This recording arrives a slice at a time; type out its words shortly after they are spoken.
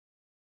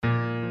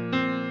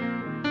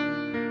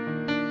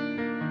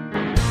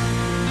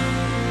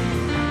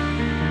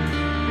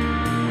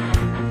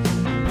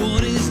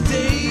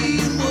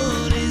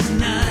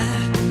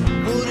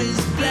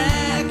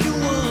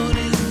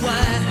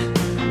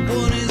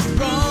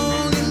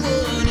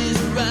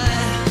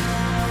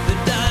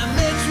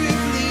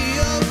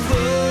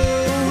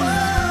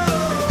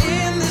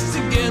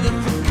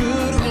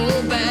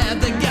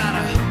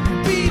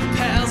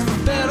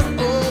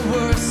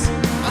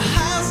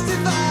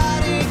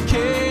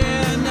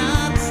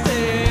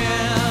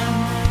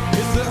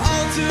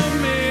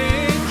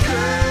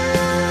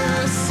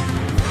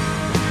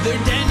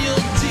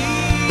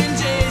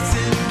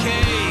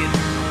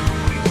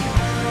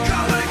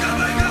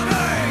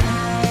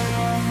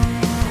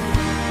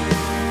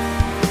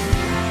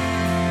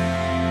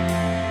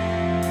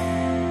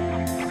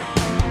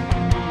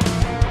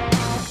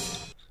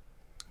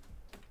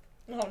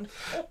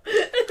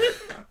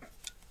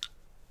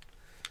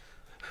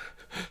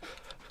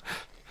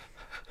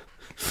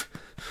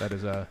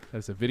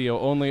That's a video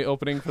only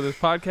opening for this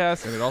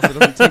podcast, and it also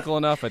doesn't tinkle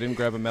enough. I didn't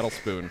grab a metal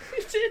spoon.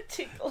 It did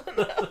tinkle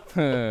enough.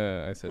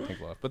 I said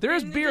tinkle enough, but there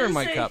is beer in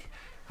my cup.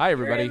 Hi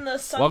everybody,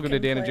 welcome to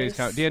Dan and Jay's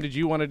Comedy. Dan, did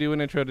you want to do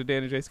an intro to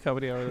Dan and Jay's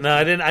Comedy Hour? No,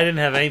 I didn't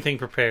have anything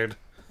prepared.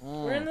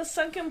 We're in the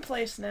sunken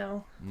place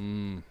now.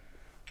 Yum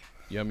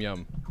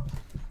yum.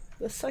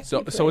 The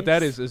sunken place. So what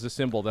that is a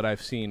symbol that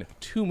I've seen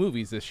 2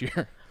 movies this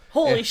year.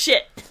 Holy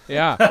shit!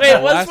 Yeah.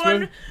 Wait, was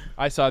one?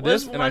 I saw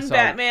this, and I saw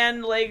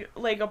Batman,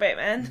 Lego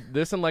Batman.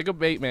 This and Lego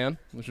Batman,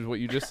 which is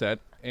what you just said,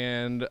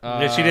 and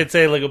Yeah, she did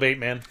say Lego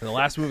Bateman. the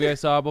last movie I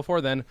saw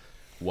before then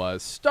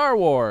was Star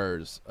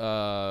Wars,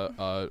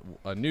 a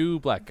new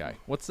black guy.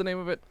 What's the name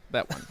of it?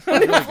 That one.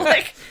 Really good.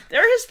 Like,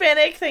 they're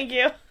Hispanic. Thank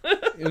you.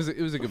 It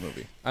was a good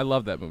movie. I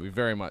love that movie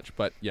very much.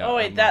 But yeah. Oh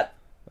wait, that's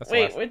the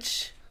last-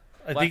 which?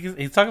 I think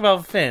he's talking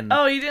about Finn.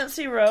 Oh, you didn't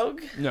see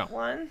Rogue? No.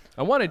 One?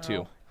 I wanted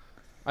to.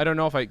 I don't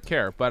know if I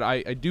care, but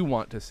I do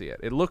want to see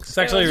it. It looks It's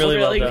actually It was really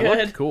well really done. good.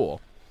 it looked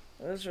cool.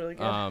 That was really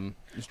good.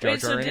 Is Jar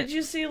Wait, Jar so in did it?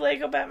 you see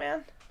Lego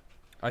Batman?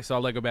 I saw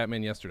Lego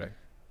Batman yesterday.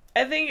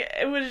 I think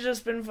it would have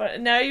just been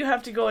fun. Now you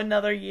have to go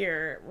another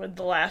year with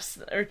the last,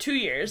 or 2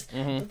 years,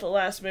 with the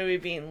last movie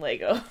being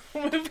Lego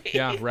movie.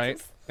 Yeah, right.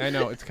 I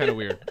know, it's kind of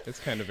weird. It's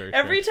kind of very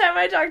Every strange. time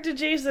I talk to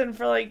Jason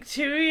for like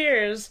 2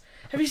 years,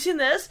 have you seen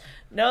this?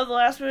 No, the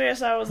last movie I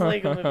saw was a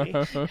Lego movie.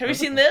 Have you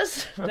seen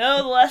this? No,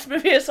 the last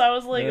movie I saw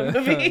was a Lego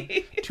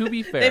movie. To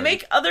be fair, They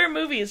make other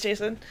movies,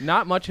 Jason.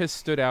 not much has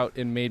stood out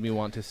and made me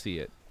want to see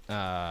it.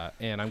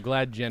 And I'm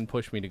glad Jen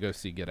pushed me to go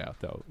see Get Out,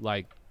 though.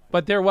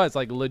 But there was,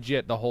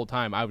 legit the whole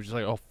time. I was just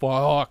like, oh,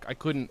 fuck. I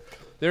couldn't.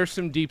 There's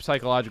some deep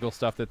psychological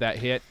stuff that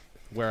hit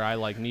where I,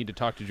 need to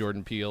talk to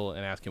Jordan Peele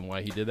and ask him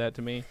why he did that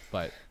to me.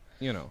 But,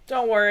 you know.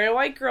 Don't worry, a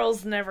white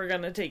girl's never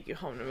gonna take you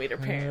home to meet her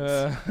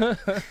parents.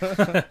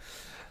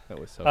 That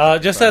was so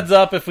Just heads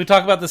up, if we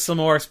talk about this some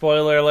more,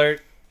 spoiler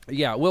alert.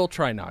 Yeah, we'll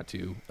try not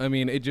to. I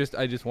mean, I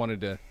just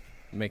wanted to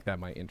make that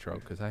my intro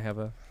because I have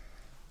a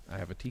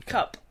teacup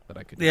Cup. that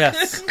I could.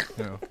 Yes.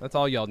 You know, that's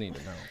all y'all need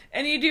to know.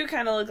 And you do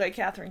kind of look like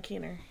Catherine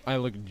Keener. I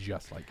look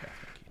just like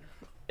Catherine Keener.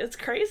 It's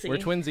crazy. We're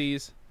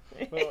twinsies.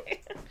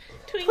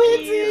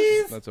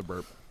 Twinkies. That's a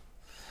burp.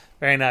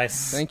 Very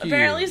nice. Thank you.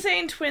 Apparently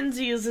saying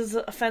twinsies is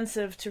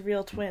offensive to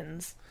real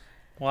twins.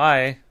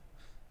 Why?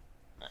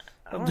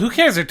 Who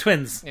cares? They're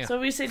twins. Yeah. So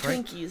we say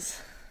Twinkies.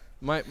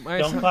 My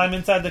Don't climb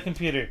inside the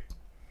computer.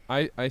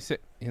 I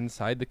sit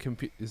inside the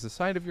computer. Is the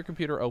side of your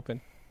computer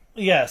open?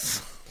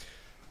 Yes.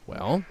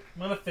 Well,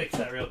 I'm gonna fix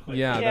that real quick.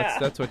 yeah, Yeah.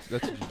 that's what you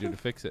do to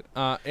fix it.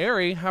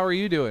 Ari, how are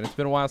you doing? It's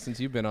been a while since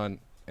you've been on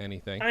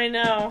anything, I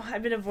know.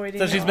 I've been avoiding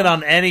So it she's all. been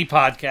on any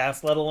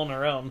podcast, let alone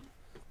her own.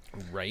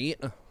 right?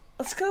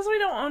 It's because we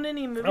don't own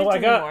any movies I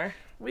got- anymore.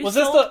 We Was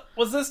sold-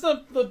 this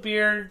the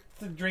beer,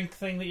 the drink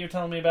thing that you're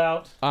telling me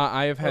about?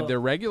 I have had their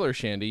regular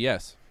shandy.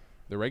 Yes,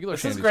 the regular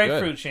This shandy's is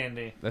grapefruit good.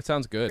 shandy. That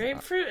sounds good.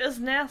 Grapefruit is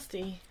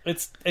nasty.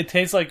 It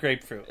tastes like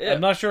grapefruit. Yeah.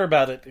 I'm not sure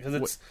about it because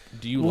it's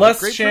Do you like less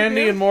grapefruit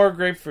shandy beer? and more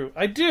grapefruit.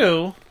 I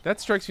do.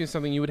 That strikes me as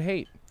something you would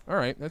hate. All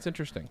right, that's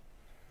interesting.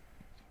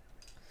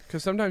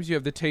 Because sometimes you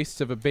have the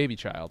tastes of a baby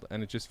child,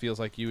 and it just feels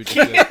like you would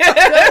just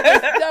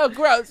no,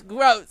 gross.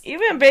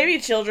 Even baby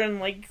children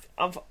like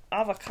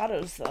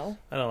avocados, though.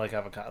 I don't like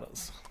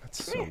avocados.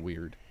 That's so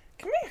weird.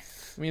 Come here.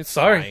 I mean, it's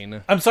Sorry.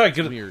 fine. I'm sorry.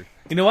 Weird.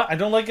 You know what? I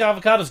don't like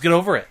avocados. Get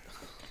over it.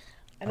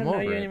 I don't I'm know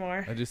over you it.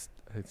 anymore. I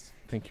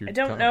think you're I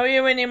don't dumb. know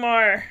you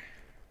anymore.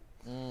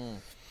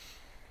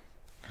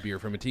 Beer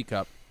from a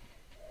teacup.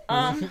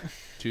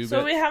 Too So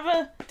bit. we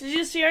have Did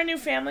you see our new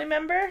family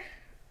member?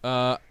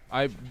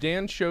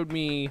 Dan showed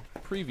me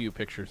preview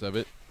pictures of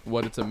it.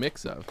 What it's a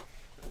mix of.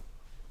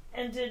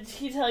 And did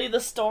he tell you the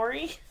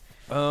story?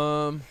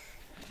 Little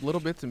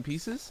bits and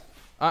pieces.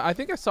 I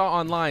think I saw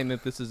online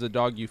that this is a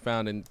dog you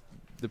found and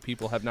the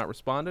people have not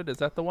responded. Is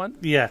that the one?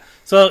 Yeah.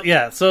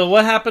 So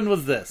what happened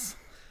was this.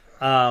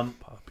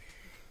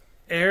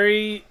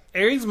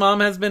 Ari's mom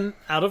has been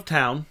out of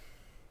town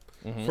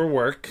for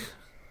work,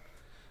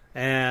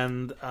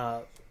 and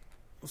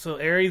so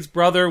Ari's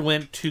brother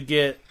went to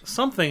get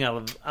something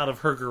out of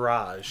her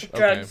garage.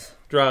 Drugs.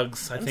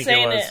 Drugs, I I'm think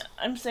saying it was. it.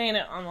 I'm saying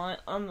it online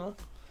on the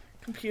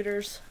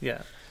computers,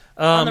 Yeah.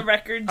 on the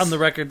records. On the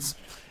records.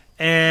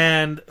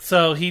 And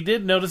so he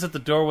did notice that the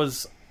door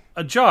was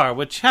ajar,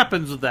 which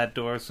happens with that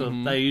door, so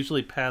they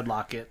usually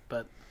padlock it,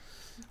 but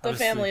the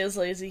obviously- family is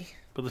lazy.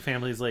 but the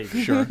family's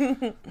lazy. Sure.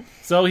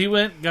 So he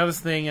went, got his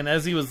thing, and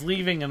as he was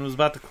leaving and was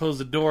about to close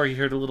the door, he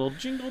heard a little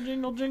jingle,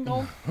 jingle,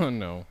 jingle. Oh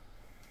no.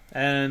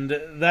 And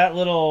that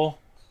little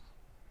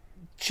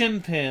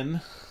chin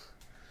pin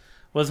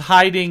was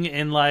hiding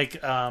in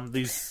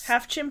these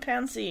Half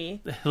chimpanzee.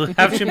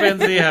 half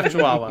chimpanzee, half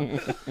chihuahua,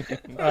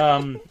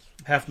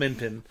 half min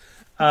pin.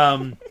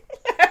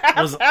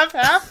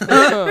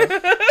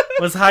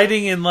 Was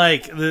hiding in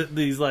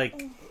these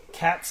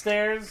cat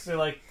stairs.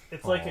 They're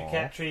it's like a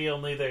cat tree,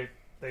 only they're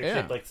Yeah.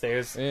 shaped like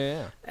stairs.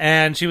 Yeah.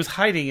 And she was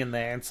hiding in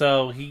there, and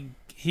so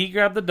he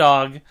grabbed the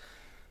dog,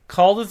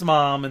 called his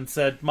mom, and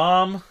said,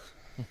 "Mom,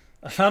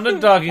 I found a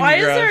dog in Why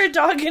your is garage." there a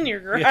dog in your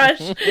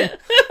garage?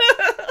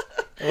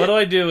 What do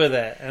I do with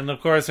it? And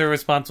of course, her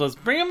response was,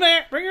 "Bring him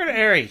there. Bring her to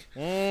Harry.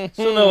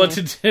 She'll know what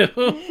to do."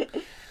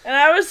 And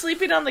I was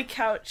sleeping on the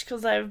couch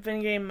because I've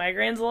been getting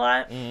migraines a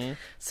lot.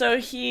 So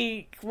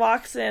he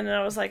walks in, and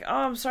I was like, "Oh,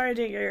 I'm sorry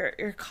to get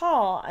your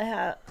call.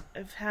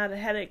 I've had a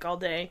headache all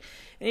day."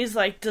 And he's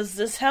like, "Does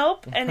this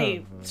help?" And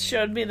he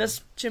showed me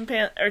this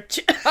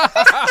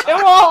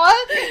chihuahua.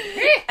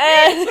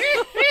 And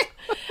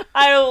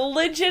I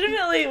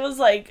legitimately was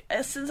like,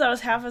 since I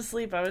was half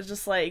asleep, I was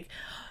just like,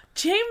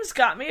 James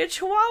got me a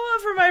chihuahua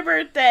for my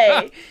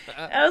birthday.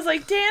 I was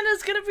like, Dan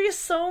is gonna be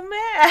so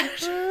mad.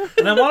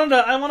 And I want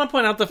to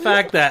point out the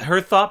fact that her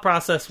thought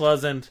process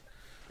wasn't,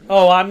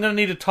 "Oh, I'm gonna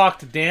need to talk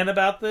to Dan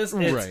about this."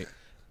 It's, Right.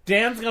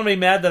 Dan's gonna be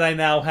mad that I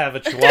now have a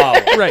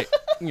chihuahua. Right.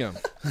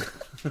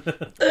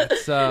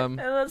 That's And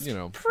that's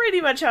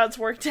pretty much how it's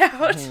worked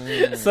out.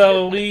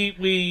 So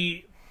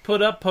we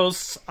put up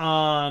posts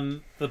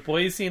on the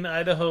Boise and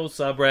Idaho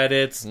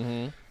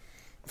subreddits.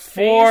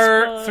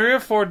 Facebook. 3 or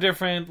 4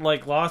 different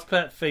like Lost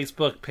Pet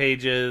Facebook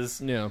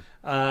pages. Yeah.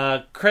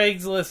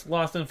 Craigslist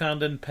Lost and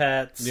Found in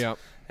Pets. Yeah.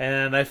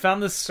 And I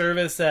found this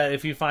service that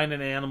if you find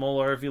an animal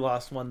or if you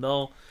lost one,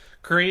 they'll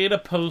create a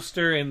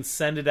poster and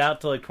send it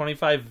out to like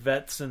 25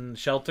 vets and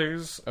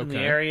shelters in the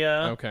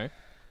area. Okay.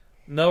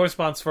 No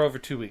response for over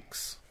 2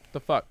 weeks. The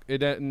fuck?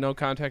 It had no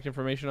contact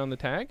information on the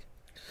tag?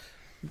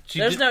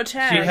 There's no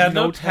tag. She had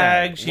no No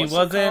tag. tag. She What's the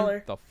wasn't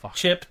collar? The fuck?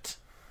 chipped.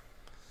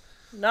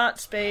 Not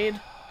spayed.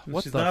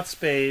 What She's the not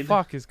spayed.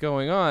 fuck is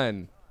going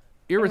on?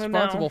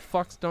 Irresponsible know.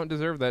 fucks don't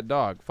deserve that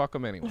dog. Fuck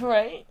them anyway.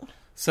 Right.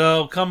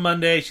 So come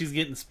Monday, she's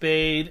getting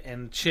spayed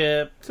and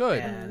chipped Good.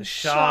 and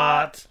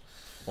shot.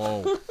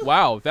 Oh,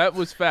 wow, that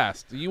was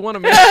fast. You want to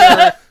make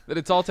sure that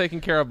it's all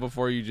taken care of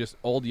before you just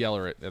old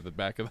yeller it at the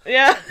back of the...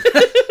 Yeah.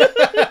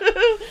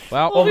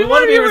 Well, we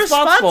want to be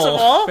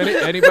responsible.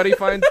 if anybody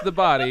finds the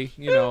body,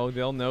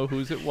 they'll know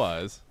whose it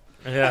was.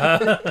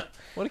 Yeah.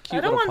 What a cute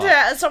I don't little want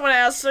pup. to. Someone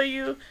asked, so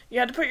you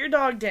had to put your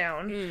dog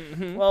down.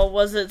 Mm-hmm. Well,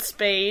 was it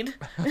spayed?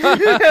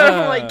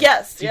 I'm like,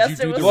 yes, Did yes, you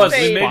it do was the was.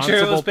 spayed. We made sure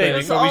it was responsible spayed It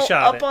was before we all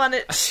shot up it. on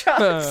it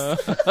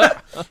shots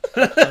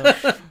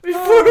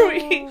before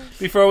we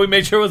Before we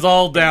made sure it was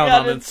all down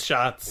got on it. its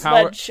shots.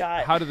 lead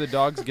shot. How do the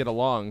dogs get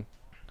along?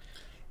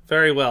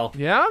 Very well.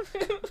 Yeah?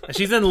 And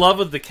she's in love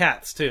with the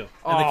cats, too.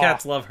 And the Aw,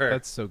 cats love her.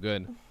 That's so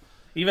good.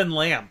 Even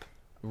Lamp.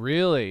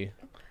 Really?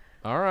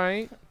 All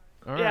right.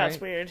 All yeah, right.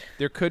 it's weird.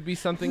 There could be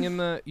something in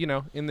the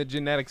in the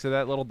genetics of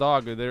that little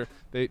dog. Or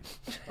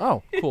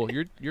oh, cool.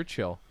 You're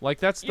chill. Like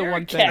that's the You're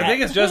one a thing. I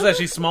think it's just that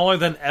she's smaller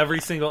than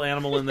every single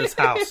animal in this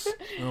house.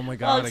 Oh my Well,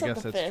 god, I except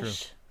guess the that's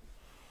fish.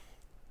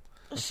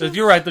 So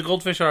you're right, the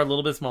goldfish are a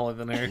little bit smaller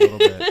than her. true. A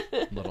little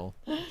bit. Little.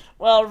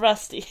 Well,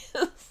 Rusty.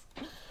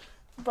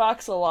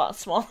 Brock's a lot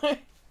smaller.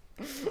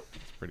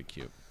 Pretty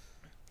cute.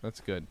 That's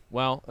good.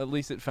 Well, at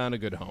least it found a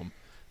good home.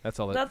 That's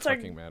all that That's our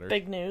fucking matters.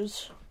 big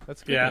news.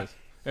 That's good Yeah. news.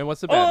 And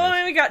what's the Oh, bad news?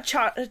 and we got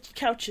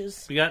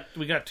couches. We got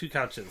 2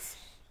 couches.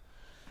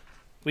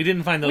 We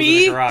didn't find those in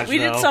the garage, we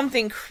though. did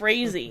something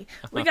crazy.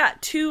 We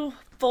got 2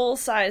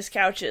 full-size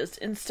couches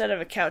instead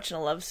of a couch and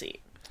a love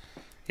seat.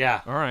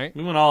 Yeah. All right.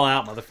 We went all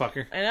out,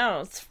 motherfucker. I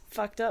know, it's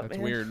fucked up, That's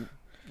man. weird.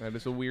 That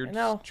is a weird I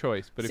know.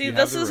 choice. But See, if you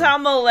this have is the how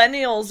room,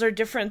 millennials are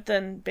different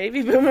than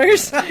baby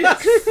boomers.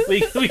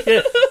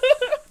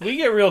 we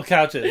get real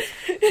couches.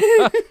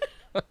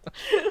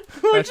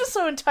 We're just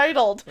so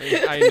entitled.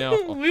 I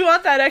know. We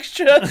want that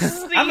extra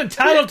seat. I'm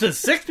entitled to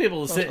 6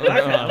 people to sit in my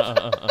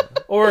couch.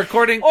 Or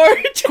according... Or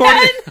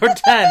 10. Or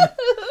 10.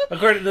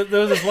 There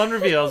was this one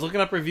review. I was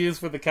looking up reviews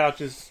for the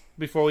couches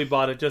before we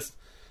bought it, just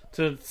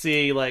to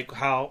see like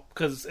how,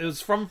 because it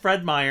was from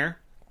Fred Meyer,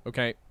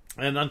 Okay.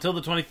 and until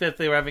the 25th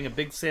they were having a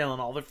big sale on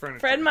all their furniture.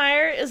 Fred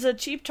Meyer is a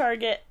cheap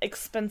Target,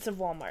 expensive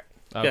Walmart.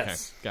 Okay.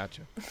 Yes.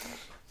 Gotcha.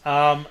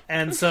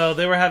 And so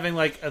they were having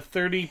like a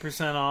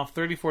 30% off,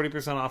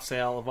 40% off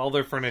sale of all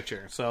their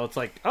furniture. So it's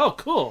like, oh,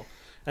 cool.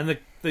 And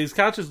these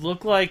couches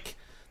look like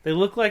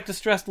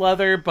distressed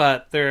leather,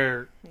 but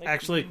they're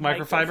actually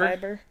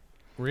microfiber.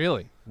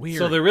 Really weird.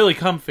 So they're really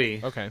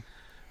comfy. okay.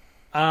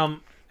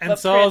 And But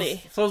so I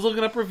pretty. was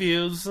looking up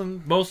reviews,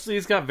 and most of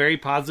these got very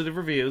positive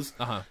reviews.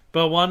 Uh-huh.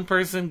 But one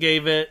person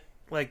gave it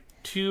like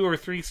 2 or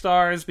 3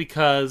 stars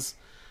because,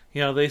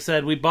 they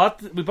said we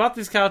bought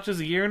these couches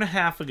a year and a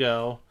half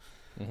ago,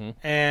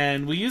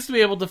 and we used to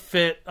be able to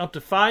fit up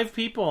to 5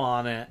 people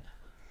on it,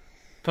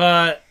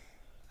 but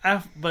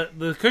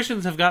the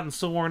cushions have gotten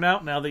so worn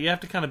out now that you have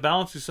to kind of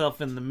balance yourself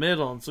in the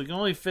middle, and so you can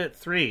only fit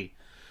 3.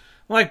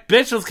 I'm like,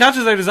 bitch, those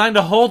couches are designed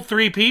to hold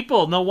 3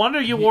 people. No wonder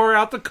you wore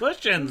out the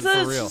cushions.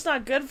 It's real. just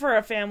not good for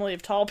a family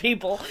of tall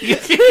people. What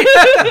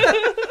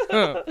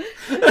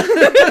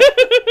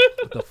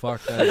the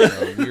fuck? That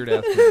is a weird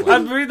ass.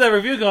 I'm reading that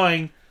review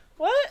going,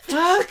 What?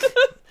 fuck?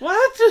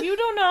 What? You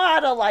don't know how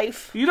to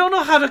life. You don't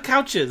know how to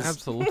couches.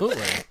 Absolutely.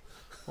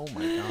 Oh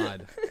my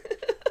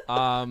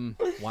god.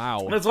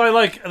 Wow. That's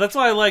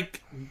why I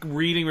like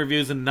reading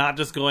reviews and not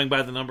just going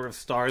by the number of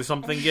stars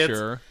something gets.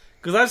 Sure.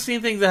 Because I've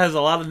seen things that has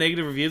a lot of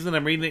negative reviews, and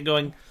I'm reading it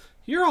going,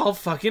 you're all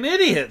fucking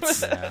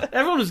idiots. Yeah.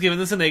 Everyone who's giving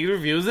this a negative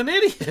review is an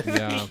idiot.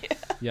 Yeah,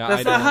 yeah.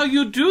 That's not how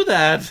you do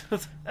that.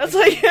 That's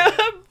like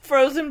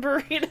frozen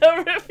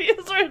burrito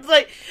reviews where it's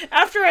like,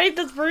 after I ate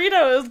this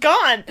burrito, it was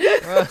gone.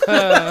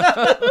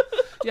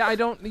 Yeah, I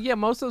don't. Yeah,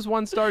 most of those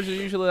 1 stars are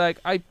usually like,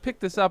 I picked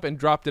this up and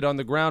dropped it on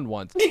the ground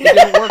once. It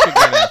didn't work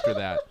again after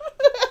that.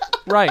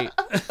 Right.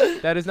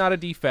 That is not a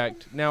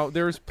defect. Now,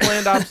 there's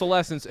planned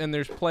obsolescence and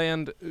there's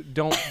planned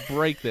don't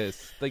break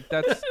this. Like,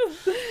 that's...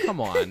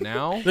 Come on,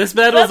 now. This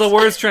bed was the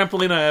worst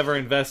trampoline I ever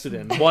invested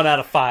in. 1 out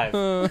of 5.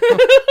 Son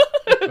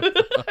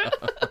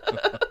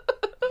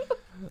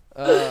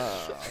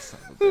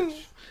of a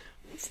bitch.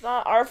 It's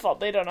not our fault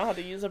they don't know how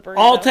to use a burrito.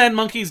 All 10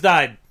 monkeys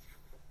died.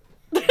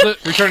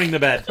 Returning to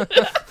bed.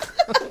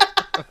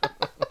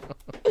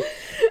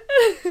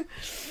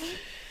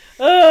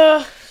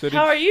 So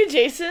How are you,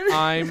 Jason?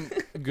 I'm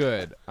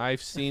good.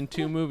 I've seen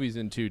 2 movies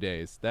in 2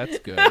 days. That's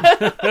good.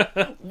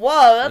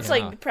 Whoa, that's Yeah.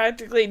 like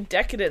practically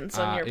decadence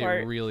on your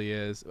part. It really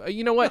is.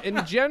 You know what?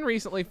 And Jen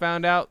recently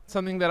found out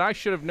something that I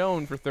should have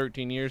known for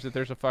 13 years, that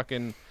there's a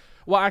fucking...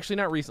 Well, actually,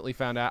 not recently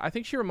found out. I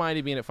think she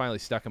reminded me and it finally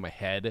stuck in my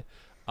head.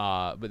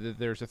 But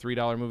there's a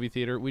 $3 movie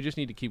theater. We just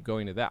need to keep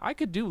going to that. I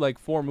could do like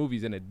 4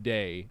 movies in a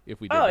day if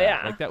we did that.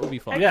 yeah. Like, that would be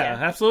fun. Yeah,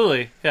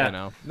 absolutely. Yeah. You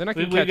know? Then I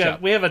We, can we catch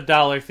up. we have a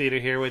 $1 theater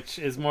here, which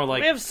is more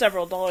like We have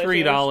several dollars.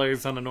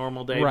 $3 on a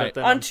normal day. Right.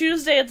 But then On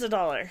Tuesday, it's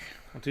 $1.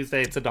 on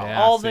Tuesday, it's $1.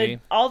 Yeah. all see?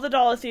 the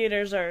dollar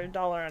theaters are $1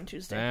 on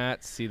Tuesday.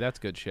 That's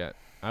good shit.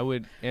 I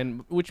would,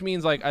 and which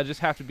means like I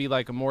just have to be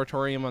like a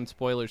moratorium on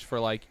spoilers for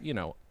like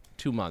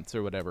 2 months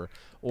or whatever,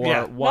 or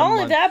Yeah. 1 Not only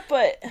month. that,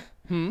 but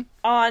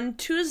on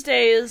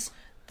Tuesdays,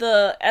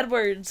 the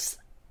Edwards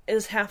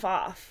is half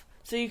off.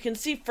 So you can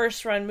see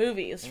first run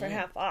movies for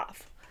half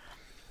off.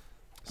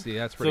 See,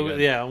 that's pretty So good.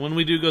 yeah, when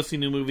we do go see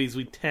new movies,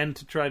 we tend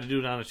to try to do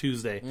it on a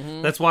Tuesday.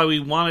 That's why we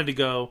wanted to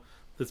go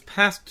this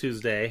past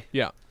Tuesday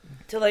Yeah.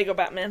 To Lego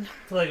Batman.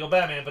 to Lego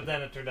Batman, but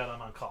then it turned out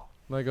I'm on call.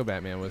 Lego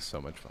Batman was so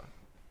much fun.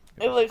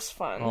 It looks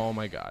fun. Oh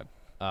my god.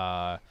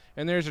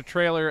 And there's a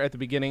trailer at the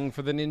beginning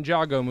for the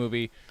Ninjago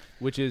movie,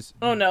 which is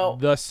Oh, no.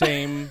 the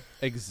same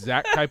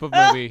exact type of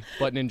movie,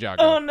 but Ninjago.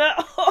 Oh no!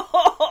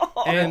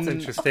 And That's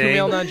interesting.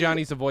 Kumail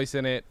Nanjiani's a voice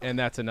in it, and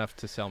that's enough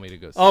to sell me to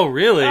go see. Oh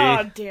really?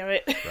 Oh damn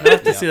it! I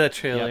have to Yeah. see that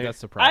trailer. Yeah,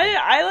 that's the problem.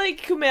 I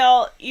like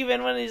Kumail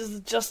even when he's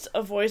just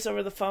a voice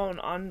over the phone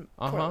on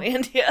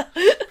Portlandia.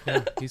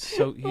 Yeah, he's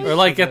or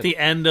like so at good. the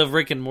end of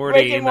Rick and Morty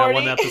Rick and in that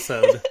one Morty.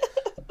 episode.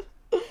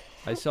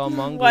 I saw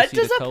Mongo What see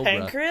does the a Cobra.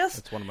 pancreas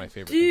That's one of my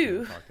favorite do?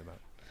 things we talked about.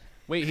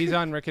 Wait, he's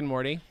on Rick and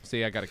Morty?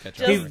 See, I gotta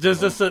catch up. He's- on Rick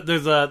There's and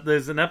Morty.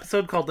 there's an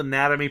episode called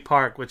Anatomy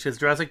Park, which is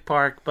Jurassic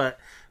Park but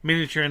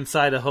miniature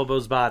inside a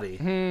hobo's body.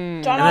 John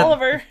And then-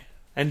 Oliver.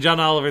 And John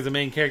Oliver's the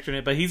main character in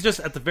it, but he's just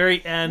at the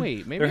very end.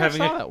 Wait, maybe they're I having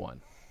saw a, that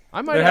one.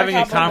 I might They're have having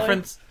a Probably.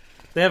 conference.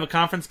 They have a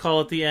conference call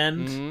at the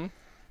end, Mm-hmm.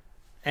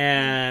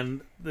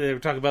 and they were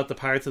talking about the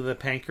Pirates of the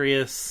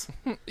Pancreas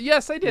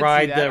Yes, I did see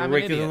ride that. that I'm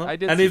Rick an is idiot. on. I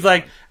did And see he's that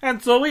like, one.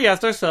 and so we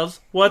asked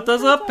ourselves, what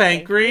does a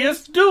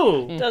pancreas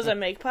do? Does it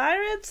make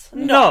pirates?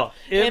 No,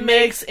 it It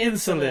makes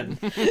makes insulin.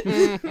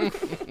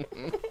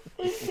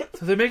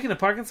 So they're making a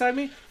park inside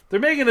me? They're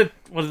making a,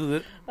 what is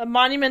it? A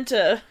monument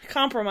to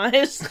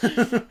compromise.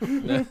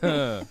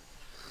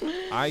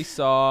 I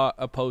saw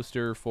a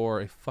poster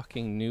for a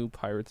fucking new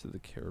Pirates of the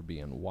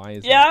Caribbean. Why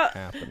is Yeah. that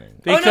happening?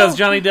 Because no.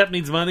 Johnny Depp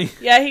needs money.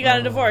 Yeah, he got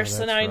a divorce, so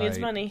that's now he needs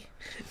right. money.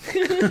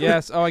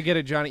 Yes. Oh, I get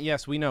it, Johnny.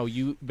 Yes, we know.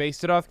 You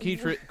based it off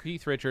Keith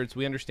Richards.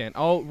 We understand.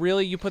 Oh,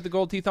 really? You put the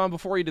gold teeth on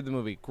before you did the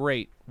movie?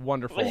 Great.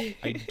 Wonderful.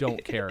 I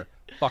don't care.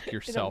 Fuck I don't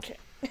yourself. care.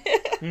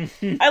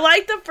 I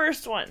like the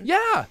first one.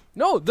 Yeah.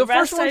 No, the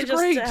Rest first I one's just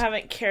great.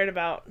 haven't cared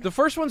about. The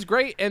first one's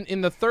great, and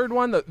in the third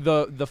one,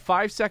 the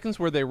 5 seconds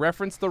where they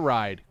reference the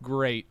ride,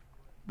 great.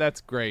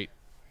 That's great.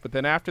 But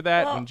then after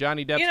that, Well, when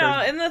Johnny Depp You know,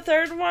 starts... in the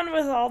third one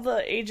with all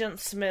the Agent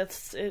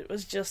Smiths, it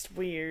was just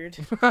weird.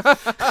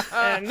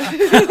 And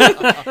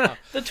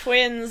the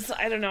twins,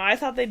 I don't know. I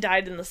thought they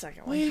died in the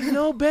second one. Wait,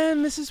 no,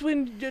 Ben. This is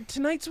when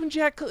tonight's when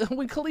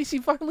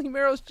Khaleesi finally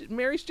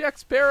marries Jack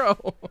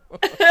Sparrow.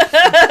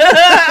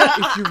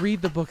 If you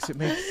read the books, it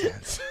makes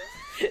sense.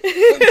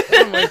 It's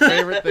one of my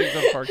favorite things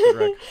on Parks and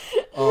Rec.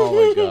 Oh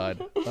my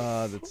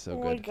god, that's so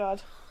Oh my good.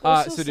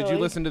 god. So did you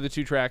listen to the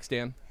 2 tracks,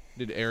 Dan?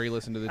 Did Ari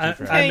listen to the 2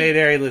 tracks? I made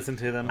Ari listen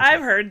to them. I've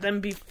heard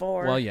them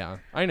before. Well, yeah,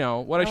 I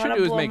know. What I should wanna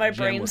do is blow make my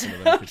Jen brains listen to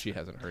them because she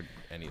hasn't heard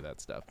any of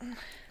that stuff.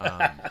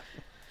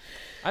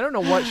 I don't know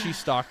what she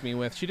stalked me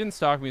with. She didn't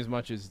stalk me as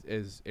much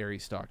as Ari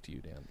stalked you,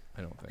 Dan.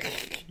 I don't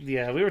think.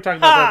 Yeah, we were talking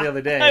about that the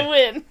other day. I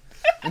win.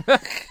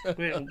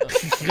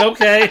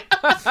 Okay.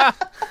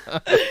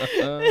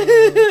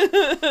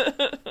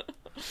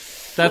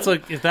 That's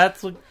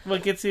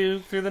what gets you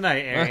through the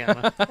night,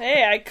 Ariana.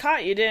 Hey, I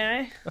caught you,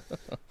 didn't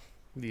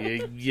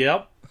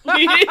Yep.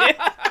 I?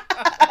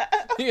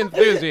 The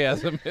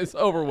enthusiasm is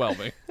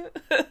overwhelming.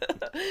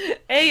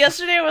 Hey,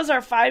 yesterday was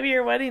our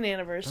 5-year wedding Oh,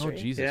 anniversary.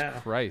 Jesus Yeah.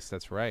 Christ.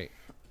 That's right.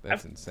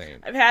 That's insane.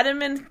 I've had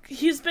him in.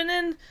 He's been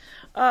in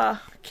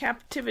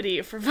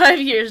captivity for 5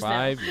 years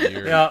 5 now.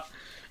 years. Yeah.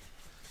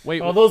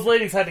 Wait, Oh, those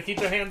ladies had to keep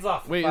their hands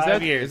off. For wait,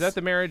 5 years. is that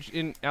the marriage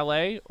in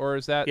L.A. or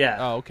is that? Yeah.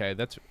 Oh, okay.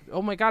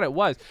 Oh my God, it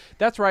was.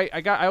 That's right.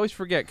 I always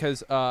forget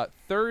because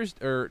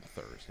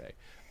Thursday,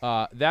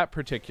 that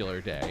particular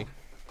day,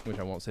 which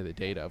I won't say the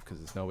date of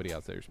because it's nobody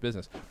out there's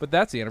business, but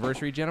that's the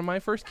anniversary, Jen, of my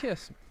first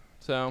kiss.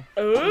 So.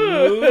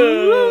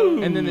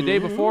 Ooh. And then the day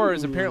before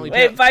is apparently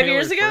Wait, 5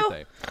 Taylor's year ago?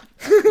 birthday.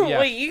 Yeah.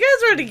 Wait, you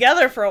guys were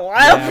together for a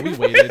while. Yeah, we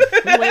waited.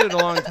 We waited a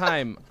long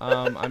time.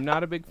 I'm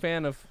not a big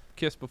fan of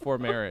kiss before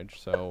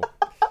marriage, so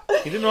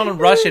He didn't want to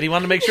rush it. He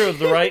wanted to make sure it was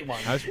the right one.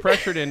 I was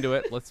pressured into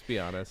it. Let's be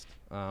honest.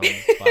 But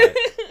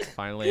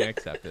finally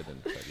accepted.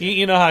 And said, yeah.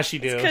 You know how she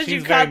do. Because you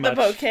She's very caught the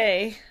much.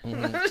 bouquet.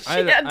 Mhm. She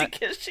had to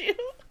kiss you.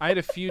 I had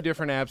a few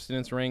different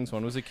abstinence rings.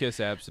 One was a kiss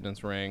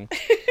abstinence ring.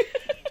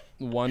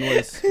 One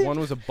was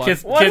a butt.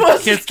 Kiss- One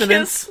was a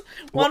Abstinence? kiss.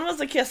 One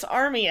was a Kiss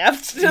Army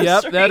abstinence.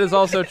 Yep, ring. that is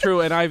also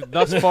true. And I've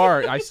thus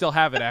far I still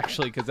have it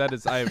actually because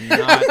I am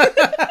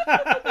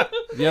not.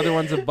 The other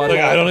one's a butt. Like,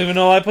 I don't even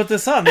know I put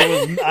this on.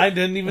 I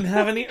didn't even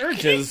have any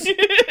urges.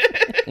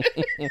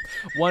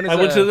 One is I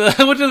went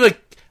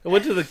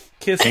to the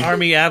Kiss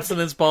Army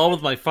abstinence ball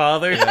with my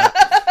father. Yeah.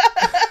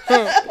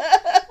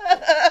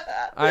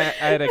 I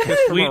had a kiss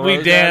from a We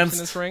rose danced.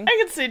 abstinence ring. I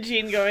can see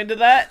Gene going to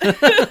that.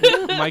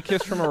 My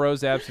kiss from a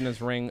rose abstinence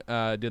ring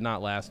did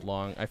not last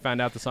long. I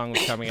found out the song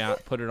was coming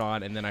out, put it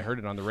on, and then I heard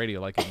it on the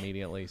radio like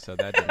immediately. So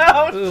that didn't.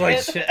 Oh, It was like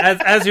shit.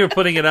 As you were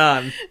putting it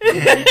on.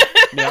 Yep.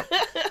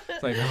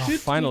 It's like, oh,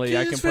 finally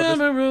I can put this.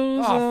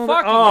 Oh,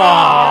 fuck!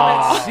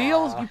 Aw. Damn it,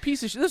 Seals, you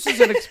piece of shit. This is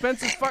an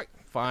expensive fuck.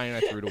 Fine, I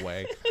threw it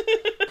away.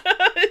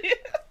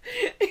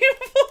 You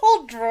have a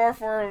whole drawer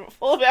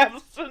full of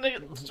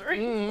abstinence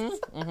rings.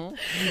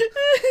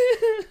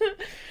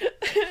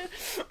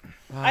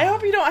 I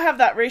hope you don't have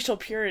that racial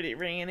purity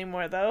ring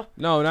anymore, though.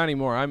 No, not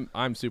anymore.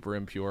 I'm super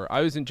impure.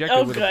 I was injected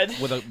Oh, with good.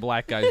 a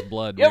black guy's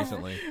blood Yep.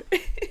 recently.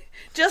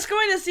 Just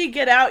going to see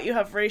Get Out, you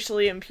have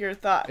racially impure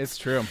thoughts. It's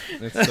true.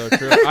 It's so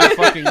true. I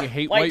fucking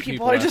hate White white people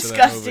people are after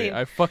disgusting. that movie.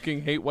 I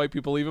fucking hate white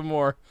people even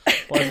more.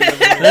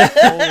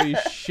 Holy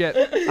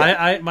shit.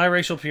 My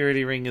racial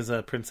purity ring is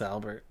a Prince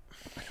Albert.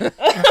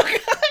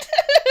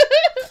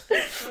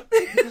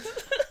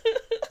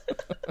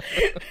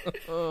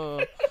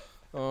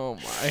 Oh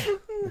my.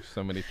 There's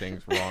so many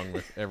things wrong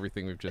with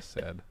everything we've just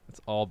said.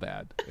 It's all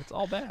bad. It's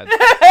all bad.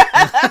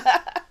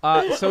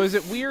 So is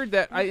it weird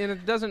that and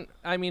it doesn't,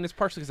 I mean, it's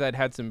partially because I'd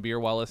had some beer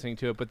while listening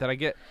to it, but that I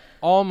get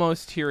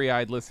almost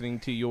teary-eyed listening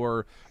to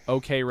your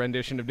okay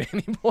rendition of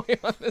Danny Boy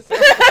on this.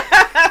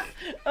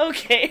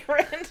 Okay,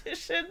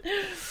 rendition.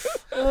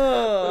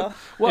 Ugh.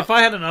 Well, if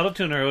I had an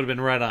auto-tuner, it would have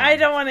been right on. I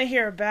don't want to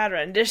hear a bad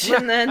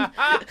rendition then.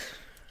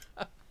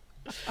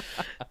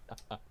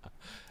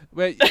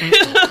 But, Dan's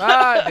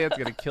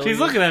gonna kill you. She's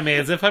looking at me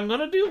as if I'm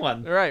going to do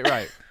one.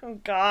 Right. Oh,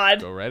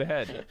 God. Go right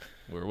ahead.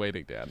 We're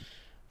waiting, Dan.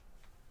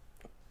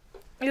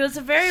 It was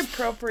a very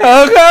appropriate...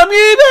 How come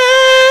you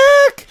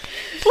back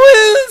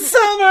when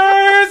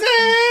summer's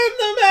in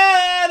the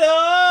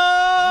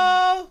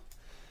meadow?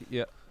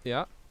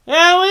 Yeah.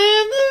 And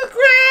when the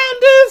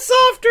ground is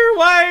softer,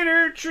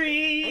 whiter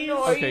trees.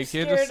 Okay, you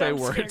can't just say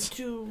words. Scared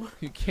too.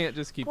 You can't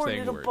just keep Poor saying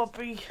little words.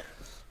 puppy.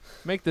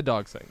 Make the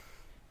dog sing.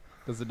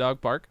 Does the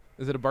dog bark?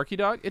 Is it a barky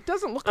dog? It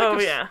doesn't look like Oh,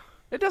 yeah.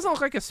 It doesn't look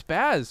like a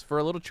spaz for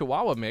a little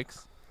Chihuahua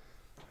mix.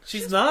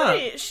 She's not.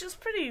 She's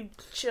pretty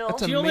chill.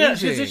 That's She only has,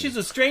 she's amazing. issues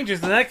with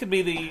strangers, and that could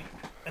be the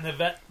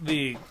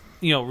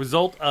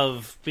result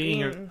of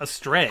being a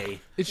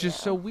stray. It's just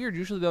so weird.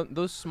 Usually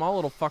those small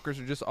little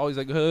fuckers are just always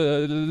like, they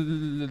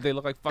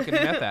look like fucking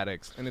meth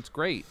addicts, and it's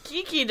great.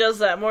 Kiki does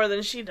that more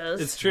than she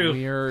does. It's true.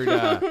 Weird.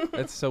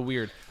 It's so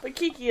weird. But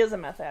Kiki is a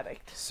meth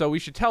addict. So we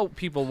should tell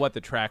people what the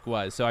track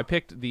was. So I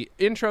picked the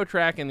intro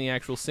track and the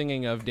actual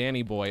singing of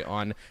Danny Boy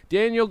on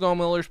Daniel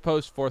Gomiller's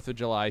post 4th of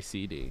July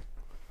CD.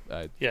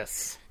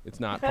 Yes. It's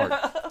not part.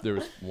 There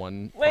was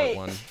one. Wait.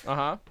 Part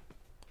one.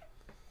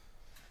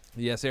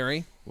 Yes,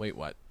 Ari? Wait,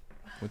 what?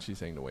 What's she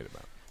saying to wait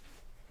about?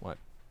 What?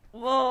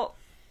 Well,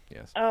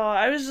 Yes.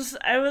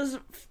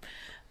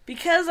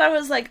 because I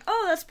was like,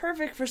 oh, that's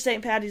perfect for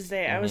St. Patty's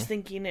Day. I was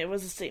thinking it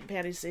was a St.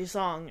 Patty's Day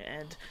song,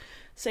 and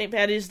St.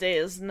 Patty's Day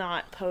is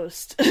not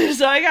post.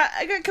 So I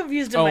got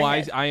confused in my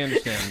head. I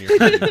understand your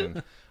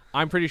confusion.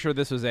 I'm pretty sure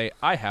this was I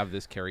have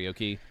this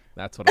karaoke.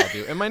 That's what I'll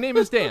do. And my name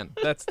is Dan.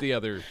 That's the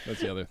other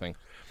thing.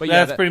 But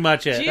yeah, That's pretty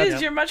much it.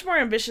 Jeez, you're much more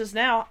ambitious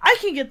now. I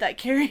can get that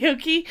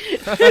karaoke.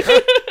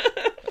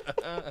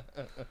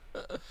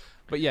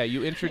 But yeah,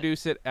 you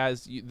introduce it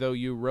as though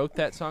you wrote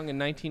that song in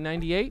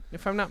 1998,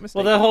 if I'm not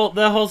mistaken. Well,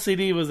 that whole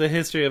CD was a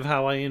history of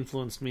how I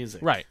influenced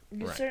music. Right.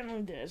 You Right.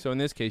 certainly did. So in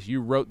this case,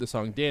 you wrote the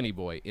song Danny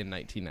Boy in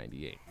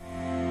 1998.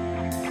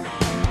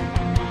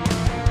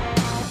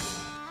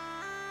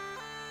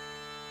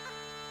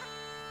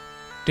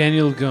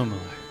 Daniel Gomiller.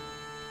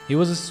 He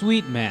was a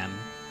sweet man.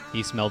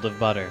 He smelled of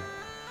butter.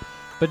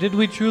 But did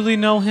we truly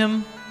know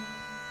him?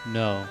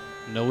 No,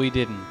 we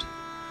didn't.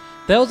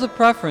 That was a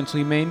preference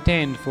we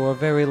maintained for a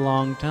very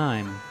long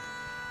time.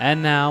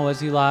 And now, as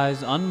he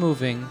lies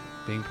unmoving,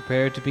 being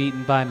prepared to be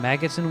eaten by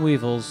maggots and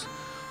weevils,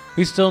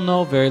 we still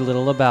know very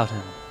little about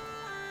him.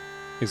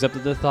 except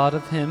that the thought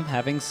of him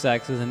having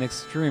sex is an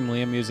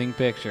extremely amusing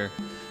picture,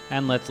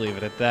 and let's leave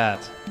it at that.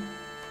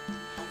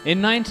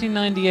 In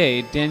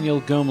 1998, Daniel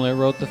Gumler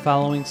wrote the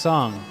following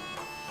song.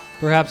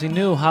 Perhaps he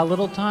knew how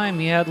little time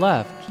he had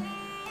left.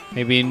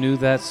 Maybe he knew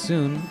that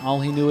soon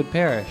all he knew would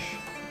perish.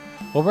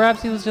 Or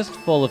perhaps he was just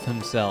full of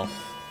himself.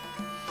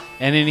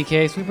 In any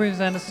case, we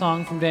present a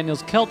song from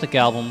Daniel's Celtic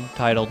album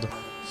titled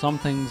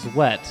Something's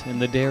Wet in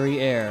the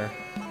Derry Air.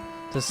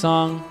 The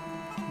song,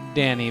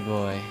 Danny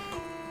Boy.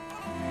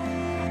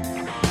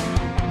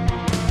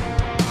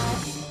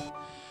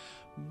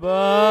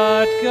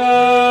 But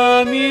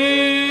come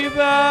ye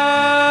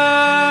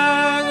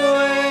back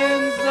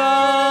when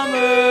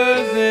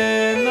summer's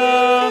in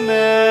the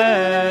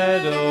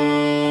meadow,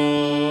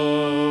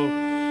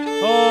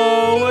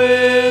 oh,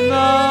 when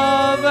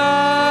the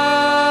valley's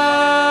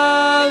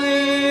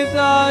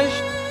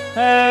hushed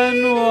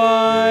and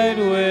white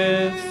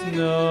with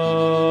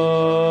snow.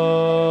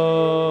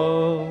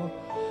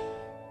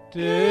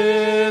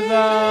 Did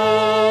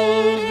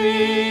thou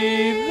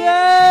be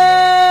there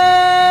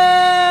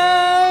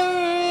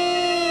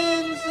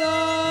in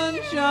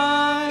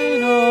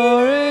sunshine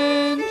or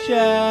in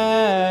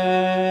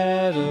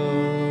shadow?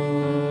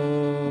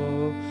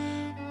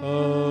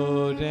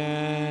 Oh,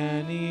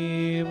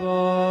 Danny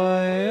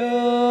boy,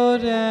 oh,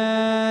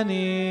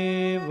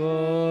 Danny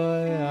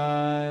boy,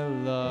 I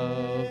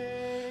love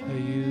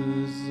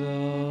you so.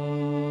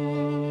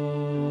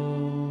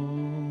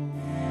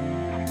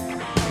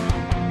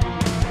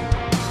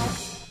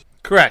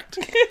 Correct.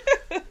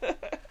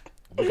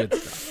 Good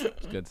stuff.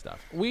 Good stuff.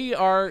 We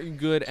are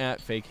good at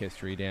fake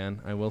history,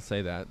 Dan. I will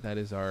say that. That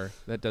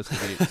does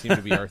seem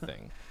to be our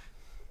thing.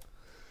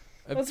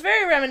 Well, it's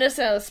very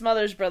reminiscent of the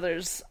Smothers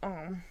Brothers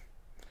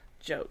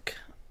joke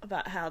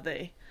about how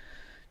they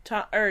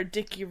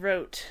Dickie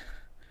wrote.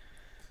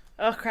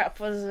 Oh crap!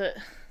 Was it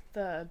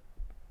the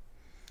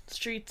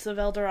Streets of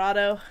El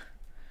Dorado?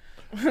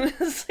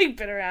 It's like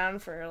been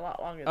around for a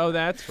lot longer. Oh, than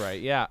that's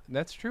right. Yeah,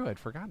 that's true. I'd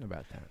forgotten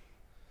about that.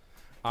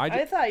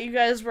 I thought you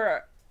guys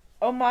were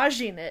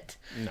homaging it.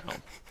 No,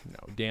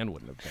 Dan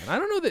wouldn't have been. I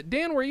don't know that.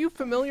 Dan, were you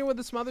familiar with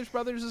the Smothers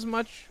Brothers as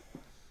much?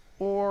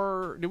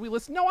 Or did we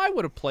listen? No, I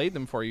would have played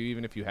them for you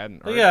even if you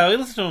hadn't. But yeah, we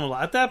listened to them a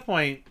lot. At that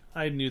point,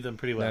 I knew them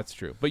pretty well. That's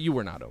true. But you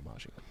were not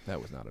homaging them. That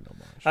was not an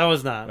homage. I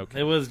was not. Okay.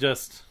 It was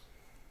just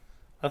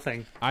a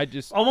thing.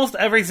 Almost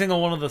every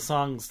single one of the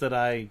songs that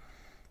I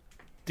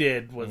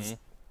did was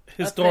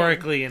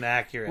historically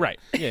inaccurate. Right.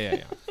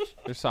 Yeah.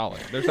 They're solid.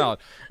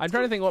 I'm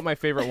trying to think what my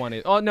favorite one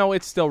is. Oh, no,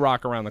 it's still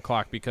Rock Around the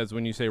Clock, because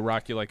when you say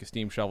rock you like a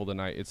steam shovel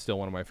tonight, it's still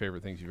one of my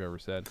favorite things you've ever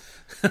said.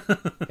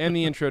 And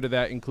the intro to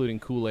that, including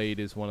Kool-Aid,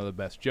 is one of the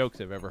best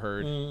jokes I've ever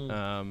heard.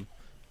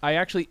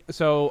 I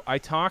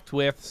talked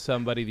with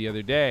somebody the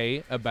other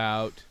day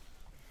about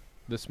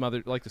the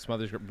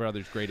Smothers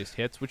Brothers' greatest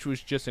hits, which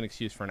was just an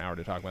excuse for an hour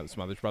to talk about the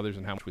Smothers Brothers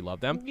and how much we love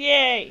them.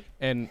 Yay!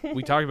 And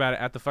we talked about it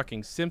at the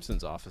fucking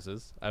Simpsons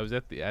offices. I was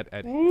at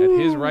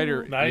his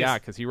writer, nice. Yeah,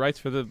 because he writes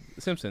for the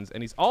Simpsons,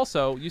 and he's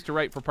also used to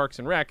write for Parks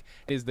and Rec.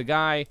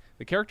 The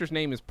character's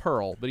name is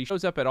Pearl, but he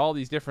shows up at all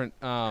these different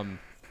town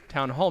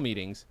hall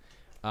meetings.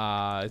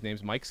 His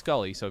name's Mike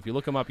Scully, so if you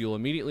look him up, you'll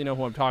immediately know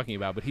who I'm talking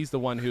about. But he's the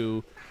one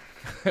who,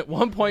 at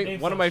one point,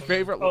 one of my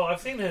favorite. Oh,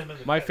 I've seen him.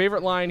 My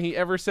favorite line he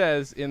ever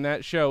says in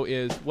that show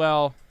is,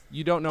 "Well,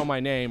 you don't know my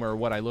name or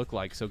what I look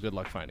like, so good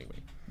luck finding me."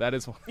 That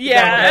is.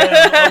 Yeah.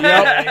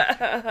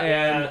 Yep.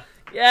 And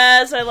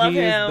yes, I love he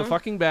him. is the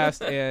fucking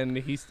best, and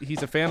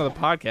he's a fan of the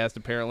podcast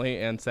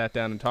apparently, and sat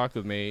down and talked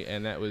with me,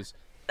 and that was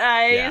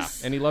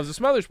nice. Yeah. And he loves the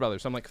Smothers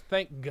Brothers, so I'm like,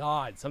 thank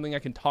God, something I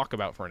can talk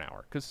about for an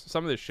hour, because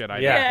some of this shit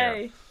I don't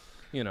care.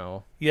 You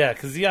know. Yeah,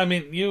 because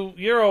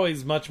you're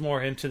always much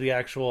more into the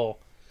actual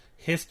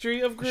history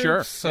of groups.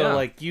 Sure. So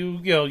like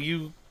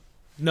you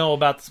know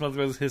about the Smothers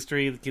Brothers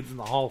history, the Kids in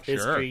the Hall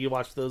history. Sure. You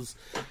watch those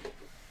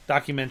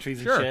documentaries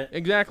and Sure, shit.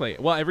 exactly.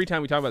 Well, every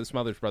time we talk about the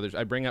Smothers Brothers,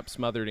 I bring up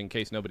Smothered in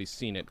case nobody's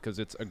seen it, because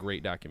it's a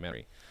great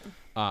documentary.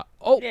 Did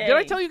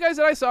I tell you guys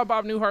that I saw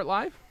Bob Newhart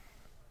live?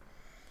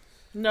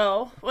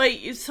 No.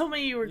 Wait, you told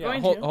me you were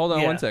going to. Hold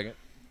on 1 second.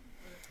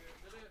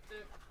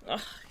 Ugh,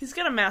 he's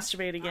gonna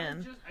masturbate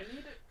again.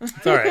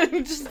 It's all right.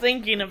 I'm just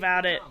thinking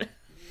about it.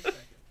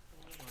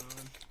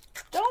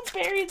 Don't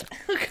bury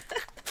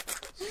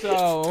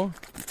So,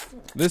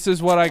 this is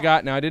what I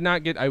got. Now, I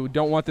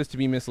don't want this to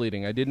be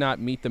misleading. I did not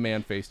meet the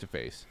man face to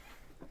face.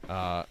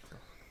 But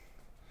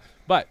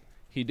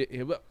he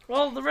did.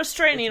 Well, the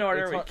restraining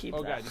order would keep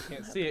Oh, that. God, you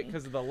can't see it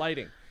because of the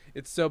lighting.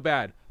 It's so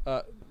bad.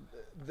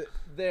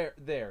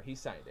 There, he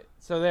signed it.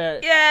 So there.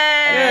 Yay!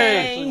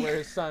 Actually, where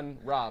his son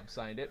Rob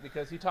signed it,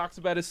 because he talks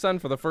about his son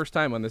for the first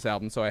time on this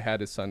album, so I had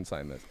his son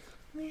sign this.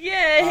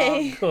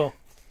 Yay! Cool.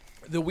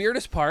 The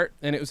weirdest part,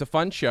 and it was a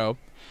fun show,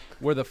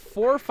 were the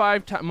 4 or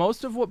 5 times.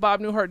 Most of what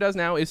Bob Newhart does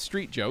now is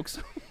street jokes.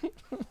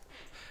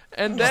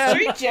 And then,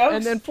 Street jokes?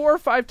 And then 4 or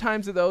 5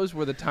 times of those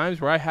were the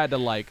times where I had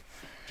to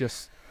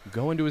just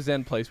go into his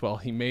Zen place while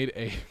he made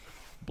a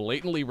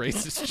blatantly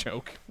racist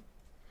joke.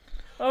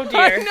 Oh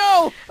I dear.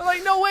 know. I'm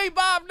like, no, wait,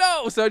 Bob,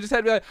 no. So I just had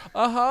to be like,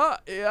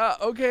 yeah,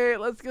 okay,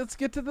 let's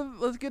get to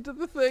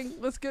the thing.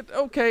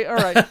 Okay, all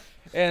right.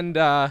 And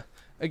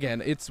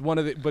again, it's one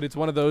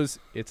of those.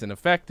 It's an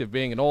effect of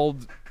being an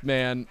old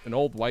man, an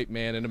old white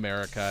man in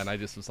America, and I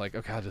just was like,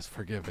 okay, I'll just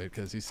forgive it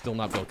because he's still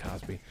not Bill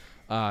Cosby.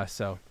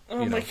 So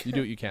Oh my you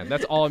do what you can.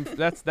 That's all.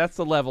 That's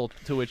the level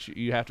to which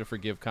you have to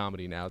forgive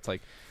comedy now. It's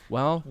like,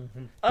 well,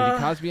 did he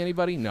Cosby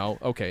anybody? No.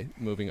 Okay,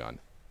 moving on.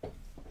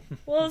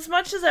 Well, as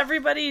much as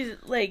everybody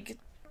like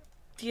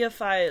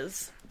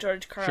deifies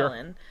George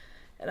Carlin,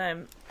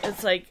 and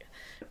it's like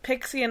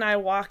Pixie and I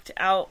walked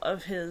out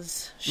of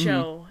his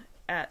show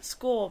at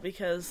school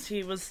because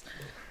he was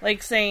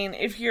like saying,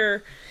 if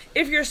you're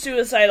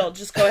suicidal,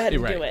 just go ahead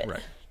and do it. Right.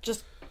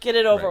 Just get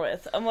it over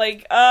with. I'm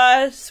like,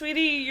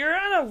 sweetie, you're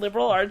on a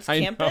liberal arts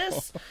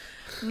campus.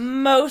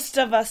 Most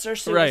of us are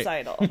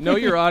suicidal. Right. Know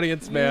your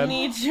audience, man.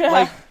 You need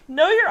to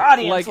know your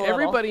audience. Like a little.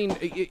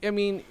 everybody, I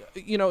mean,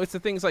 it's the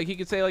things like he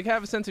could say, like,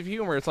 have a sense of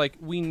humor. It's like,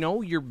 we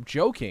know you're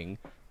joking.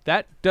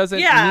 That doesn't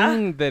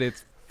mean that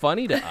it's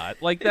funny to us.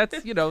 Like,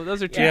 that's,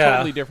 those are two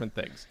totally different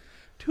things.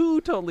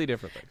 Two totally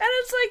different things. And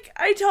it's like,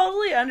 I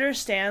totally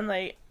understand.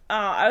 Like,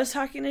 I was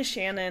talking to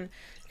Shannon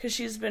because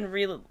she's been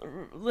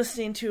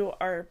listening to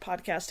our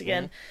podcast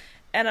again.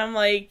 And I'm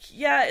like,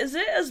 yeah, is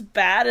it as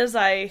bad as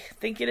I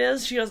think it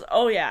is? She goes,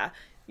 oh, yeah,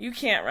 you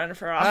can't run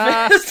for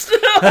office.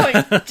 I'm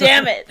like,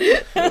 damn it.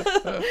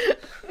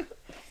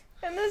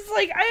 And it's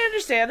like, I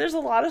understand. There's a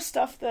lot of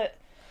stuff that,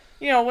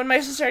 when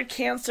my sister had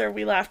cancer,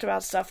 we laughed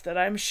about stuff that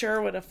I'm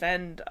sure would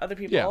offend other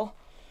people. Yeah.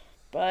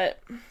 But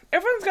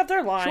everyone's got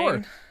their line.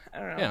 Sure. I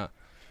don't know. Yeah.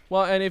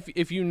 Well, and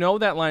if you know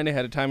that line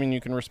ahead of time and you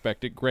can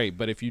respect it, great.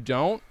 But if you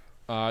don't,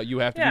 you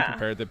have to be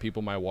prepared that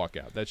people might walk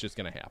out. That's just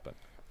going to happen.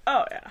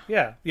 Oh,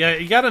 yeah. Yeah,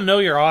 you got to know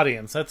your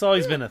audience. That's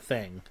always been a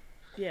thing.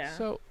 Yeah.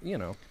 So,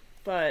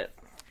 But,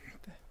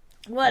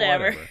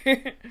 whatever.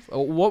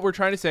 What we're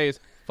trying to say is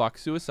fuck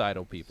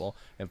suicidal people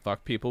and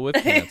fuck people with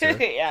cancer.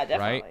 Yeah,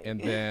 definitely. Right?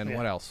 And then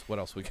what else? What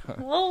else we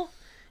got? Well,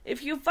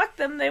 if you fuck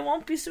them, they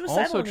won't be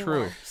suicidal Also anymore.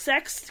 true.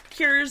 Sex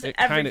cures It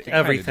everything. kinda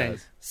Everything.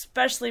 does.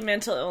 Especially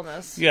mental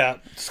illness. Yeah,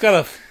 just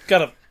gotta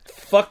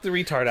fuck the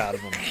retard out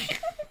of them.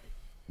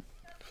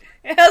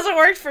 It hasn't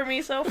worked for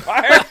me so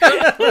far.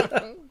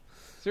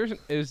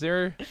 Is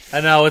there I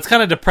know, it's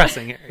kind of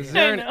depressing. Is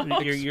there I an know.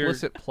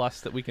 explicit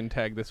plus that we can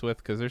tag this with?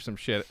 Because there's some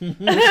shit. There's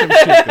some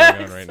shit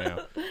going on right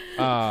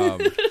now.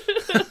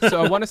 So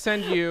I want to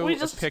send you We a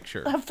just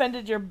picture.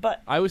 offended your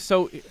butt. I was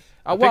so...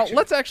 well, picture.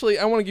 let's actually...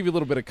 I want to give you a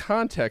little bit of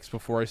context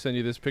before I send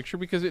you this picture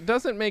because it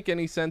doesn't make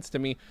any sense to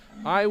me.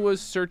 I was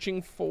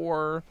searching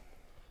for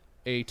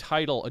a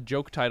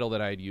joke title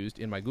that I had used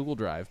in my Google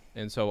Drive,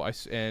 and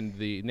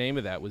the name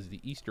of that was the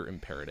Easter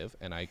Imperative,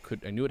 and I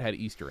knew it had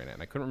Easter in it,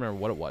 and I couldn't remember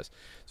what it was.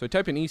 So I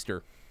type in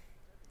Easter.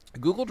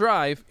 Google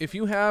Drive, if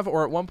you have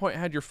or at one point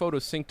had your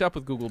photos synced up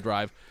with Google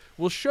Drive,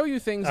 will show you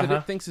things that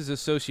it thinks is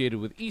associated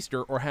with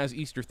Easter or has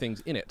Easter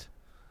things in it.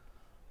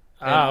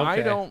 Okay.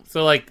 I don't...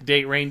 So, like,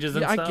 date ranges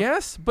and Yeah, stuff? I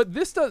guess, but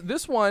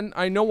this one,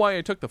 I know why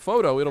I took the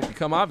photo. It'll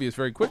become obvious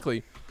very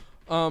quickly.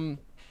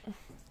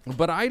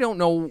 But I don't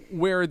know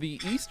where the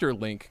Easter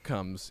link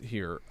comes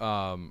here.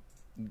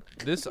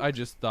 This I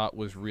just thought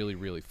was really,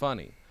 really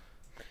funny.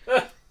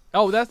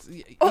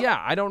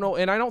 Yeah, I don't know,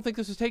 and I don't think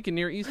this was taken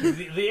near Easter.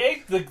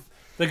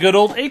 The good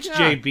old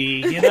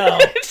HJB,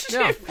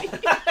 Yeah.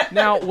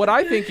 Now, what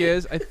I think,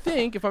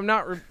 if I'm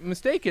not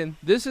mistaken,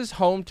 this is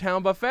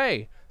Hometown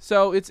Buffet.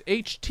 So it's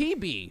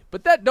HTB,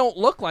 but that don't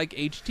look like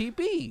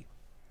HTB.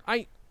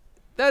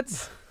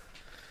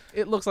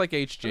 It looks like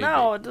HJB.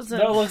 No, it doesn't.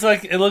 No, it looks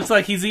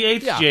like he's the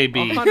HJB.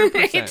 Yeah,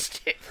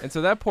 100%. And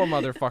so that poor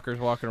motherfucker's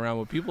walking around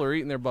when people are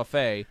eating their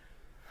buffet,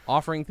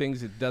 offering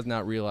things it does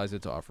not realize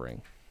it's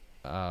offering.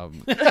 I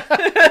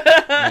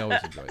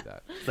always enjoy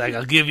that. It's like,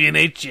 I'll give you an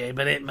HJ,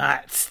 but it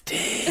might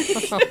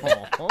stink.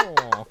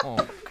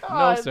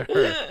 No, sir.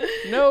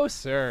 No,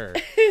 sir.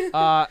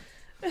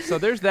 So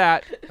there's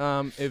that.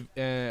 Now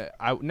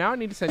I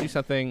need to send you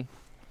something.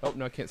 Oh,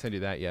 no, I can't send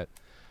you that yet.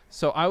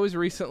 So I was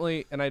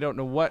recently, and I don't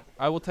know what,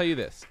 I will tell you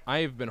this. I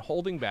have been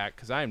holding back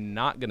because I am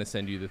not going to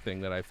send you the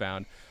thing that I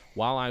found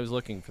while I was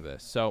looking for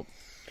this. So,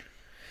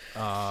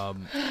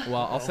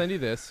 I'll send you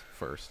this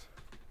first.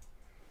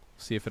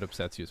 See if it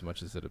upsets you as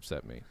much as it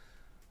upset me.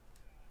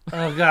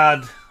 Oh,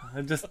 God.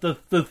 Just the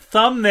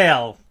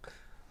thumbnail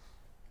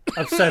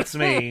upsets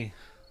me.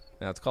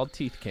 Now, it's called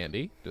Teeth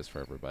Candy, just for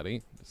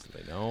everybody, just so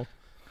they know.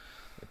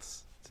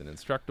 It's an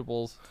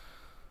Instructables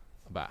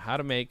about how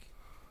to make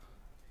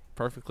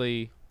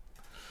perfectly...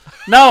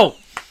 No!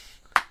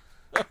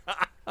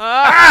 And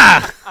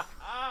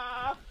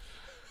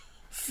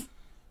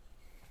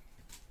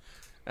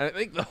I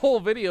think the whole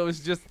video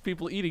is just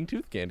people eating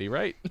tooth candy,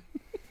 right?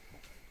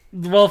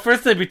 Well,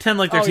 first they pretend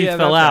like their teeth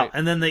fell that's out, right.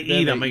 and then they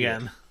eat them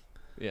again.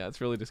 Yeah, it's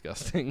really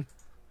disgusting.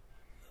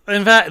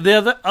 In fact,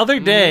 the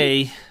other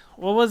day,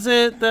 what was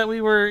it that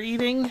we were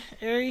eating,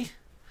 Ari?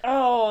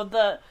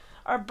 Oh,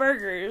 our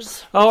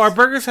burgers. Oh, our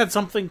burgers had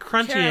something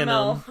crunchy in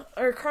them.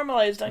 Or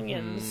caramelized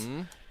onions.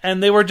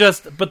 And they were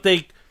just, but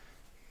they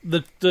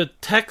the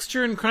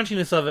texture and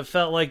crunchiness of it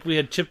felt like we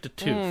had chipped a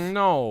tooth. It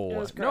No,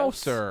 was no, gross.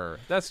 sir.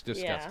 That's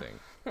disgusting.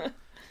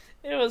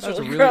 It was That's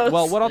really really gross.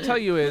 well. What I'll tell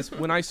you is,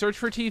 when I search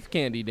for teeth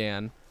candy,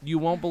 Dan, you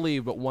won't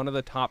believe, but one of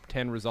the top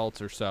 10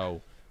 results or so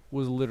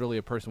was literally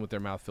a person with their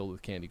mouth filled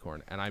with candy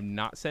corn. And I'm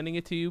not sending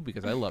it to you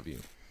because I love you.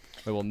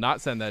 I will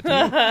not send that to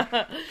you.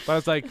 But I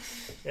was like,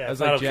 Yeah, it's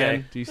not Jen,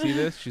 okay. do you see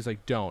this? She's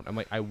like, don't. I'm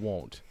like, I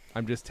won't.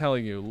 I'm just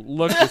telling you.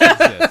 Look, this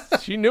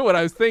exists. She knew what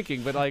I was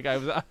thinking, but like I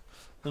was.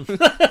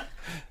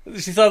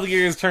 She saw the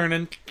gears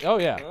turning. Oh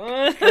yeah,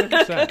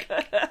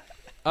 100%.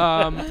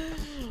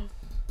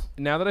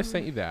 Now that I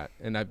sent you that,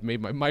 and I've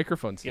made my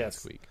microphone stand Yes.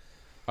 squeak,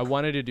 I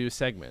wanted to do a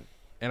segment,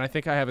 and I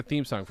think I have a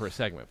theme song for a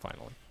segment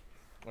finally.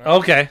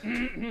 Okay.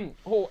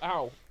 Oh,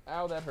 ow,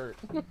 that hurt.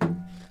 Oh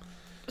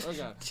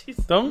god,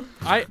 Don't.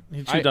 I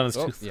He chewed on his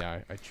oh, tooth. Yeah,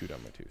 I chewed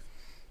on my tooth.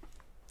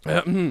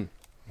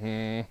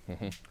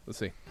 Let's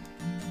see.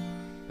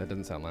 That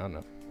doesn't sound loud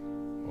enough.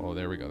 Oh,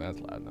 there we go. That's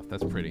loud enough.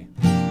 That's pretty.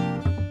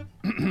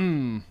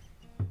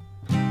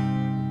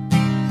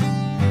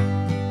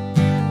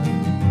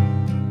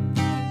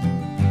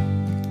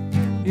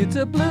 It's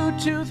a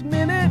Bluetooth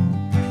minute.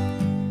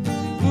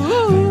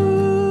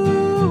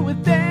 Ooh,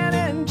 with Dan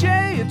and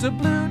Jay. It's a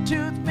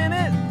Bluetooth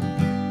minute.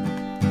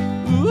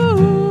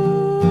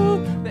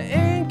 Ooh, they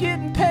ain't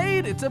getting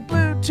paid. It's a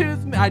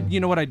Bluetooth. You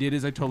know what I did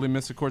is I totally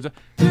missed the chords.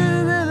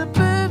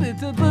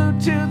 It's a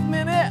Bluetooth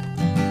minute.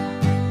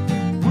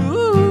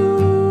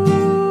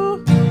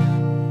 Ooh.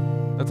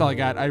 That's all I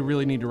got. I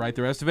really need to write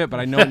the rest of it, but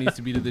I know it needs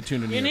to be to the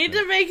tune of New You York need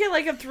Thing. to make it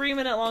like a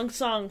 3-minute long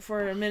song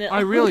for a minute.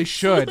 I really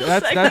should.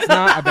 That's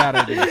not a bad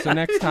idea. So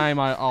next time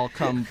I'll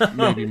come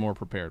maybe more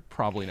prepared.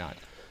 Probably not.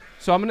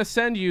 So I'm going to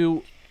send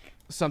you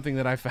something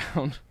that I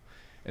found,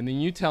 and then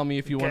you tell me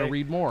if you want to Okay.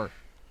 read more.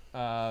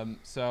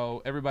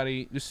 So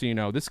everybody, just so you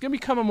know, this is going to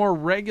become a more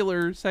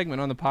regular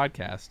segment on the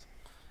podcast,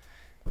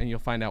 and you'll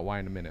find out why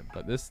in a minute.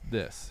 But this,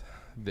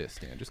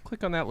 Dan, just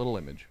click on that little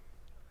image.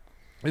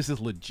 This is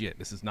legit.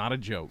 This is not a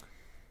joke.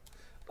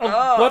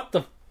 Oh, what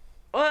the?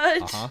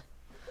 What? Uh-huh.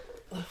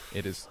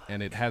 It is,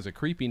 and it has a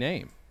creepy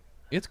name.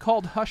 It's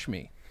called Hush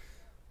Me.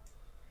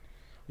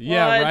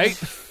 Yeah, What? right?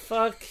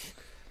 Fuck.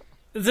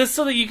 Is this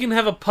so that you can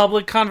have a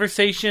public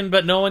conversation,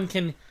 but no one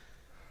can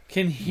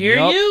hear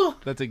Yup. you?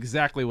 That's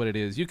exactly what it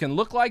is. You can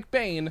look like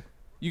Bane.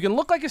 You can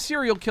look like a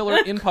serial killer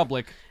in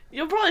public.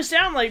 You'll probably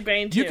sound like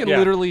Bane too. You can Yeah.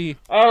 literally,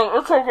 Oh,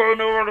 it's okay.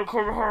 No one to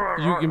come here.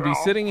 you can be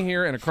sitting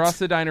here and across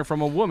the diner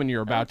from a woman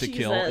you're about to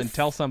kill Jesus. and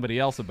tell somebody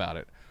else about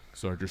it.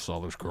 So I just saw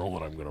this girl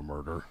that I'm going to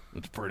murder.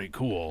 It's pretty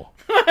cool.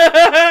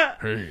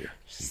 Hey,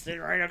 Sit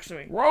right next to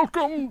me.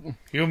 welcome.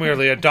 You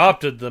merely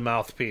adopted the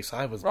mouthpiece.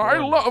 I was. I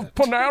born love with it.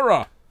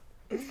 Panera.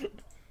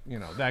 You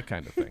know, that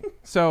kind of thing.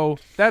 So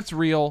that's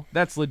real.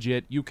 That's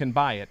legit. You can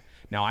buy it.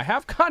 Now, I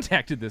have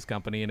contacted this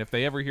company, and if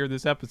they ever hear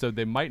this episode,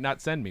 they might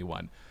not send me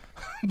one.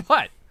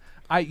 But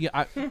I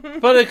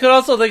But it could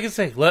also, they could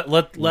say, let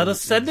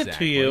us send it to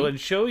Exactly. you and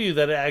show you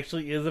that it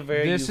actually is a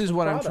very. this is useful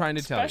what I'm product. trying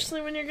to tell you.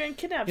 Especially when you're going to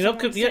kidnap You know,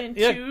 someone yeah, saying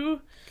yeah. two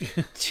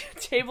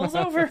tables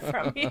over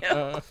from you.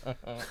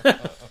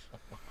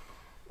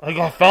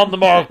 I found the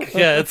mark.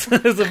 Yeah, it's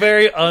a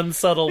very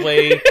unsubtle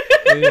way.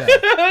 Yeah.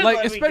 Like,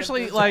 Let me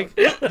especially, get this like,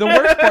 the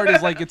worst part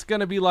is, like, it's going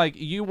to be like,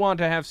 you want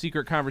to have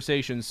secret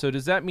conversations, so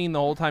does that mean the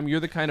whole time you're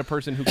the kind of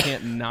person who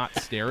can't not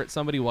stare at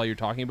somebody while you're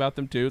talking about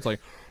them, too? It's like,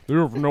 they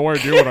have no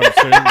idea what I'm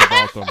saying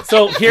about them.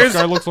 So here's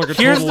guy looks like a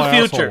here's total the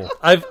future.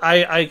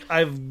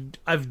 asshole.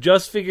 I've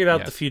just figured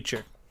out Yes. the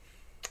future.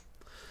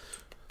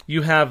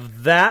 You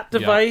have that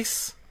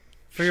device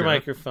for your Sure.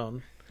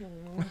 microphone.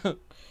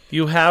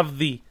 You have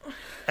the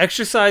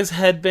exercise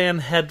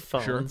headband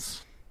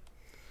headphones.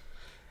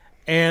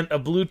 And a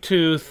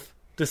Bluetooth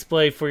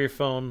display for your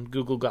phone,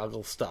 Google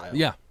Goggles style.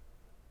 Yeah.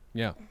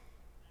 Yeah.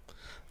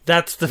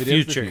 That's the It is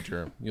future. the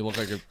future. You look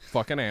like a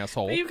fucking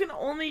asshole. But you can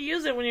only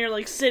use it when you're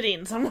like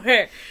sitting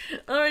somewhere.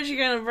 Otherwise, you're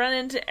gonna run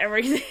into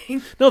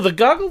everything. No, the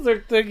goggles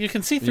are you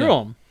can see through Yeah.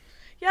 them.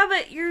 Yeah,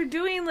 but you're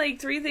doing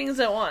like 3 things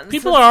at once.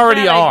 People That's a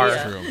already bad are.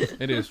 idea. True.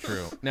 It is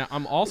true. Now,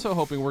 I'm also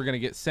hoping we're going to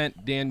get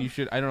sent, Dan, you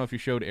should, I don't know if you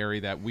showed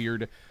Ari that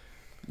weird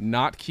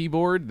not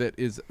keyboard that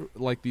is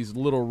like these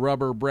little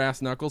rubber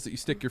brass knuckles that you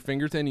stick your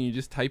fingers in and you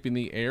just type in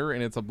the air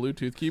and it's a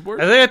Bluetooth keyboard.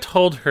 I think I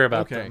told her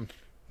about Okay. them.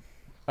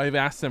 I've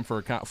asked them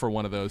for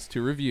one of those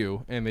to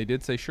review, and they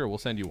did say, sure, we'll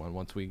send you one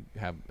once we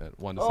have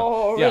one to sell.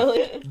 Oh, Yeah.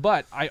 really?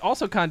 But I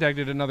also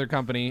contacted another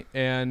company,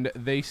 and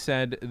they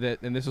said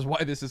that, and this is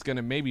why this is going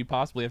to maybe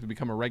possibly have to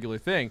become a regular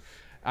thing.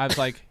 I was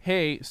like,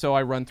 hey, so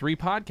I run 3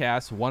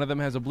 podcasts. One of them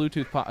has a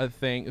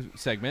Bluetooth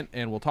segment,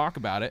 and we'll talk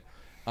about it.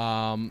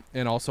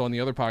 And also on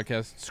the other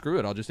podcast, screw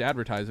it, I'll just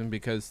advertise them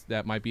because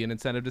that might be an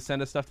incentive to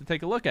send us stuff to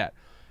take a look at.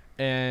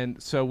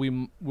 And so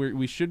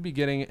we should be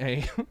getting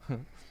a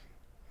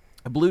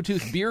a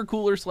Bluetooth beer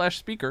cooler /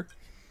 speaker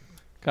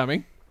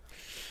coming.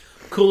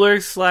 Cooler /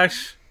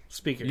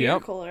 speaker.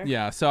 Yep. cooler.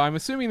 Yeah, so I'm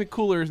assuming the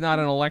cooler is not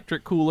an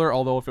electric cooler,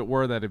 although if it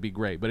were, that'd be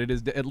great. But it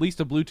is at least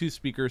a Bluetooth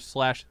speaker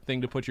 /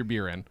 thing to put your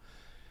beer in.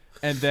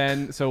 And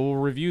then, so we'll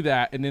review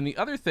that. And then the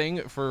other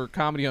thing for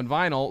Comedy on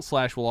Vinyl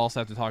 / we'll also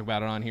have to talk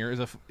about it on here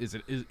is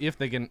if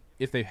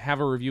they have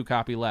a review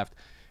copy left,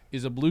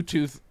 is a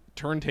Bluetooth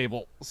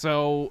turntable.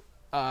 So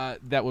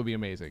that would be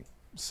amazing.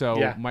 So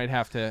we might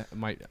have to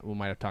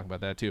talk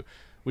about that too,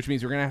 which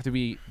means we're gonna have to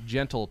be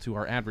gentle to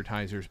our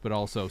advertisers, but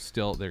also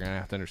still they're gonna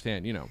have to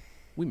understand.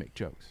 We make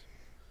jokes.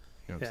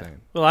 You know what I'm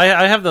saying? Well,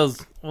 I have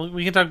those. Well,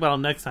 we can talk about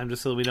them next time,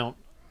 just so we don't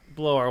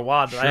blow our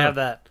wad. But I have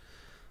that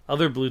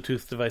other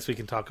Bluetooth device we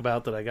can talk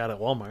about that I got at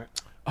Walmart.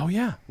 Oh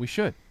yeah, we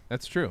should.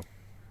 That's true.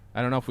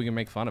 I don't know if we can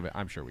make fun of it.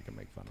 I'm sure we can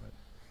make fun of it.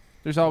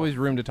 There's always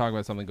room to talk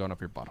about something going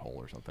up your butthole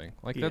or something.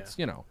 That's,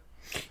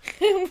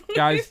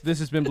 Guys, this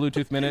has been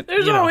Bluetooth Minute.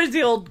 There's always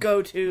the old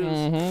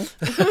go-tos.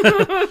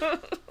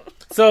 Mm-hmm.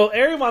 So,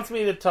 Ari wants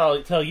me to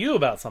tell you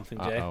about something,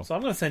 Jay. Uh-oh. So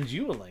I'm going to send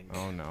you a link.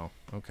 Oh, no.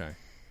 Okay.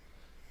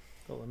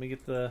 So let me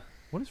get the...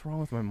 What is wrong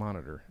with my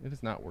monitor? It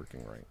is not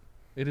working right.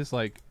 It is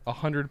like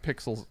 100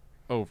 pixels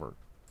over.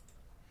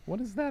 What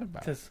is that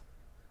about? Because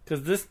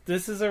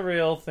this is a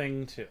real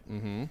thing, too.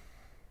 Mm-hmm.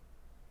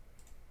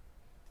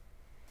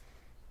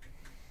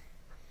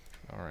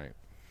 All right.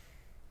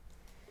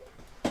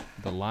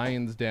 The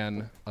Lion's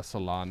Den, a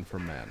salon for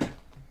men.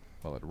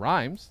 Well, it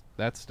rhymes.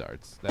 That's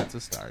a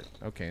start.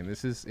 Okay, and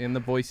this is in the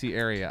Boise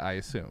area, I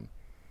assume.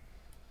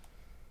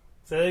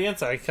 Say that again?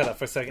 Sorry, cut up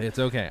for a second. It's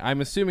okay.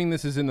 I'm assuming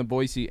this is in the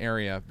Boise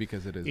area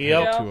because it is the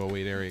Yep.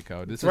 208 area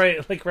code. This is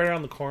right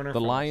around the corner. the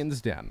Lion's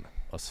Den,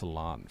 a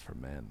salon for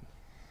men.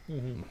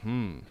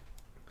 Mm-hmm. Do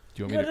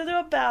you want me Go to... to the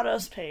About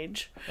Us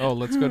page. Oh,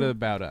 let's go to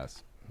About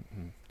Us.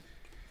 Mm-hmm.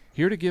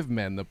 Here to give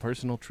men the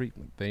personal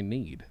treatment they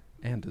need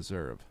and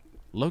deserve.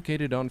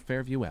 Located on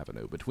Fairview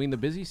Avenue, between the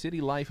busy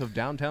city life of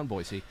downtown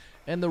Boise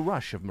and the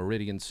rush of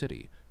Meridian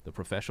City, the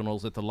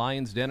professionals at the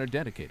Lion's Den are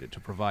dedicated to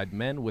provide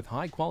men with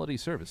high-quality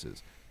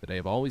services that they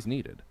have always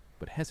needed,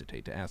 but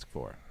hesitate to ask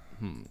for.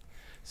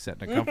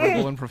 Set in a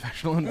comfortable and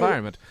professional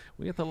environment,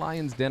 we at the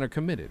Lion's Den are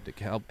committed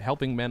to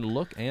helping men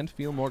look and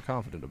feel more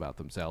confident about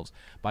themselves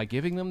by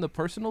giving them the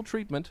personal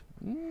treatment,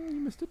 you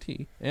missed a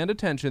T, and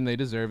attention they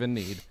deserve and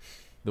need,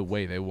 the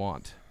way they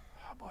want.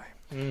 Oh, boy.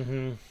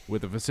 Mm-hmm.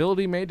 With a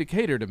facility made to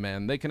cater to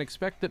men, they can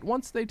expect that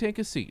once they take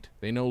a seat,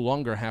 they no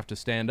longer have to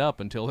stand up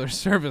until their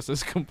service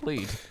is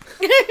complete.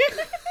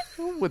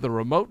 With a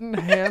remote in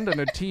hand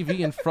and a TV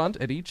in front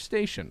at each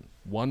station,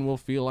 one will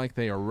feel like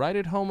they are right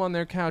at home on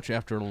their couch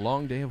after a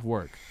long day of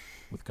work.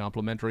 With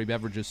complimentary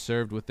beverages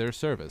served with their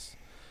service,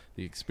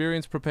 the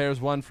experience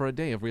prepares one for a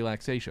day of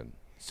relaxation.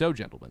 So,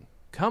 gentlemen,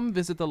 come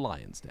visit the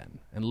Lion's Den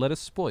and let us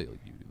spoil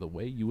you the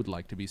way you would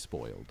like to be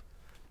spoiled.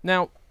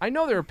 Now, I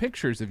know there are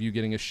pictures of you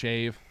getting a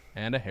shave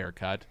and a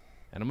haircut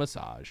and a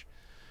massage,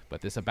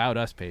 but this About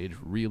Us page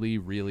really,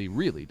 really,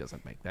 really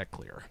doesn't make that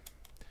clear.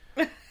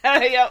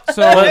 Yep.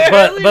 So,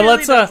 But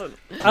let's doesn't.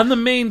 on the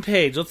main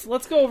page.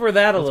 Let's go over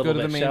that a Let's little go to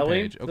bit, the main shall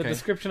page. we? Okay. The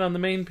description on the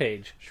main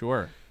page.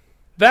 Sure.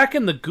 Back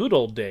in the good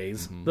old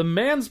days, the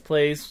man's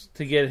place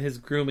to get his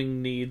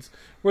grooming needs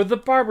were the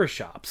barber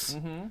shops.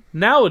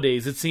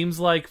 Nowadays, it seems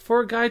like for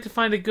a guy to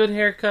find a good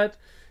haircut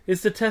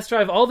is to test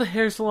drive all the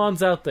hair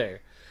salons out there.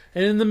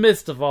 And in the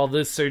midst of all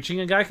this searching,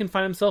 a guy can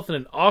find himself in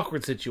an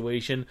awkward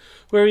situation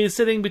where he is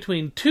sitting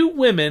between two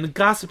women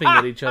gossiping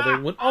at each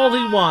other when all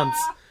he wants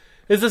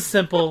is a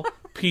simple,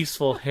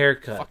 peaceful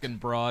haircut. Fucking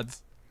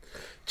broads.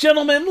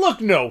 Gentlemen,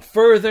 look no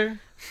further.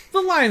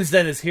 The Lion's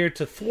Den is here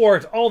to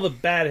thwart all the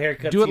bad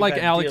haircuts Do it you've like had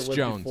to Alex deal with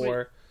Jones.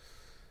 before.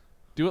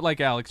 Do it like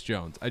Alex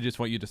Jones. I just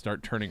want you to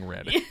start turning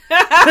red. Okay.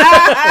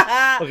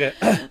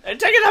 They're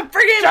taking a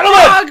friggin'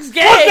 Gentlemen, dog's look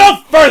game.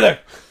 no further.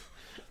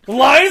 The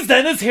Lion's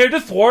Den is here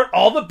to thwart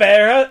all the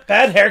bad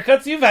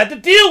haircuts you've had to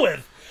deal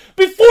with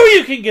before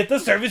you can get the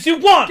service you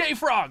want. Gay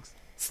frogs!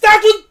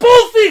 Staffed with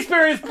both the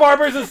experienced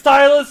barbers and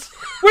stylists,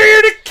 we're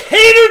here to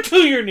cater to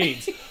your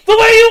needs the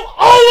way you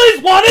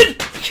always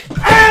wanted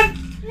and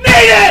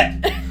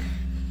needed.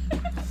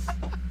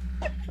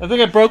 I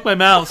think I broke my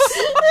mouse.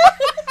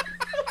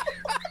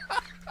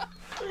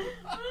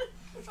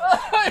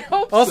 I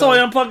hope Also, so.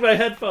 I unplugged my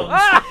headphones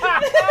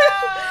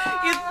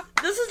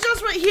This is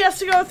just what he has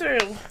to go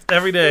through.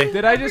 every day.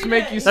 Did I just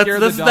make you scare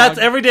the dog? That's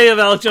every day of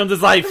Alex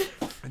Jones' life.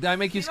 Did I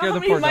make you You know scare how the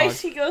many poor dog? mice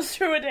he goes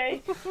through a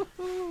day?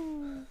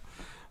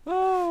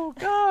 Oh,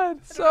 God.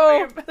 Where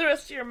So, the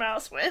rest of your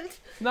mouse went.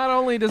 not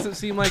only does it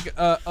seem like Take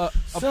a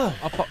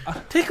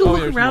look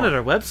there's around more. at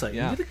our website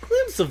Yeah. and get a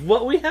glimpse of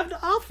what we have to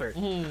offer.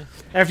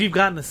 After you've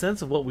gotten a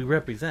sense of what we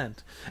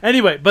represent.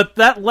 Anyway, but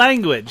that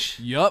language,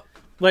 Yup.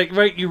 like,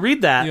 right, you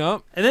read that,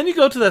 Yup. and then you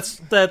go to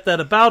that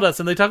About Us,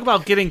 and they talk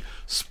about getting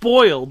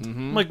spoiled.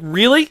 I'm like,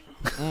 really?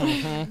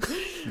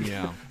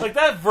 Yeah. Like,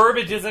 that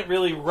verbiage isn't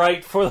really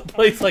right for the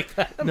place like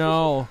that.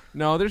 No,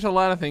 there's a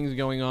lot of things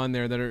going on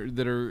there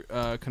that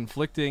are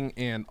conflicting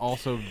and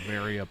also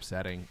very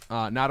upsetting.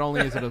 Not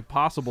only is it a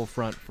possible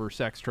front for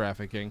sex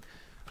trafficking,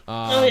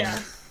 Oh, yeah.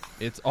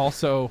 it's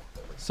also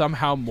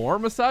somehow more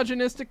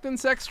misogynistic than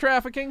sex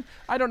trafficking.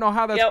 I don't know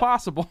how that's Yep.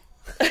 possible.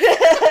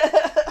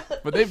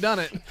 But they've done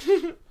it.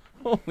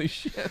 Holy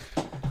shit.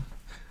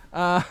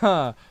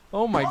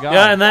 Oh my god.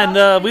 Yeah, and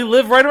then we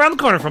live right around the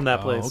corner from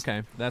that place. Oh,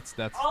 okay. That's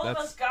All of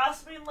us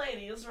gossiping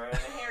ladies ruining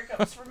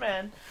haircuts for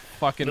men.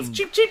 fucking.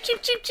 Cheap, cheap,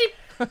 cheap, cheap, cheap.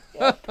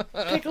 Yep.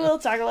 Pick a little,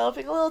 talk a little,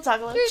 pick a little,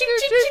 talk a little. Cheap,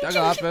 cheap, cheap, I cheap,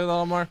 got cheap. a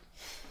little more.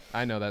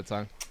 I know that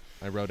song.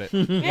 I wrote it.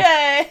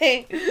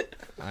 Yay!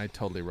 I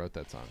totally wrote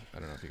that song. I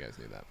don't know if you guys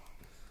knew that,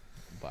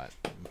 but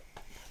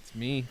it's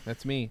me.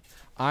 That's me.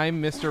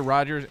 I'm Mr.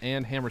 Rogers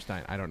and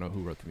Hammerstein. I don't know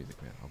who wrote the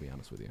music, man. I'll be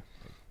honest with you.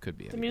 It could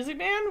be The anybody. Music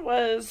Man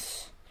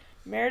was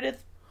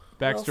Meredith.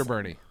 Baxter Wilson.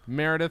 Burney.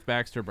 Meredith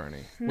Baxter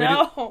Burney. Wait,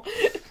 No,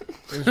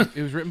 it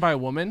was written by a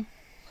woman.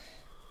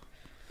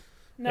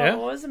 no, Yeah? it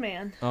was a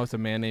man. Oh, it's a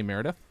man named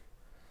Meredith.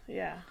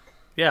 Yeah.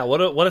 Yeah,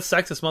 what a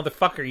sexist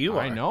motherfucker you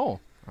are. I know.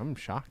 I'm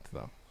shocked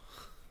though.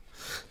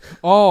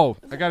 Oh,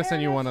 I gotta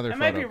send you one other I photo.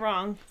 might be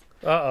wrong.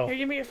 Uh-oh. Here,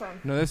 give me your phone.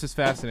 No, this is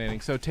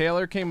fascinating. So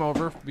Taylor came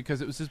over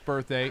because it was his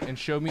birthday and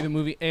showed me the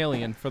movie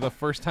Alien for the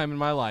first time in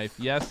my life.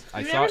 Yes, I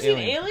You've saw never seen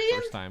Alien for the Alien?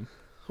 first time.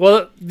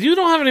 Well, you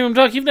don't have any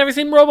talk. You've never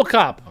seen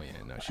RoboCop. Oh yeah,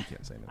 no, she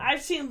can't say no.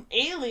 I've seen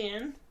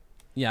Alien.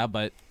 Yeah,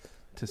 but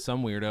to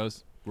some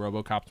weirdos,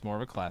 RoboCop's more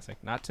of a classic.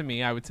 Not to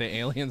me. I would say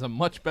Alien's a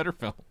much better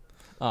film.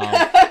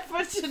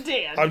 But to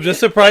Dan. I'm just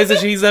surprised that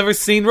she's ever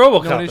seen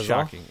RoboCop. No, it is is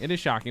all. shocking. It is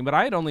shocking. But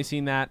I had only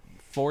seen that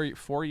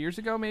four years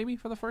ago, maybe,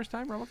 for the first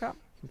time, RoboCop.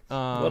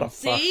 What a fuck.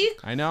 See?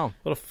 I know.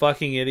 What a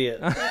fucking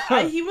idiot.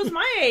 He was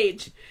my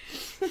age.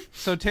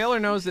 So Taylor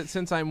knows that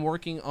since I'm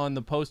working on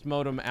the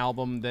Postmodem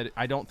album that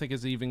I don't think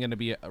is even going to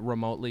be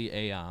remotely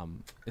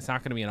it's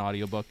not going to be an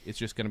audiobook. It's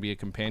just going to be a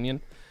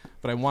companion.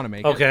 But I want to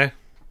make it. Okay.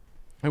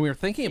 And we were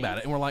thinking about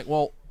it, and we're like,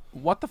 well,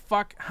 what the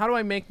fuck? How do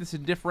I make this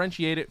and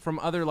differentiate it from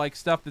other like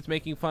stuff that's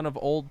making fun of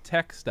old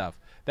tech stuff?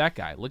 That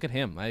guy, look at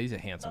him. He's a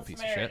handsome That's piece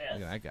of shit. Meredith.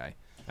 Look at that guy.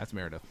 That's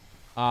Meredith.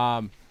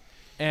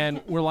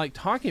 And we're like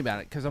talking about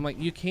it because I'm like,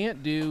 you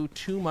can't do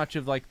too much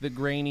of like the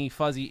grainy,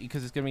 fuzzy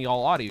because it's going to be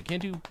all audio. You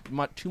can't do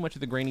too much of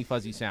the grainy,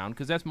 fuzzy sound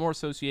because that's more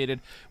associated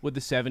with the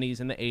 70s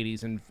and the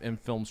 80s and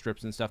film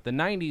strips and stuff. The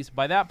 90s,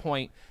 by that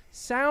point,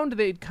 sound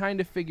they'd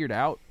kind of figured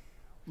out,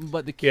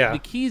 but the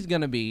key's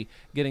going to be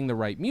getting the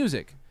right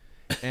music.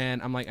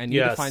 And I'm like, I need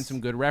to find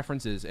some good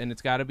references, and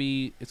it's got to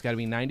be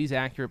 90s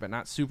accurate, but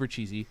not super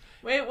cheesy.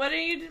 Wait, what are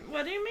you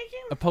making?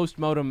 A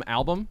Postmodem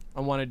album. I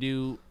want to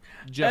do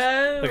just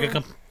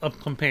Like a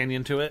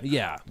companion to it.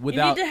 yeah, you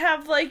without. need to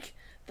have like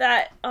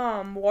that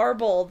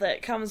warble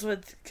that comes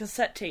with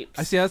cassette tapes.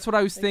 I see. That's what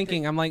I was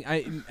thinking. I'm like,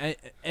 I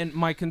and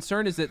my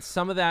concern is that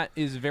some of that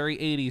is very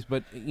 80s,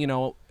 but you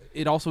know,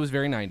 it also is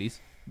very 90s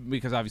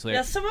because obviously.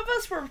 Yeah, some of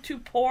us were too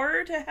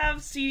poor to have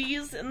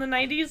CDs in the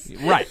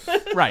 90s.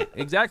 Right,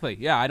 exactly.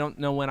 Yeah, I don't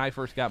know when I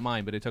first got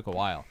mine, but it took a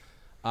while.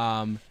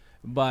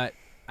 But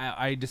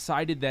I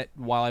decided that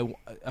while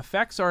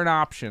effects are an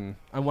option,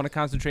 I want to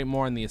concentrate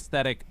more on the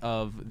aesthetic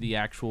of the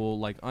actual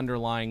like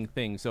underlying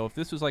thing. So if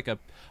this was like a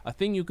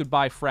thing you could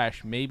buy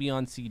fresh, maybe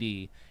on CD,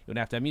 you would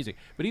have to have music.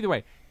 But either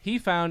way, he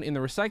found in the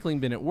recycling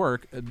bin at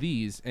work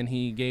these, and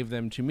he gave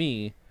them to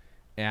me.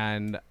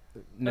 And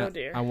now, Oh,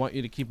 dear. I want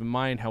you to keep in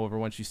mind, however,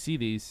 once you see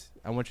these,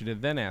 I want you to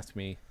then ask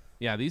me,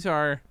 yeah, these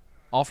are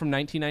all from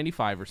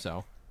 1995 or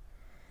so.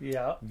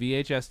 Yeah.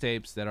 VHS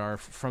tapes that are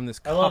from this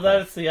I couple. love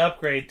that it's the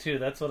upgrade, too.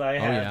 That's what I Oh,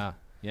 had. yeah.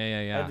 I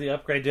Yeah. had the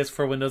upgrade disc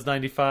for Windows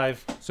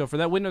 95. So for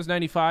that Windows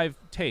 95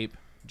 tape,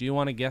 do you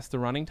want to guess the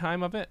running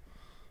time of it?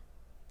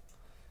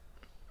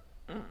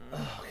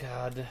 Oh,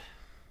 God.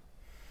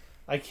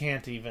 I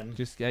can't even.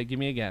 Just give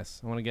me a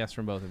guess. I want to guess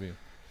from both of you.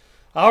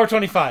 Hour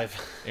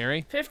 25.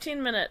 Ari?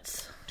 15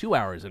 minutes. 2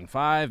 hours and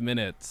 5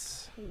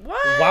 minutes.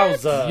 What?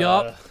 Wowza.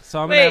 Yup. So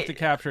I'm going to have Wait, to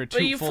capture a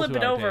But you full flip it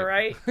 2 hour over,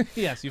 tape. right?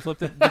 Yes, you flip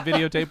the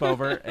videotape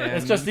over, and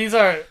It's just these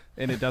are...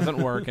 and it doesn't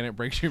work, and it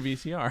breaks your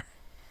VCR.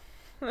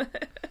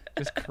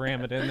 Just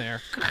cram it in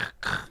there.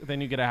 Then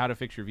you get a how to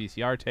fix your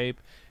VCR tape,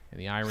 and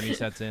the irony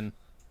sets in.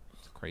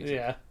 It's crazy.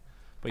 Yeah.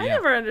 But I yeah.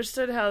 never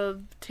understood how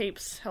the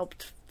tapes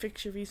helped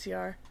fix your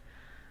VCR.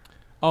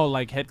 Oh,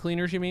 like head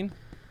cleaners, you mean?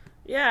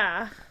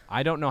 Yeah.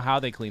 I don't know how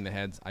they clean the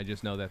heads. I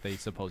just know that they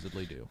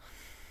supposedly do.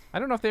 I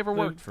don't know if they ever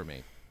worked for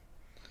me.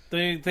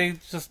 They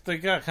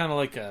got kind of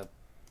like a...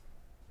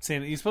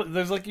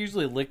 There's like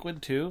usually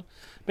liquid, too.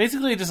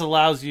 Basically, it just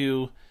allows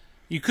you...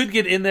 You could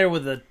get in there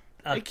with a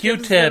It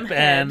gives Q-tip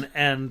them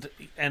and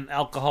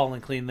alcohol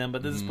and clean them,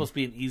 but this is supposed to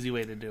be an easy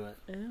way to do it.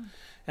 Yeah.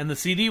 And the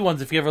CD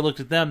ones, if you ever looked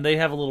at them, they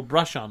have a little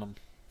brush on them,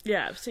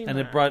 Yeah, I've seen and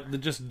that. it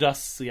just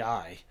dusts the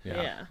eye.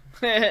 Yeah.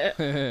 You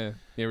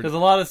ever- Because a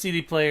lot of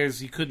CD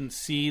players, you couldn't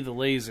see the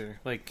laser,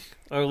 or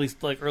at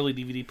least like early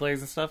DVD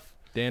players and stuff.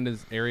 Dan,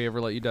 does Ari ever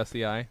let you dust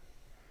the eye?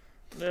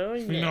 Oh,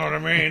 yeah. You know what I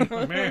mean?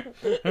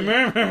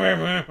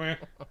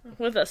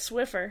 With a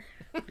Swiffer.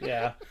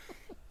 Yeah.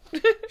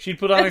 She'd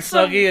put on her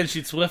Snuggie and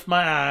she'd swift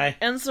my eye.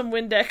 And some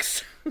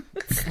Windex.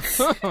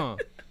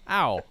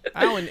 Ow.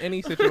 Ow in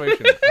any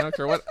situation. I don't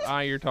care what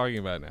eye you're talking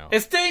about now.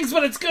 It stings,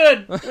 but it's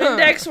good.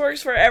 Windex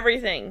works for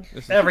everything.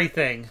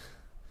 Everything.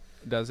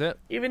 Does it?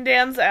 Even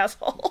Dan's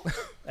asshole.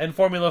 And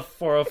Formula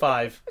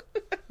 405.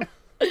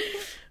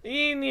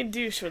 You need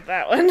douche with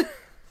that one.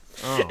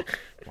 Oh.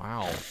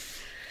 Wow.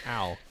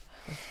 Ow.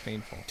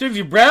 Painful. Turns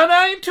your brown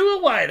eye into a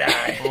white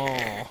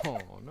eye. Oh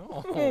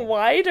no.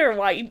 White or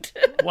white?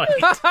 White.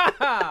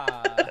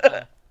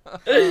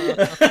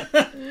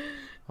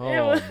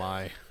 Oh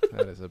my.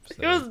 That is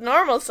upsetting. It was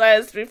normal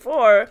sized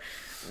before.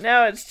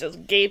 Now it's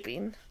just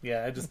gaping.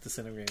 Yeah, I just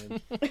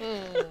disintegrated.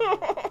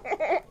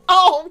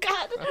 Oh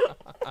God!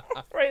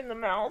 Right in the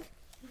mouth.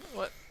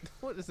 What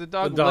is the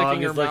dog, The dog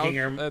licking her is licking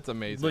mouth? her- That's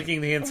amazing.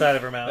 Licking the inside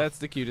of her mouth. That's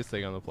the cutest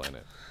thing on the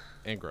planet.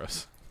 And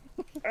gross.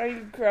 Are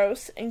you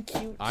gross and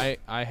cute? I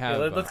Yeah,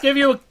 have let's give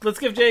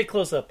Jay a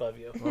close up of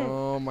you.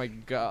 Oh my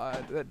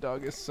god, that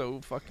dog is so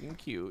fucking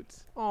cute.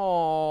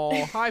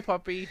 Oh, hi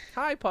puppy.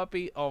 Hi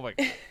puppy. Oh my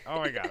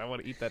god, I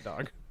want to eat that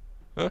dog.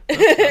 That's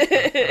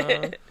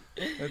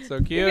so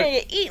You're cute. gonna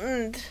get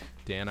eaten.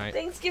 Dan,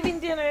 Thanksgiving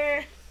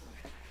dinner.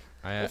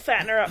 I We'll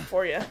fatten her up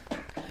for you.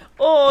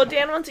 Oh,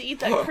 Dan wants to eat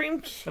that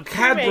cream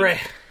Cadbury. egg.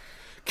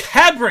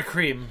 Cadbury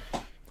cream.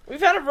 We've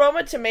had a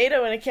Roma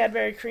tomato in a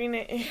Cadbury cream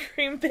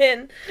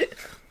bin.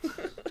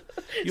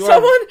 You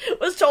Someone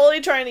was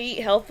totally trying to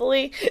eat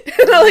healthily,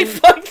 and they're like,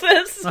 "Fuck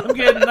this." I'm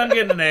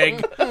getting an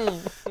egg.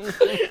 It's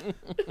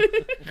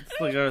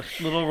like a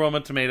little Roma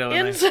tomato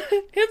in there.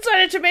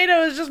 Inside a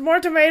tomato is just more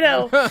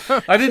tomato.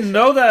 I didn't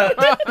know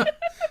that.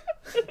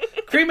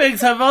 Cream eggs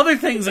have other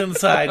things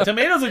inside.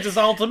 Tomatoes are just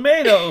all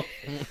tomato.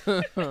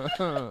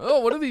 Oh,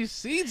 what do these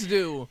seeds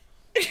do?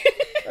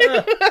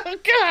 Oh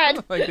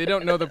God! Like they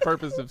don't know the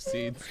purpose of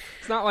seeds.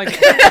 It's not like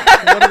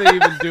what are they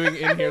even doing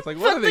in here? It's like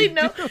what do they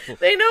know. do?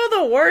 They know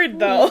the word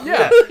though.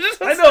 Yeah.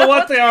 I know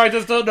what they are, I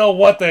just don't know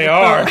what they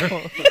are.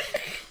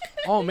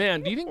 Oh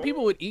man, do you think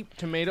people would eat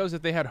tomatoes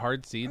if they had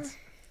hard seeds?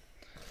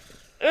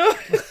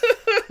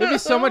 It'd be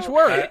so much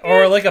work.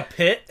 Or like a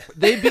pit.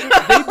 They'd be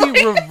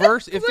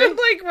reverse if they Look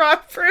like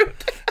rock fruit.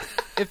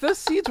 if those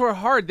seeds were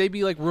hard, they'd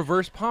be like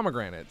reverse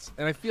pomegranates.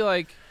 And I feel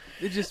like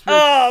it just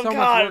Oh, so much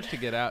God. work to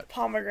get out.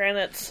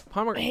 Pomegranates.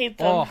 I hate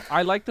them. Oh,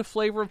 I like the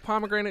flavor of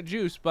pomegranate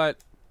juice, but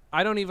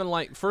I don't even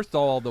like first of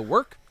all the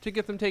work to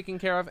get them taken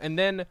care of, and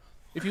then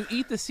if you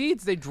eat the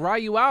seeds, they dry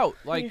you out.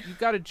 Like you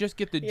got to just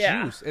get the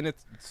Yeah. juice, and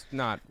it's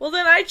not. Well,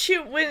 then I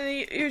chew when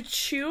you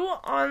chew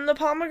on the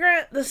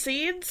pomegranate, the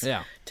seeds,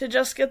 Yeah. to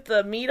just get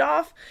the meat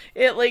off.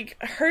 It like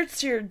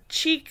hurts your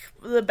cheek,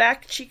 the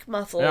back cheek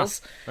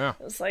muscles. Yeah.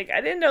 It's like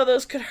I didn't know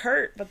those could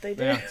hurt, but they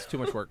did. Yeah, it's too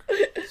much work.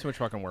 It's too much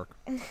fucking work.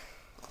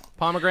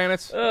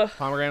 Pomegranates. Ugh.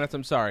 Pomegranates.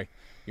 I'm sorry,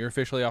 you're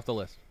officially off the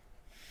list.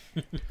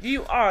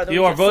 You are.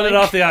 You are voted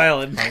off the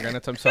island.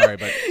 Pomegranates. I'm sorry,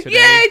 but today.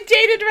 Yay!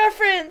 Dated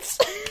reference.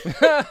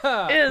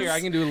 Here, I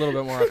can do a little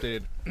bit more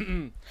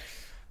updated.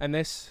 And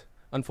this,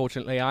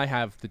 unfortunately, I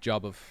have the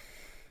job of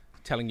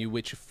telling you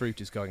which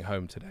fruit is going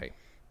home today.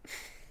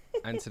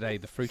 And today,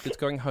 the fruit that's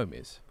going home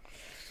is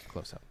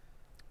close up,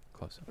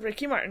 close up,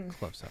 Ricky Martin.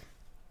 close up,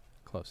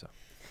 close up,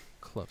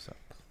 close up,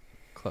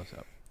 close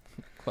up,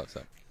 close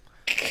up.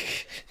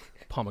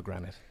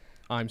 Pomegranate.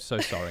 I'm so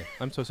sorry.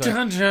 I'm so sorry.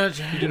 Dun, dun,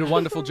 dun. You did a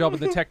wonderful job of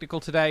the technical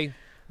today. It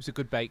was a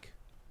good bake.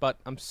 But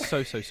I'm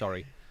so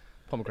sorry.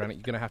 Pomegranate,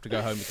 you're going to have to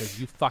go home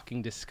because you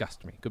fucking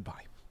disgust me.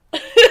 Goodbye.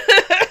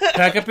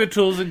 Pack up your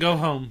tools and go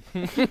home.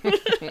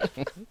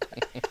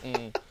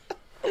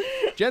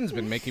 Jen's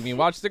been making me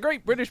watch the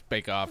Great British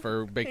Bake Off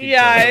or baking show.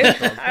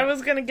 Yeah, I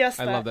was gonna guess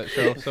I that. love that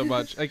show so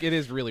much. Like it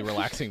is really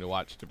relaxing to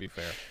watch, to be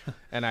fair.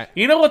 And I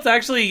You know what's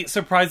actually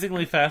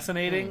surprisingly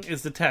fascinating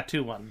is the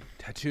tattoo one.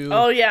 tattoo.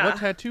 Oh, yeah. What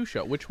tattoo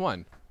show? Which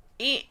one?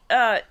 Ink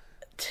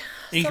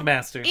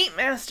Master. Ink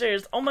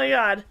Masters. Oh my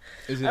God,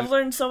 Is it? I've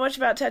learned so much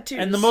about tattoos.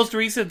 And the most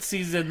recent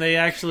season, they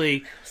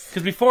actually...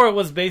 Because before it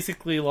was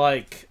basically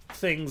like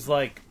things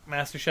like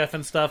MasterChef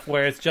and stuff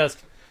where it's just...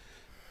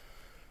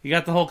 You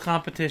got the whole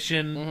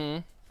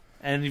competition,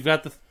 and you've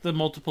got the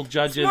multiple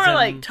judges. It's more and,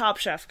 like Top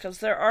Chef because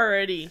they're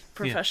already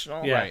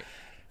professional. Yeah. Right.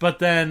 But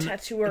then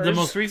Tattooers. the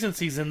most recent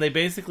season, they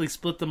basically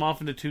split them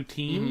off into two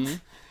teams.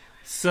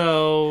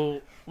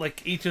 So,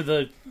 like, each of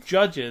the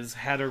judges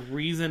had a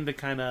reason to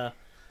kind of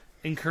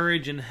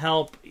encourage and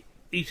help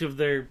each of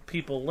their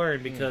people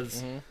learn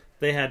because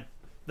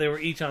they were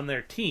each on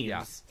their teams,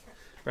 Yeah.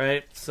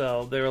 right?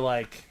 So they were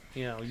like,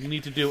 you know, you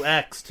need to do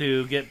X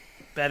to get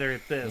better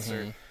at this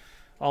or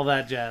all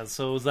that jazz.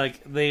 So it was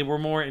like they were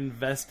more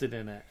invested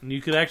in it, and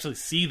you could actually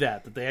see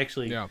that they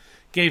actually Yeah.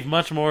 gave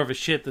much more of a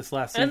shit this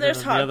last season. And there's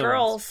than hot the other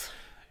girls. ones.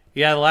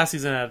 Yeah, the last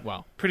season had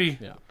Wow. pretty.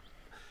 Yeah.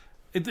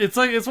 It's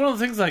like it's one of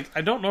the things like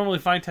I don't normally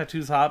find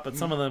tattoos hot, but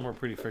some of them were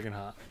pretty freaking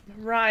hot.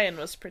 Ryan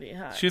was pretty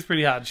hot. She was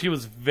pretty hot. She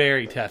was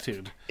very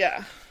tattooed.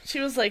 Yeah, she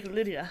was like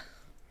Lydia.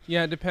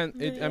 Yeah, it depends.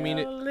 I mean,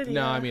 Lydia,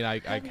 no, I mean, I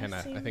have you kind of,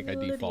 I seen think I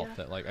default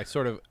Lydia? that. Like, I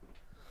sort of,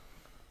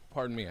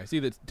 pardon me, I see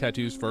the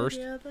tattoos first,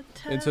 Lydia, the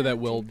and so that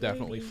will tattooed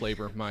definitely lady.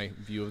 flavor my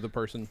view of the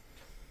person.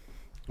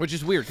 Which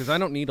is weird because I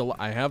don't need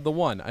I have the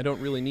one. I don't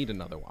really need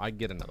another one. I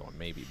get another one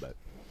maybe, but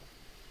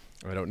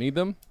I don't need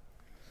them.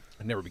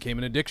 It never became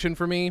an addiction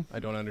for me. I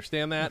don't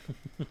understand that.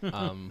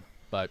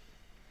 But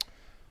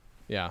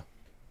yeah,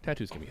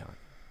 tattoos can be hot.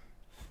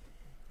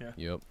 Yeah.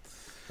 Yep.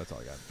 That's all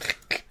I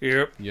got.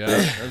 Yep. Yeah.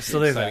 That's So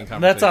an there's exciting that.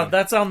 conversation.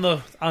 That's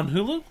on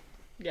Hulu.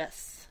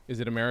 Yes, Is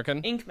it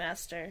American? Ink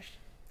Master.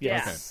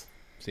 Yes.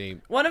 See,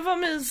 One of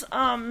them is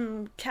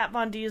Kat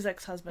Von D's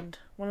ex-husband,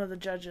 one of the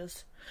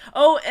judges.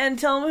 Oh, and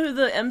tell him who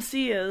the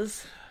MC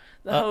is,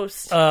 the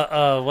host.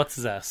 What's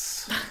his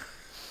ass?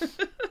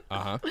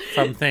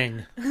 From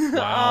Thing.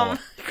 wow.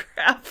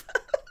 Crap.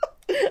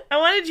 I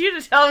wanted you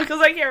to tell him because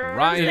I can't remember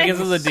Ryan his name.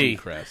 Begins with a D.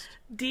 Seacrest.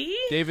 D?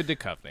 David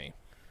Duchovny.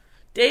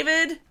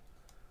 David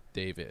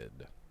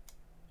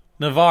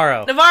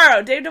Navarro.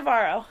 Dave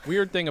Navarro.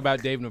 Weird thing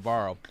about Dave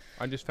Navarro.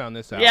 I just found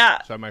this out.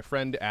 Yeah. So my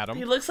friend Adam.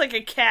 He looks like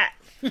a cat.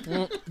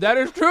 That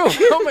is true.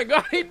 Oh my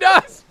god, he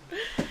does.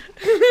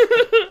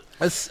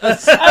 I was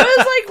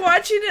like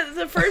watching it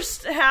the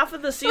first half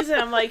of the season.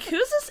 I'm like,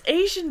 who's this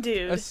Asian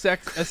dude? A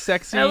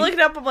sexy. And I look it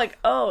up. I'm like,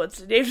 oh, it's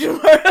Dave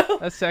Navarro.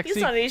 A sexy.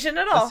 He's not Asian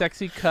at all. A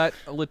sexy cut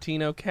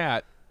Latino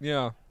cat.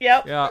 Yeah.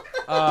 Yep. Yeah.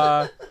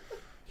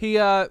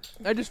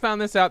 I just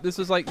found this out. This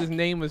was like his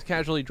name was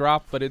casually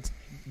dropped, but it's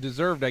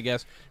deserved, I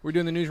guess. We were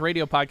doing the News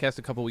Radio podcast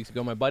a couple weeks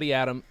ago. My buddy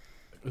Adam,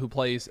 who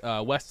plays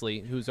Wesley,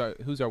 who's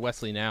our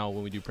Wesley now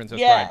when we do Princess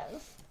Yes.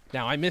 Bride.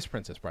 Now I missed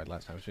Princess Bride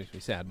last time, which makes me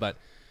sad, but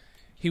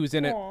he was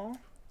in it. Aw.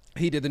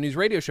 He did the News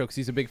Radio show because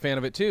he's a big fan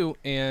of it too,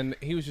 and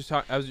he was just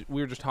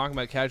we were just talking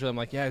about it casually. I'm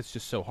like, yeah, it's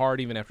just so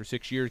hard, even after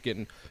 6 years,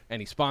 getting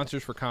any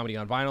sponsors for Comedy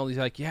on Vinyl. He's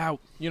like, yeah,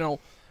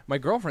 my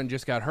girlfriend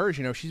just got hers.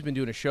 She's been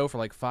doing a show for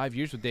like 5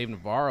 years with Dave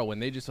Navarro,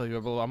 and they just like, blah,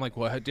 blah, blah. I'm like,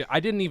 well, I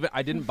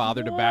didn't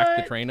bother to back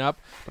the train up,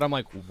 but I'm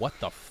like, what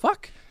the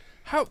fuck?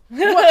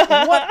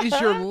 What is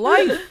your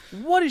life?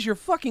 What is your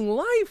fucking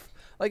life?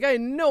 Like, I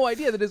had no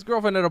idea that his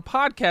girlfriend had a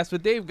podcast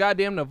with Dave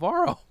goddamn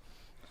Navarro.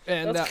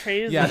 And That's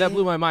crazy. Yeah, that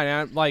blew my mind.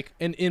 And I'm like,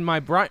 and in my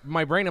brain,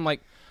 I'm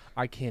like,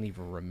 I can't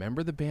even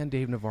remember the band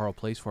Dave Navarro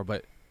plays for,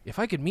 but if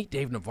I could meet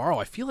Dave Navarro,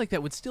 I feel like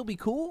that would still be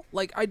cool.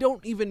 Like, I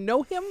don't even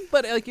know him,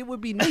 but like it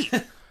would be neat.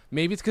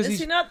 Maybe it's because Is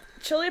he not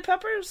Chili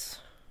Peppers?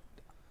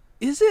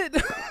 Is it?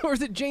 Or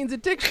is it Jane's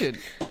Addiction?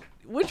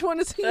 Which one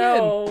is he in?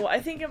 No, I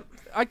think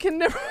I can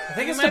never. I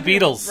think it's might the be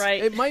Beatles.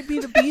 right. It might be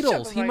the Shut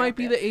Beatles. the He fuck might up,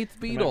 be yeah. the eighth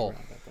Beatle.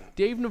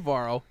 Dave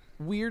Navarro,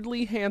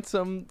 weirdly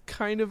handsome,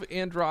 kind of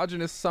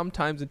androgynous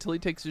sometimes until he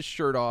takes his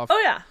shirt off. Oh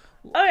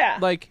yeah.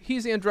 Like,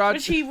 he's Which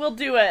androgynous. he will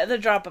do at the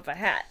drop of a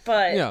hat,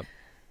 but Yeah.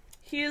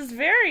 he's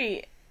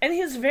very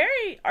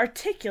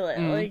articulate.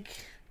 Like,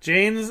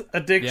 Jane's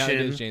Addiction. Yeah,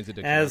 it is Jane's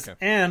Addiction, okay.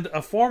 And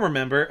a former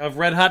member of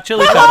Red Hot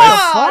Chili Peppers.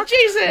 oh,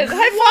 Jason,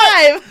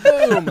 high five!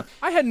 Boom.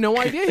 I had no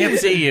idea he Can't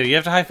was see you. You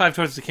have to high five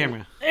towards the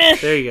camera.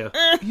 There you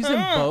go. He's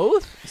in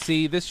both?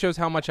 See, this shows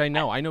how much I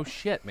know. I know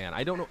shit, man.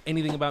 I don't know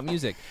anything about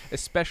music,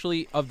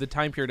 especially of the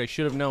time period I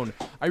should have known.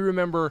 I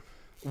remember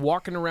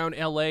walking around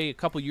L.A. a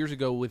couple years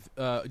ago with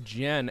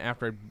Jen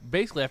after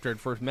I'd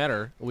first met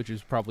her, which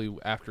is probably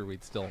after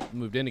we'd still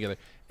moved in together,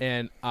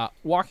 and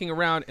walking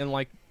around and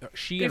like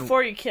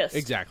Before you kissed.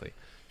 Exactly.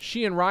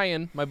 She and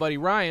Ryan, my buddy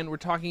Ryan, were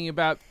talking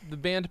about the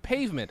band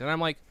Pavement, and I'm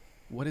like,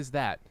 what is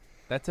that?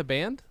 That's a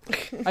band?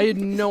 I had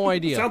no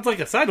idea. Sounds like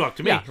a sidewalk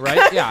to me. Yeah,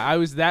 right? Yeah, I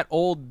was that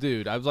old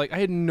dude. I was like, I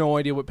had no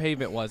idea what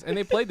Pavement was. And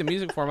they played the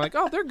music for me. I'm like,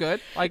 oh, they're good.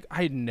 Like,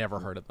 I had never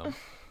heard of them.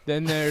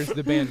 Then there's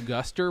the band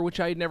Guster,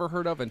 which I had never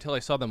heard of until I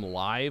saw them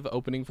live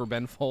opening for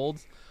Ben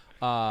Folds.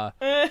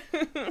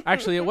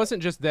 Actually, it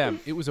wasn't just them.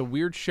 It was a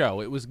weird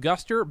show. It was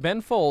Guster,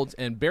 Ben Folds,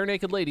 and Bare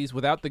Naked Ladies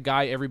without the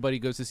guy everybody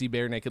goes to see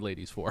Bare Naked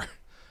Ladies for.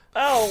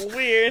 Oh,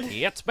 weird.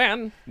 It's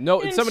Ben. No,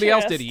 somebody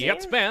else did. Interesting.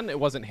 It's Ben. It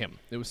wasn't him.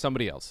 It was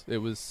somebody else. It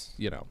was,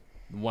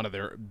 one of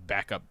their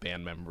backup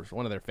band members,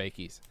 one of their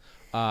fakies.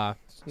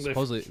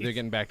 Supposedly, they're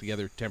getting back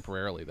together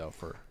temporarily, though,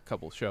 for a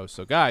couple of shows.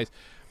 So, guys,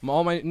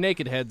 all my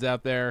naked heads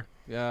out there,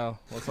 yeah,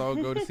 let's all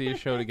go to see a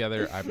show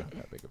together. I'm not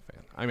that big a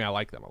fan. I mean, I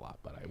like them a lot,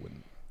 but I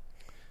wouldn't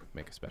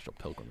make a special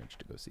pilgrimage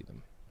to go see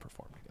them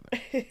perform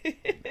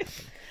together.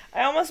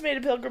 I almost made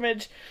a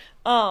pilgrimage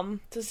to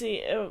see.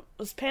 It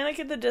was Panic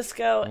at the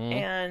Disco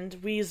and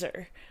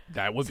Weezer.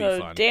 That would be So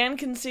fun. Dan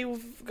can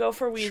go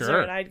for Weezer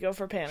Sure. and I'd go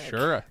for Panic.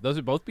 Sure. Those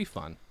would both be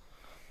fun.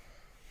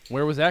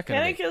 Where was that going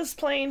to Panic be? is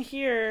playing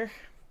here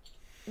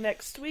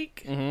next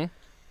week, Mm-hmm.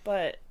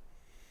 but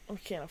we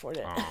can't afford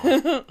it. Aw,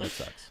 that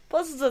sucks.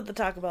 Plus, it's at the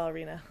Taco Bell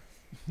Arena.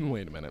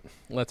 Wait a minute.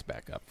 Let's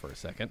back up for a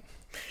second.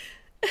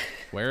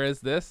 Where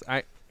is this?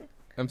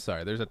 I'm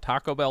sorry. There's a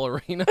Taco Bell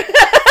arena.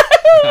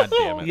 God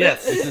damn it.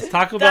 Yes, this is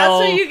Taco That's Bell.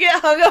 what you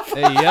get hung up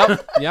on.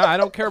 Yep. Yeah, I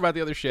don't care about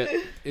the other shit.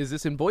 Is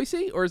this in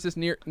Boise or is this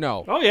near?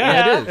 No. Oh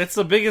yeah, it is. It's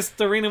the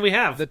biggest arena we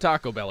have. The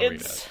Taco Bell arena.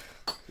 It's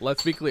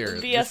Let's be clear.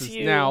 This is,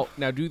 BSU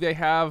now, do they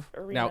have?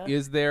 arena. Now,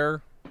 is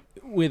there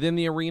within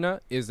the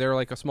arena? Is there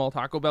like a small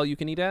Taco Bell you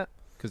can eat at?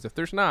 Because if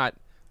there's not,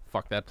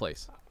 fuck that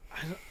place.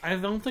 I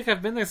don't think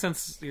I've been there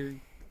since there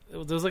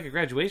was like a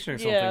graduation or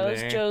something yeah, it was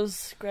there.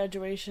 Joe's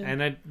graduation.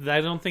 And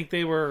I don't think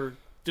they were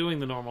doing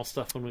the normal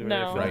stuff when we were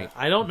there. No. For Right. that.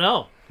 I don't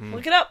know.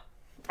 Look it up.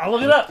 I'll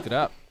look it up. Look it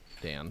up,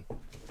 Dan.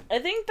 I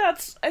think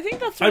that's I'd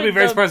where be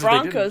very the surprised if they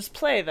didn't. Broncos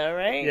play, though,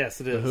 right? Yes,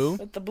 it is. Who?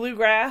 With the blue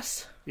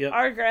grass. Yep.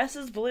 Our grass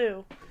is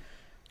blue.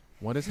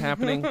 What is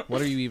happening? What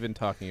are you even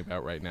talking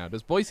about right now?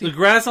 Does Boise? The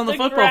grass on the The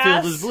football grass-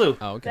 field is blue.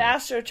 Oh, The okay.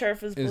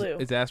 AstroTurf is blue.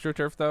 Is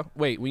AstroTurf though?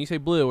 Wait, when you say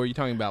blue, are you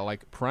talking about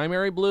like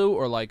primary blue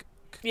or like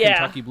Yeah.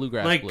 Kentucky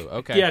bluegrass Like blue?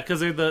 Okay. yeah, because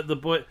they're the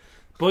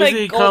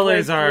Boise Like gold,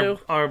 colors white,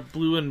 are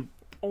blue and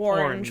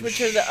orange, Orange.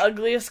 which are the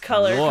ugliest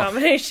color Woof.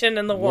 combination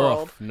in the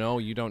world. Woof. No,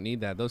 you don't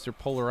need that. Those are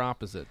polar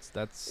opposites.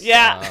 That's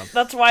Yeah,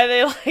 that's why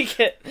they like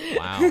it.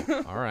 wow.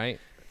 All right.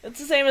 It's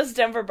the same as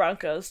Denver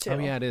Broncos too. Oh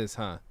yeah, it is,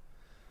 huh?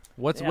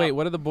 Yeah. Wait?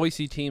 What are the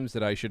Boise teams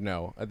that I should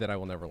know that I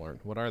will never learn?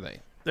 What are they?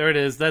 there it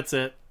is. That's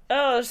it.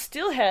 Oh,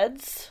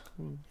 Steelheads.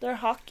 They're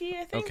hockey,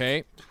 I think. Okay.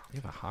 You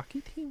have a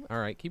hockey team? All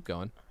right, keep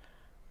going.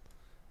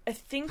 I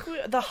think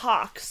the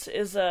Hawks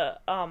is a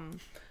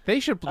They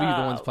should be the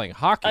ones playing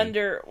hockey.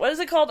 under what is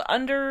it called?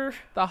 Under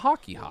the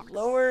hockey Hawks.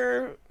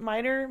 lower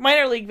minor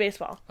league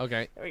baseball.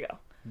 Okay. There we go.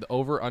 The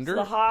over under.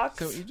 The Hawks.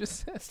 So what you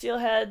just said.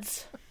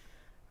 Steelheads,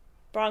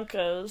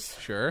 Broncos.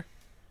 Sure.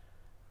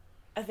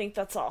 I think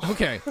that's all.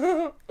 Okay.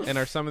 And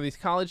are some of these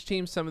college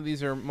teams? Some of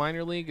these are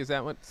minor league. Is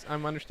that what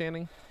I'm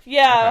understanding?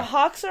 Yeah, Okay.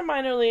 Hawks are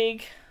minor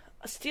league.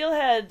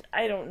 Steelhead,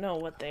 I don't know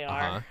what they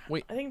are. Uh-huh.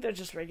 Wait. I think they're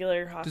just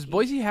regular hockey. Does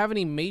Boise have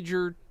any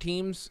major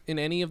teams in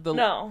any of the?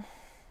 No.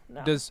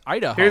 Does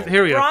Idaho?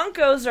 Here we go.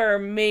 Broncos are a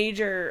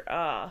major.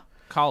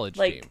 college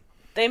Like team.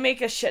 they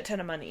make a shit ton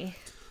of money.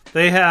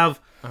 They have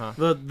Uh-huh.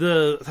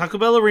 the Taco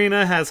Bell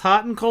Arena has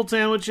hot and cold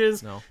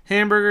sandwiches, No.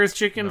 hamburgers,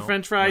 chicken, No.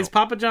 French fries, No.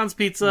 Papa John's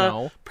pizza,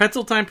 No.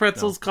 pretzel time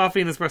pretzels,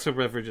 coffee, and espresso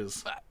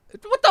beverages.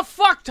 What the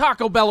fuck,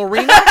 Taco Bell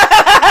Arena?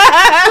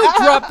 You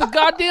dropped the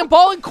goddamn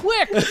ball and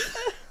quick.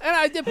 And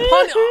I did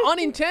pun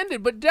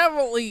unintended, but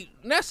definitely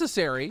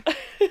necessary.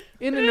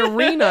 In an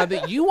arena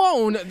that you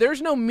own,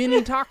 there's no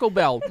mini Taco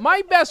Bell.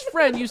 My best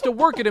friend used to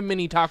work at a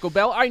mini Taco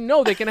Bell. I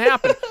know they can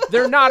happen.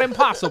 They're not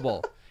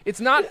impossible. It's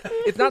not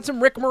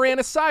some Rick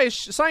Moranis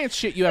science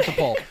shit you have to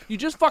pull. You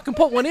just fucking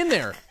put one in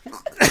there.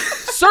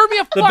 Serve me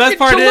a fucking best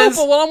part chalupa is-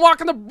 while I'm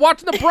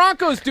watching the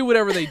Broncos do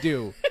whatever they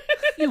do.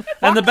 You fuck.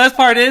 And the best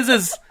part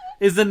is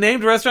the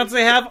named restaurants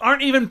they have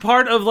aren't even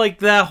part of like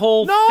that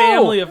whole No,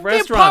 family of they have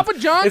restaurants. Papa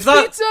John's It's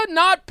not, Pizza,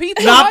 not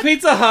Pizza not Hut.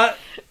 Pizza Hut.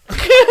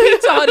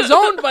 Pizza Hut is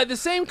owned by the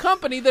same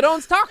company that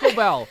owns Taco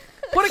Bell.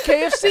 Put a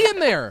KFC in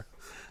there.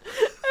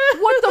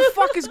 What the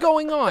fuck is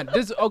going on?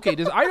 Does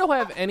Idaho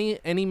have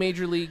any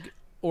major league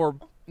or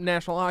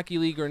National Hockey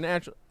League or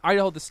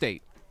Idaho the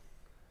state?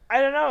 I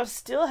don't know.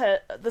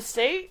 Steelhead, the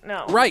state?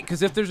 No. Right,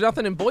 because if there's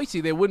nothing in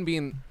Boise, they wouldn't be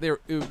in there.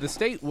 The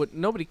state would.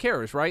 Nobody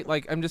cares, right?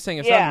 Like I'm just saying,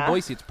 if it's not Yeah. in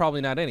Boise, it's probably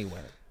not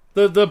anywhere.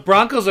 The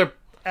Broncos are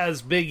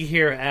as big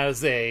here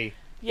as a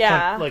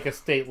Yeah. like a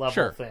state level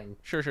Sure, thing.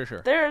 sure.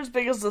 They're as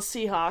big as the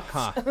Seahawks.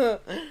 Huh.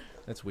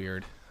 That's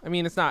weird. I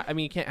mean, it's not. I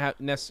mean, you can't have.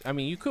 I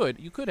mean, you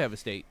could have a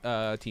state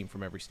team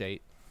from every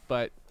state,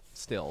 but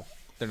still,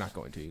 they're not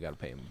going to. You got to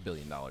pay them $1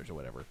 billion or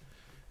whatever.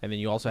 And then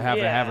you also have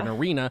to have an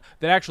arena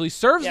that actually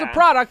serves the Yeah.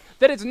 product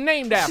that it's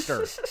named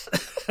after.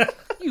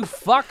 You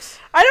fucks.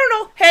 I don't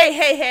know.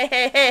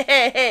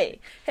 Hey.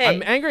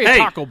 I'm angry at Hey,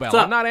 Taco Bell. what's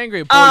up? I'm not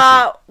angry at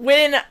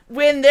Boise.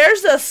 When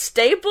there's a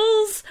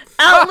Staples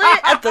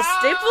outlet at the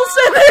Staples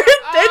Center,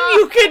 then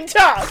you can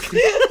talk.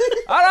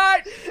 All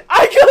right,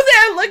 I go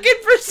there looking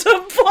for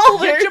some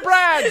ballers. get your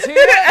brads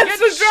here. and Get,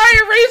 some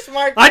dry erase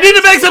markers. I need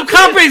to make some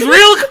copies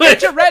real quick.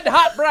 get your red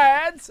hot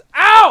brads.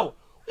 Ow!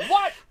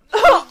 What?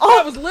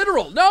 That was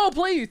literal. No,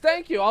 please,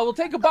 thank you. I will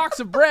take a box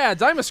of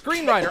brads. I'm a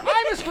screenwriter.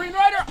 I'm a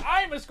screenwriter.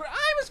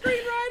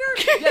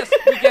 Yes,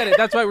 we get it.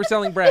 That's why we're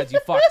selling brads, you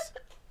fucks.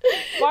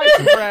 Buy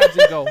some brads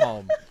and go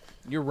home.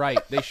 You're right.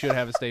 They should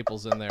have a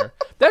Staples in there.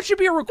 That should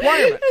be a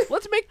requirement.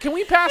 Can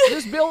we pass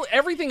this bill?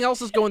 Everything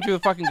else is going through the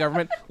fucking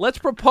government. Let's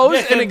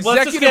propose an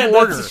executive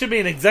order. It should be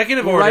an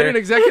executive We'll order. write an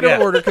executive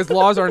Yeah. order because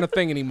laws aren't a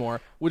thing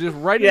anymore. We'll just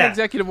write an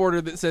executive order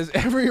that says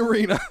every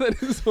arena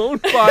that is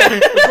owned by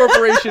a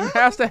corporation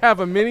has to have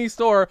a mini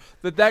store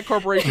that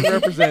corporation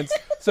represents.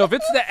 So if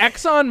it's the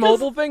Exxon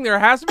Mobil thing, there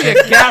has to be a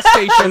gas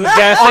station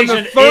on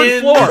the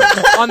third floor.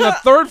 On the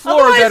third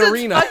floor of Otherwise that it's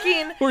arena.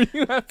 fucking Where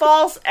you have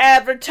false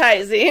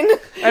advertising.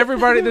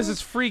 everybody, this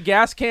is free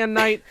gas can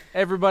night.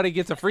 Everybody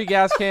gets a free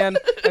gas can,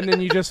 and then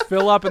you just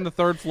fill up in the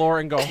third floor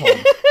and go home.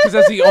 Because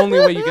that's the only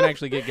way you can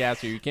actually get gas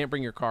here. You can't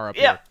bring your car up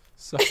here. Yep.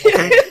 So,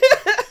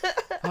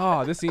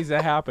 this needs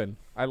to happen.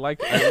 I like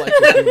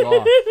this new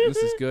law. This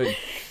is good.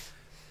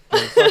 The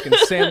fucking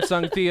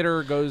Samsung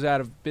Theater goes out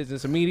of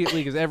business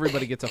immediately because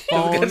everybody gets a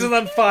phone. It's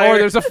on fire. Or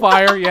there's a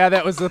fire. Yeah,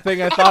 that was the thing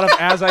I thought of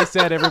as I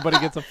said. Everybody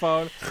gets a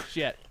phone.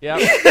 Shit. Yep.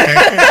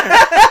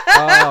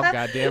 Oh,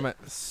 god damn it.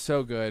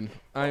 So good.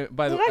 They're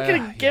not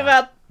going to give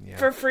out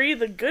for free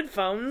the good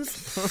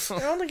phones.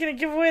 They're only going to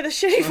give away the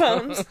shitty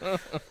phones. Yeah,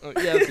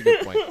 that's a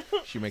good point.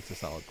 She makes a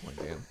solid point,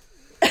 Dan.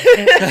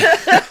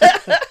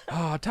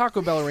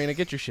 Taco Bell Arena,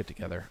 get your shit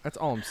together. That's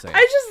all I'm saying.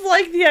 I just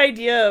like the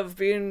idea of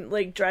being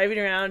like driving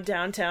around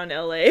downtown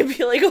LA and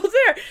be like, oh,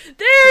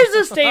 there's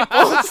a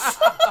Staples.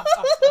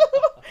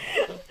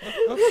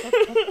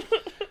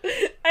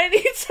 I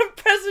need some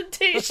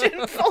presentation.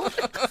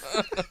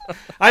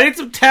 I need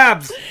some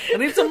tabs. I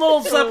need some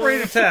little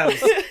separator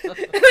tabs. And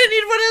I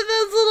need one of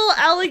those little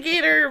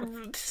alligator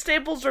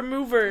Staples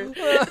removers.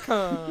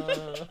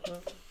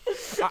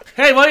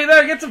 Hey, while you're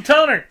there, get some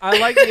toner. I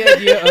like the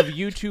idea of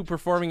you two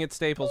performing at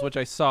Staples, which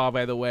I saw,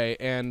 by the way,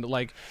 and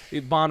like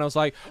Bono's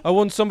like, I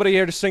want somebody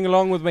here to sing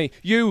along with me.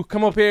 You,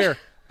 come up here.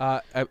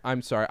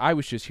 I'm sorry. I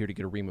was just here to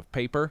get a ream of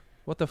paper.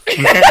 What the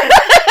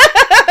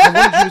I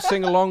wanted you to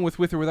sing along with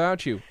or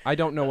Without You. I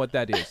don't know what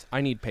that is.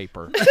 I need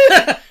paper.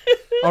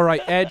 All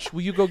right, Edge,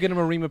 will you go get him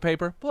a ream of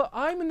paper? Well,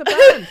 I'm in the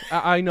band.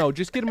 I know.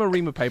 Just get him a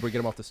ream of paper. Get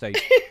him off the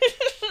stage.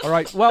 All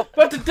right, well.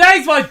 But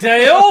today's my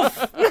day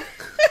off!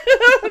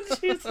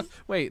 Jesus.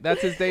 Wait,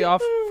 that's his day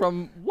off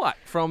from what?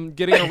 From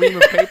getting a ream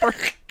of paper?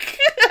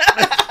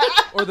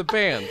 Or the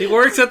band? He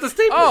works at the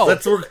Staples.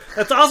 Oh.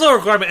 That's also a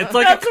requirement. It's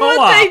like That's a co-op.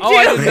 what they Oh,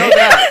 I didn't know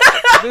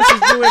that. This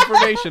is new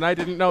information. I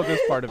didn't know this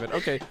part of it.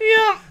 Okay.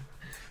 Yeah.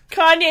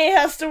 Kanye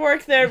has to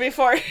work there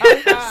before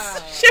his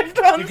shift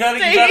on You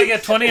stage. gotta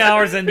get 20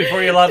 hours in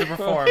before you're allowed to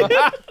perform.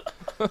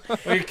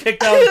 Or you're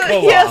kicked out of the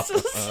co-op. He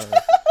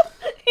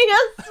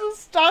has to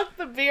stock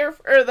the beer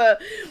or the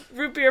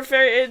root beer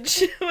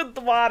fridge with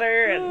the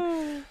water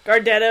and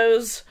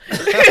Gardettos.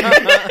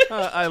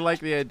 I like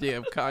the idea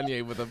of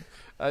Kanye with him.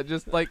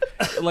 Just like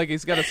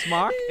he's got a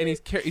smock and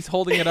he's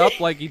holding it up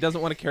like he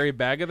doesn't want to carry a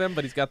bag of them,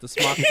 but he's got the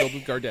smock filled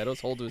with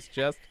Gardettos hold to his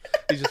chest.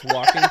 He's just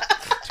walking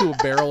to a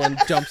barrel and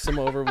dumps them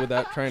over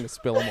without trying to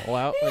spill them all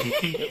out.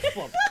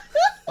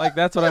 Like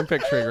that's what I'm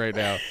picturing right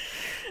now.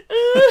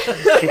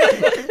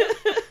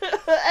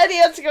 And he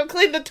has to go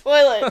clean the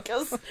toilet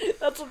because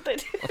that's what they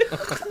do.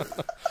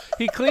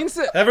 He cleans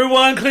it.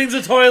 Everyone cleans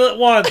the toilet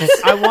once.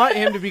 I want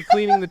him to be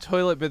cleaning the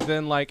toilet, but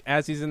then, like,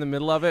 as he's in the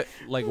middle of it,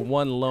 like,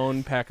 one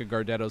lone pack of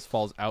Gardettos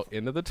falls out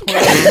into the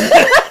toilet.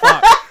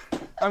 Fuck.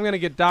 I'm gonna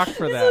get docked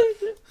for that.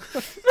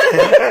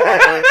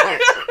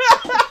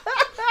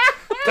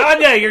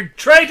 Kanye, your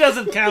tray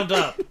doesn't count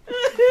up.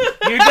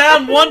 You're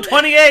down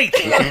 128.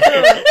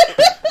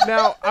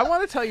 Now, I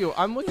want to tell you,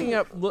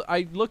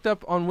 I looked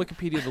up on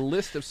Wikipedia the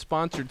list of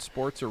sponsored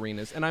sports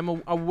arenas, and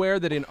I'm aware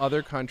that in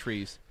other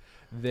countries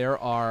there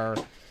are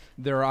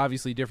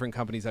obviously different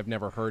companies I've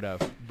never heard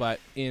of, but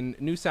in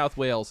New South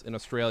Wales in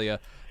Australia,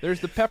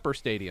 there's the Pepper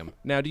Stadium.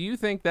 Now, do you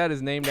think that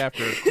is named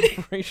after a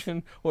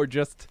corporation or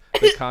just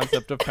the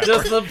concept of pepper?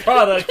 Just the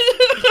product.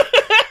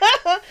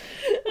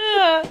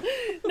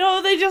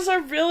 No, they just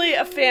are really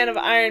a fan of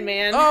Iron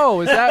Man.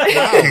 Oh, is that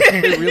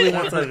wow? They really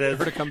want what it is.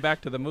 her to come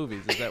back to the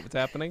movies. Is that what's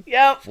happening?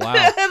 Yep. Wow.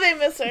 They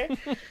miss her.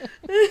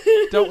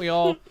 Don't we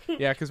all?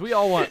 Yeah, because we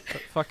all want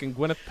fucking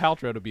Gwyneth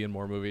Paltrow to be in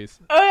more movies.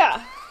 Oh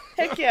yeah.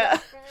 Heck yeah.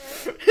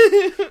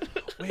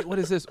 Wait, what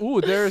is this?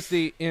 Ooh, there's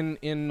the in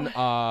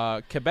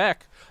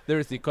Quebec.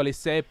 There's the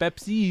Colisée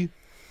Pepsi.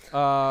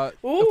 Of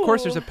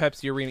course, there's a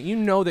Pepsi arena. You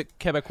know that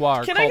Quebecois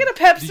are Can called, I get a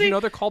Pepsi? Did you know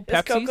they're called Is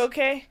Pepsis? Coke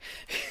okay?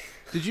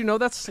 Did you know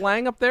that's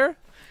slang up there?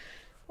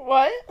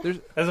 What?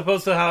 As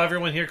opposed to how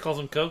everyone here calls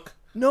them Coke.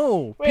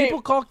 No, Wait.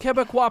 people call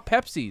Quebecois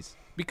Pepsis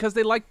because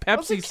they like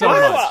What's a Pepsi so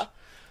much. Quebecois?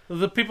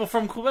 The people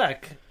from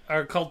Quebec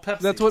are called Pepsi.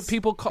 That's what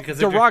people call Because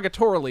they're-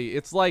 derogatorily.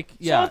 It's like,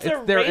 yeah, So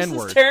it's their a racist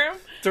N-word. term?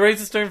 It's a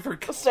racist term for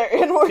It's their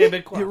N-word.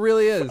 It Quebecois.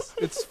 really is.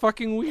 It's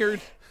fucking weird.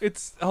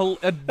 It's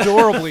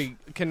adorably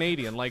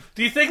Canadian. Like,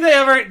 Do you think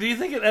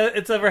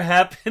it's ever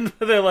happened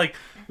where they're like,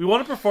 we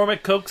want to perform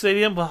at Coke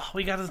Stadium, but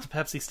we got it at the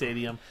Pepsi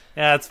Stadium.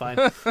 Yeah, that's fine.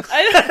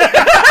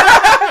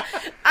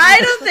 I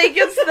don't think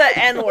it's the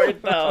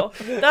N-word, though.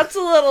 That's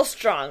a little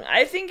strong.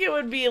 I think it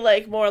would be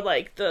like more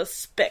like the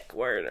spick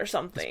word or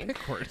something.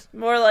 Pickford.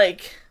 More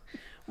like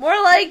The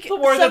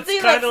word that's something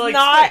kinda that's like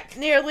not spick,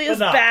 nearly but as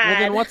not. bad. Well,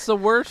 then what's the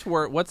worst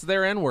word? What's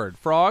their N-word?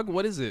 Frog?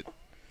 What is it?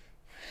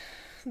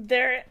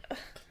 They're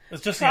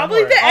It's just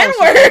probably the the N-word.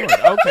 Oh, it's N-word. the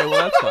N-word. Okay,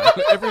 well, that's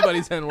fine.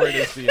 Everybody's N-word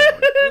is the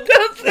N-word.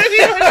 That's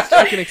pretty much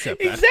I can accept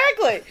that.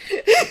 exactly.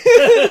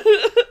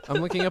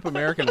 I'm looking up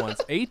American ones.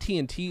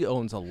 AT&T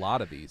owns a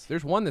lot of these.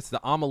 There's one that's the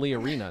Amelie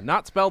Arena.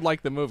 Not spelled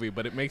like the movie,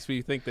 but it makes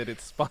me think that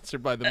it's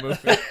sponsored by the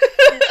movie.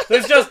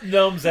 There's just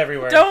gnomes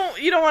everywhere.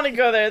 You don't want to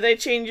go there. They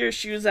change your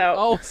shoes out.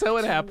 Oh, so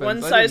it happens.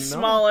 One I size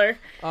didn't know. smaller.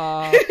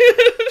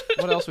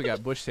 What else we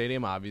got? Bush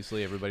Stadium,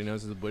 obviously. Everybody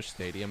knows the Bush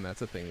Stadium.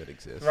 That's a thing that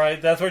exists.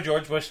 Right, that's where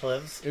George Bush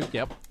lives.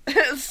 Yep.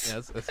 Yes,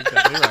 that's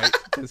exactly right.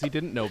 Because he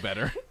didn't know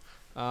better.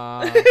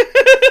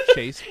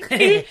 Chase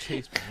Bank.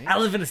 I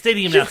live in a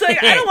stadium now. It's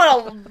like, I don't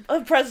want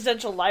a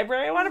presidential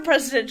library. I want a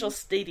presidential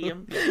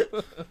stadium.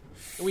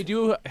 We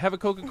do have a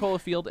Coca-Cola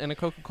field and a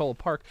Coca-Cola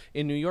park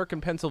in New York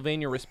and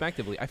Pennsylvania,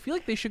 respectively. I feel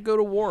like they should go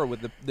to war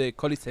with the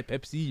Colisée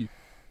Pepsi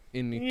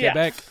in Yeah.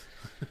 Quebec.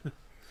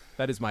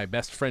 That is my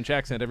best French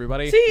accent,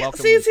 everybody. See,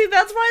 Welcome.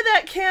 that's why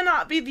that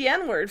cannot be the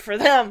N-word for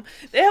them.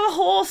 They have a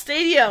whole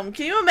stadium.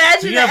 Can you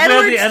imagine Do you the have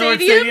N-word the N-word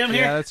stadium? stadium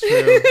here? Yeah, that's true.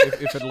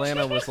 If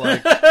Atlanta was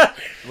like,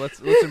 let's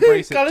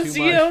embrace it too much.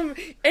 Coliseum,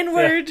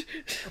 N-word.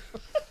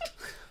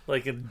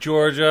 Like in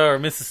Georgia or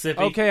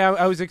Mississippi. Okay,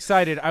 I was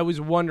excited. I was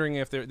wondering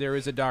if there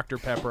is a Dr.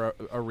 Pepper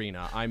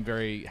arena. I'm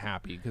very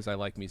happy because I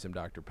like me some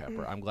Dr.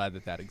 Pepper. I'm glad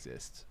that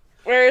exists.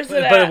 Where is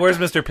it But at? where's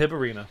Mr. Pip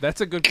Arena?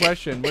 That's a good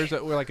question. Where's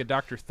it? We're like a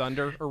Dr.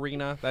 Thunder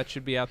arena that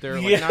should be out there,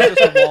 like Yeah. not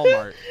just a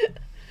Walmart,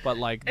 but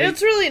like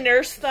It's really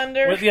Nurse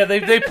Thunder. Well, yeah,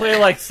 they play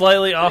like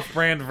slightly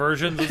off-brand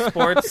versions of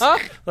sports.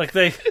 Like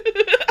they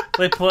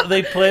They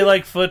play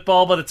like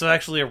football, but it's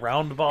actually a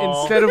round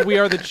ball. Instead of we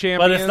are the champions.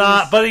 But it's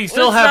not. But you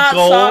still It's have not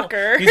goals.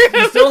 soccer.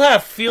 You still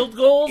have field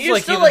goals. You're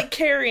like still you, like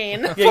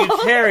carrying. yeah, you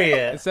carry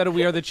it. Instead of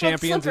we are the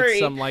champions, slippery. it's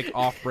some like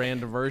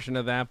off-brand version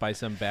of that by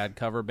some bad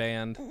cover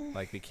band.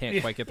 Like they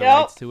can't quite get the Yep.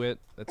 rights to it.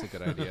 That's a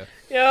good idea.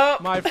 Yep.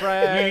 My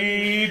friend.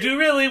 We do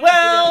really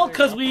well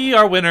because we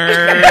are winners.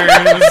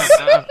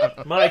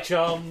 My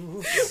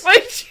chums. My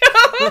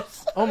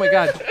chums. Oh my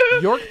God,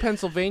 York,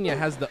 Pennsylvania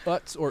has the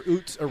Utz or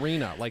Oots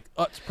Arena, like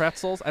Utz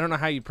pretzels. I don't know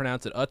how you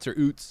pronounce it, Utz or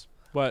Oots,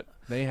 but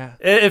they have.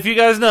 If you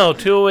guys know,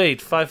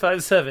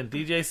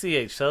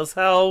 208-557-DJCH. Tell us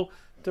how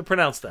to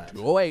pronounce that.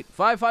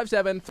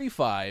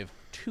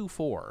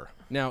 085573524.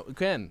 Now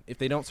again, if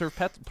they don't serve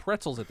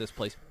pretzels at this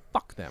place,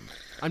 fuck them.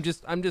 I'm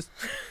just.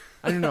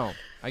 I don't know.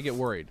 I get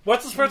worried.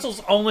 What's the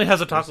Pretzels only has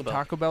a Taco There's Bell.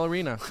 Taco Bell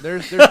Arena.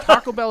 There's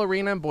Taco Bell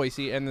Arena in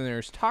Boise, and then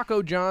there's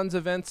Taco John's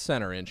Event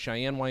Center in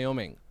Cheyenne,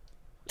 Wyoming.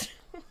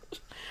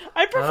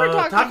 I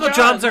prefer Taco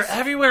John's are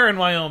everywhere in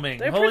Wyoming.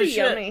 They're Holy pretty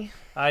shit. yummy.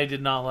 I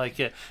did not like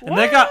it. And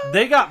What?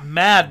 they got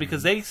mad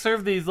because they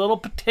served these little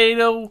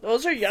potato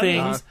Those are yummy.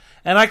 things,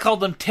 and I called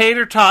them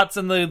tater tots,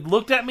 and they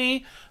looked at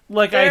me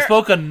like I They're-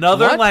 spoke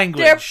another What?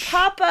 language.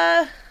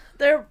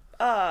 They're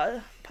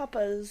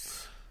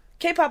Papas.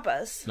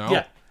 K-Papas. No.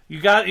 Yeah. You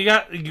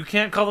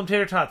can't call them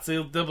tater tots.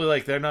 They'll be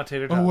like, they're not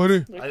tater tots. what are-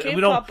 They're we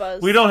don't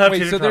K-Papas. we don't have Wait,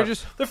 tater so tots. they're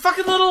just- they're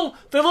fucking little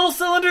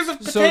cylinders of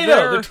potato. So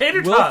they're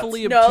tater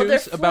willfully tots. No, they're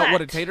obtuse about what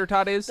a flat. tater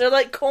tot is. They're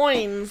like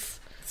coins.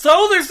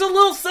 So there's the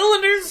little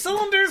cylinders.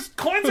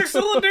 Coins are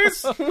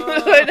cylinders. I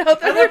know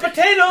And they're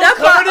potatoes That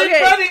covered in okay.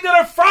 breading that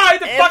are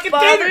fried. The It fucking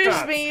tater bothers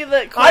tots. me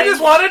that I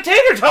just wanted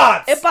tater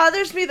tots. It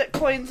bothers me that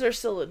coins are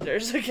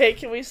cylinders. Okay,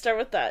 can we start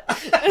with that?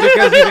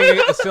 Because you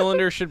think a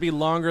cylinder should be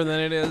longer than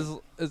it is.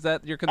 Is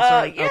that your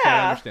concern? Yeah. Okay,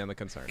 I understand the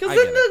concern. Because I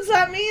then get it. does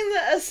that mean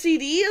that a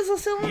CD is a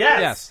cylinder? Yes.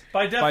 Yes.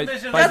 By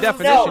definition. by that's a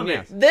definition, cylinder.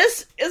 yes.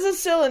 This is a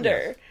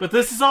cylinder. But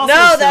this is also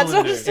No, a that's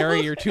cylinder. not a cylinder.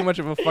 Ari, you're too much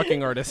of a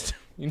fucking artist.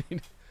 You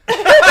need to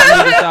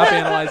stop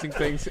analyzing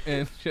things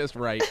and just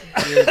write.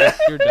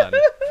 You're done.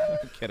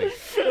 I'm kidding.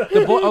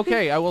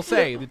 Okay, I will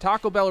say the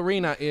Taco Bell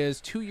Arena is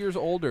 2 years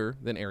older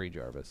than Ari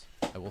Jarvis.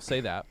 I will say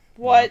that.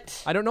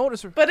 What? I don't know what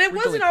it's. But it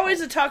originally wasn't always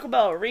called. a Taco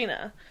Bell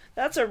arena.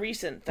 That's a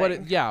recent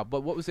thing. But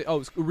but what was it? Oh, it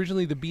was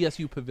originally the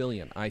BSU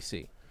Pavilion. I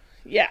see.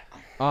 yeah.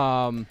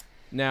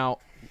 Now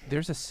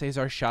there's a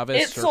Cesar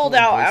Chavez. It circle sold in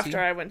out Boise. after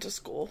I went to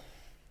school.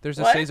 There's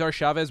a What? Cesar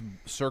Chavez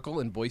circle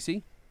in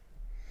Boise.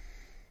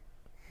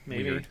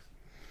 Maybe. Weird.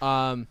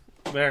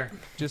 There.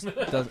 Just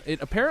does it.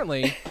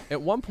 Apparently,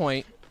 at one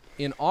point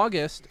in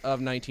August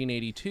of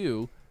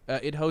 1982,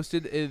 it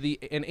hosted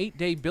an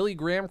 8-day Billy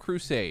Graham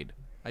crusade.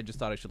 I just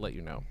thought I should let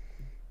you know.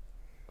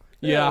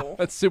 Yeah, Ew.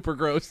 that's super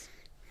gross.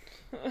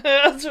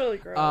 That's really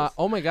gross.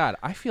 Oh my God,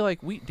 I feel like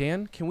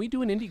Dan, can we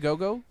do an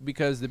Indiegogo?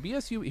 Because the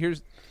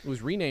BSU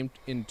was renamed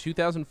in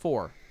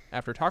 2004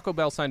 after Taco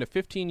Bell signed a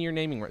 15-year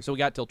naming right. So we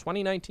got till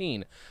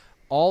 2019.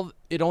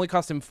 It only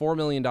cost him $4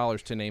 million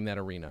to name that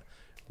arena.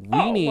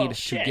 We need to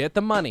shit. get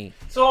the money.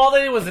 So all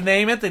they did was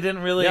name it. They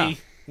didn't really Yeah.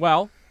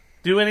 Well,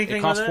 do anything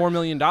it cost with it. $4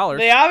 million.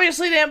 They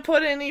obviously didn't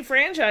put any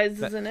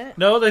franchises in it.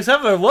 No, they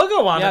have their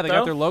logo on Yeah, it, they though.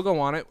 got their logo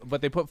on it,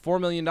 but they put $4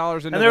 million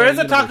into And there is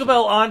a the Taco university.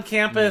 Bell on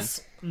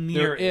campus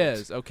near There it.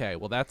 is. Okay,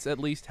 well, that's at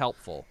least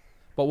helpful.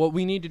 But what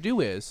we need to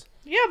do is...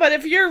 Yeah, but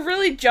if you're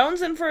really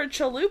jonesing for a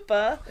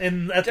chalupa, At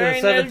the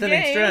During seventh the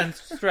inning game.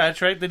 stretch,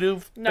 right? They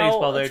do no,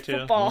 baseball there, it's too.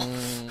 football.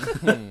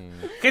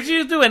 Can't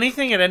you do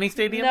anything at any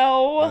stadium?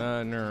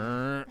 No.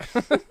 No.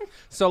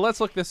 So let's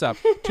look this up.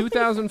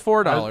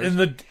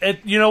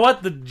 $2,004. You know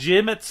what? The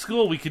gym at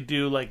school, we could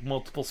do like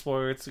multiple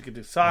sports. You could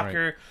do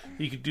soccer.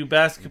 You could do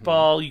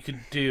basketball. You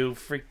could do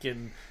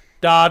freaking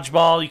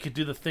dodgeball. You could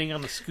do the thing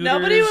on the scooters.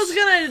 Nobody was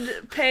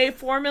gonna pay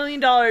 $4 million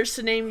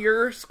to name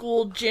your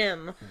school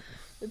gym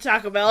the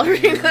Taco Bell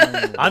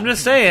Arena. I'm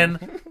just saying,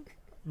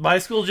 my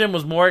school gym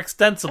was more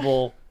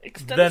extensible than the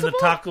Extensible?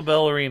 Taco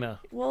Bell Arena.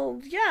 Well,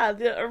 yeah,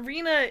 the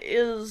arena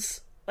is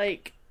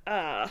like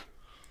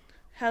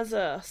has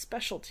a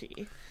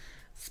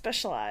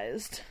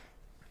specialized.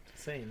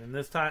 Insane. In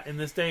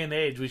this day and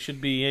age, we should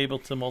be able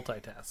to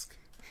multitask.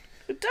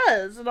 It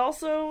does. It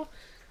also,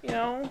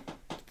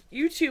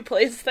 U2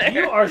 plays there.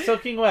 You are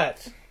soaking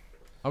wet.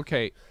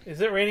 Okay, Is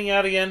it raining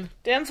out again?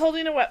 Dan's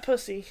holding a wet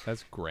pussy.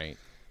 that's great.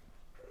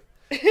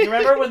 You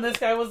remember when this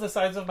guy was the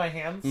size of my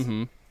hands?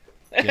 Mm-hmm.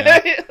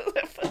 Yeah.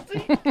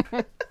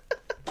 Pussy.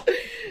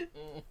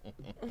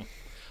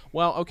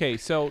 Well, okay,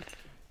 so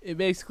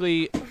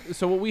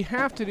what we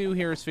have to do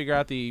here is figure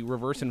out the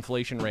reverse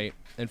inflation rate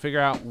and figure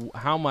out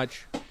how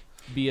much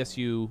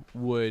BSU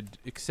would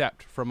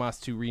accept from us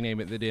to rename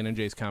it the Dan and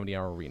Jay's Comedy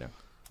Hour Arena.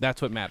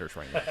 That's what matters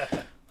right now.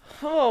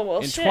 Oh, well,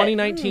 In shit.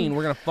 2019,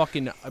 we're going to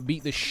fucking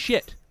beat the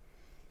shit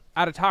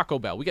out of Taco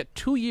Bell. We got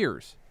 2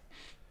 years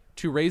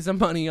to raise the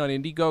money on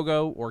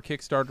Indiegogo or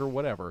Kickstarter or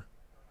whatever.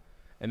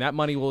 And that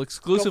money will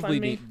exclusively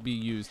GoFundMe. be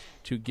used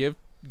to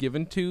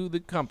given to the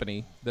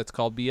company that's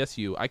called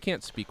BSU. I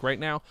can't speak right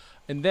now.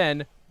 And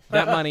then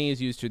that money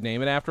is used to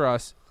name it after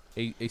us,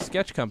 a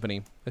sketch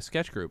company, a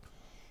sketch group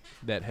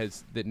that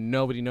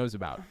nobody knows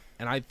about,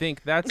 and I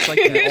think that's like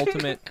the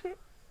ultimate.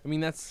 I mean,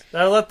 that's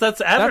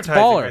advertising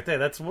baller. right there.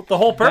 That's what the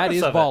whole purpose that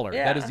is of baller. it.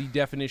 Yeah. That is the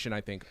definition,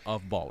 I think,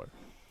 of baller.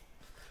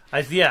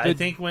 I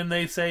think when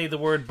they say the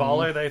word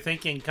baller, they're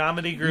thinking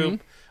comedy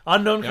group,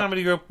 unknown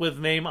comedy group with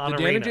name on The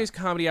arena. Dan and Jay's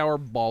Comedy Hour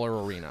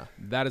Baller Arena.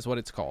 That is what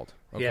it's called.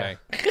 Okay.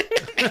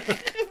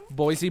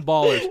 Boise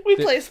Ballers. We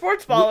play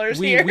sports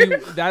ballers here.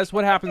 That's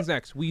what happens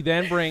next. We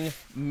then bring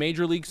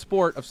major league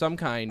sport of some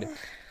kind,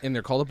 and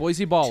they're called the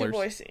Boise Ballers. To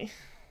Boise.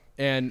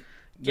 And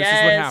this is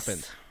what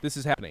happened. This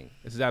is happening.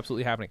 This is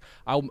absolutely happening.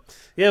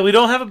 We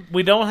don't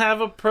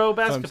have a pro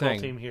basketball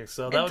saying. team here,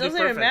 so It that would be doesn't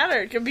perfect. even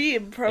matter. It could be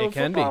pro It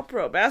can football, be.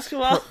 pro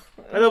basketball.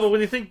 I know, but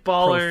when you think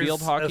ballers,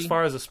 field hockey? as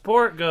far as a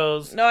sport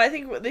goes, No, I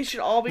think they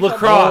should all be Lacrosse.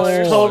 called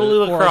ballers. Totally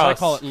Or as I lacrosse.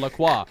 call it,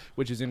 LaCroix,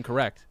 which is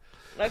incorrect.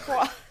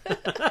 LaCroix.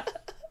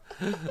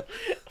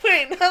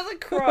 Wait, not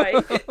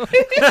LaCroix.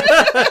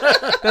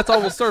 That's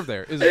all we'll serve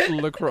there is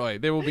LaCroix.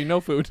 There will be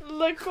no food.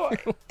 LaCroix.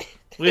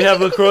 we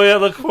have LaCroix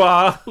at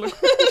LaCroix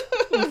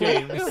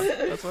games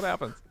That's what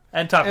happens.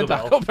 and Taco And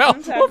Bell. Taco Bell.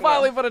 And Taco We'll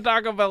finally Bell. put a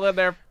Taco Bell in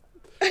there.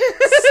 Stick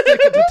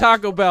it to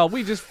Taco Bell.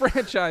 We just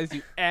franchised,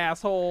 you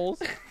assholes.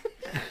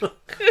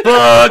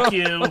 Fuck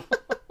you!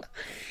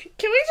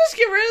 Can we just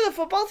get rid of the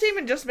football team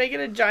and just make it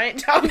a giant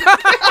Taco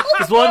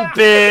It's one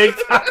big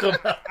Taco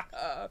Bell.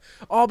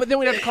 Oh, but then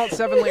we'd have to call it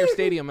 7-layer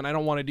stadium, and I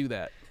don't want to do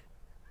that.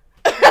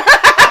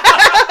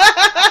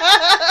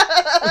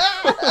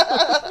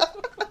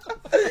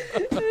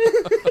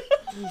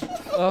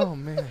 Oh,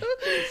 man.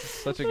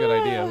 Such a good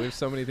idea. We have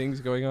so many things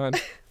going on.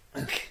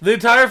 The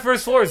entire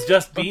first floor is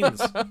just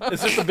beans.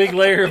 It's just a big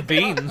layer of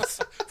beans.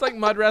 It's like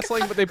mud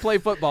wrestling, but they play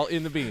football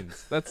in the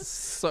beans. That's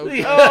so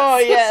good. Oh,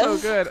 yes. So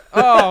good.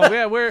 Oh,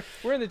 yeah, we're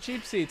in the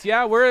cheap seats.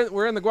 Yeah,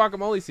 we're in the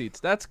guacamole seats.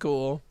 That's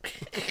cool.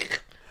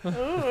 Ooh,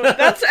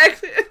 that's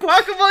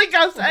guacamole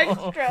costs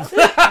extra.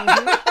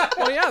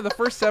 Well, yeah, the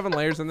first 7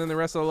 layers, and then the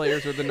rest of the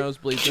layers are the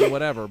nosebleeds and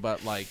whatever.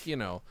 But, like, you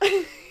know.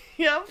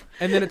 Yep.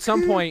 And then at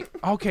some point,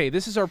 okay,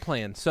 this is our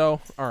plan. So,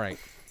 all right.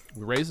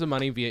 We raise the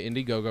money via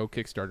Indiegogo,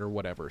 Kickstarter,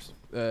 whatever's.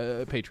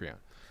 Patreon. We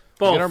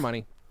Both. get our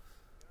money.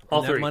 All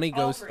And three. that money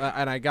All goes, three.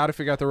 and I got to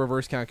figure out the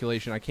reverse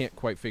calculation. I can't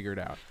quite figure it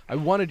out. I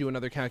want to do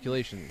another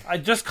calculation. I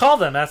just called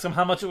them, ask them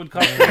how much it would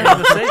cost to get into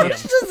the stadium. What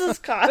does this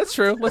cost? That's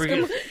true. Let's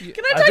We're go. good.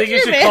 Can I I talk think to you your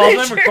should call them,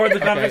 manager? record the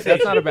Okay, conversation.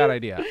 that's not a bad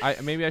idea.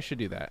 Maybe I should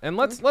do that. And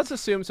let's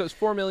assume so it's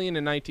 $4 million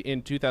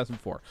in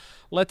 2004.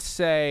 Let's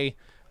say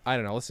I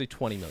don't know. Let's say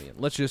 $20 million.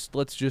 Let's just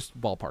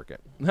ballpark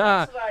it.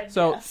 That's what I'd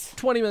So guess.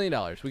 $20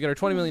 million. We get our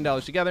 $20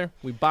 million together.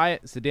 We buy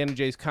it. It's the Dan and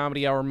Jay's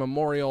Comedy Hour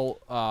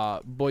Memorial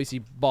Boise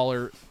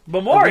Baller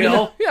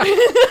Memorial. Yeah,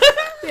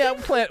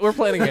 yeah. We're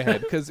planning ahead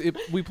because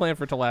we plan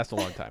for it to last a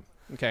long time.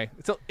 Okay,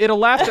 so it'll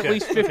last at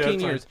least 15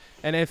 that's years,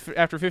 and if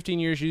after 15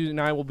 years you and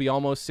I will be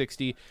almost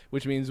 60,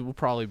 which means we'll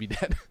probably be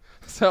dead.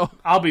 So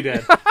I'll be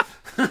dead.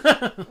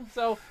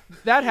 So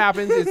that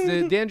happens. It's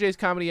the Dan Jay's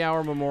Comedy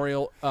Hour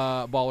Memorial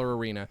Baller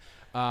Arena.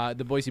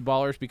 The Boise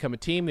Ballers become a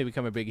team. They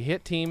become a big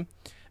hit team,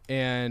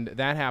 and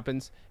that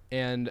happens.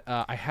 And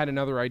I had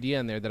another idea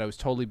in there that I was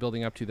totally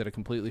building up to that I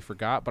completely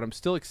forgot, but I'm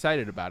still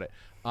excited about it.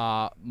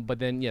 But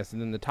then, yes, and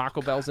then the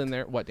Taco Bell's in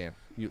there. What, Dan?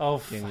 Dan,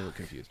 you look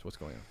confused. What's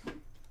going on?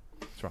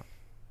 What's wrong?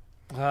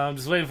 I'm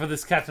just waiting for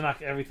this cat to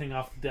knock everything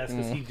off the desk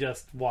because he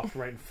just walked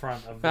right in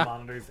front of the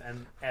monitors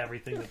and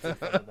everything that's in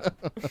front of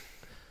them.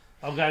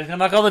 Oh, guys, gonna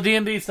knock all the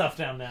D&D stuff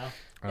down now.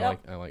 Yep.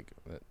 I like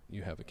that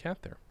you have a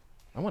cat there.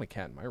 I want a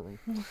cat in my room.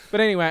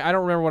 But anyway, I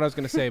don't remember what I was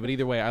going to say. But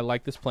either way, I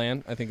like this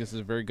plan. I think this is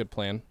a very good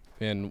plan.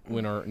 And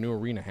when our new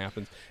arena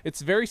happens,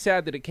 it's very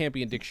sad that it can't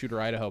be in Dick Shooter,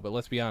 Idaho. But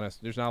let's be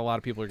honest, there's not a lot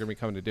of people who are going to be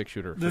coming to Dick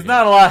Shooter. There's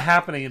not a lot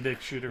happening in Dick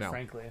Shooter, No.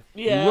 frankly.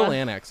 Yeah. We will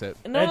annex it.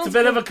 And no It's a one's bit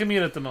gonna, of a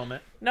commute at the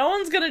moment, no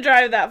one's gonna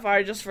drive that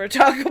far just for a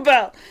Taco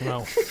Bell.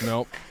 No,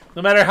 nope.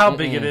 no matter how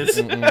big it is.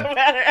 No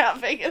matter how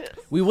big it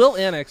is. We will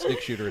annex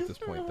Dick Shooter at this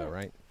point, though,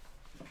 right?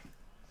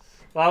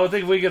 Well, I would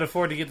think if we could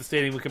afford to get the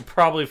stadium, we could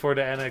probably afford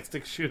to annex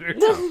Dick Shooter.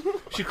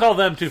 Should call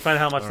them to find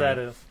out how much that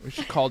is. We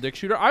should call Dick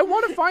Shooter. I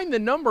want to find the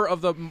number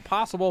of the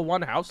possible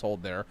one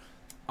household there,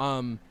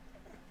 and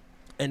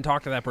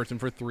talk to that person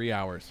for 3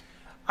 hours.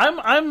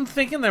 I'm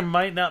thinking there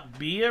might not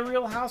be a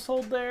real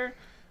household there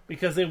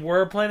because they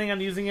were planning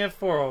on using it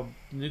for a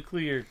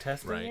nuclear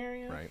testing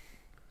area. Right.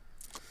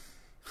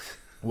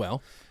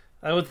 Well,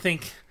 I would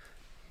think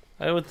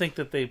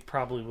that they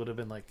probably would have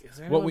been like, "Is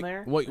there anyone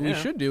there?" What we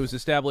should do is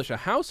establish a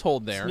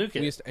household there. Snook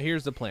it.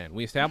 Here's the plan.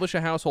 We establish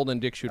a household in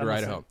Dick Shooter, I'm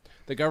Idaho. listening.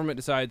 The government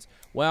decides,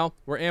 well,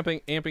 we're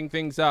amping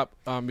things up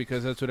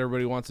because that's what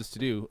everybody wants us to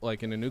do,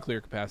 like in a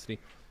nuclear capacity.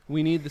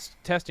 We need this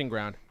testing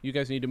ground. You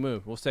guys need to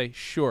move. We'll say,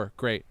 sure,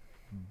 great.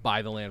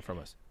 Buy the land from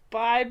us.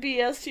 Buy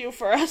BSU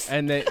for us.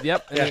 And they,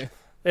 yep. and Yeah.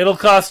 It'll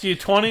cost you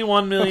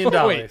 $21 million.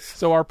 Wait,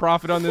 so our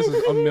profit on this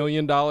is $1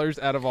 million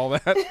out of all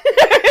that?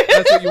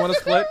 That's what you want to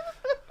split?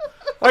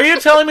 Are you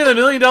telling me the $1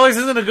 million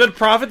isn't a good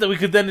profit that we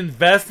could then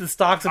invest in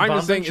stocks and I'm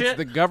bonds just saying and shit? it's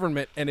the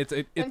government, and it's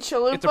a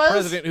chalupas?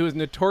 president who is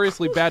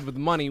notoriously bad with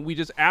money. We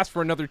just asked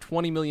for another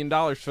 $20 million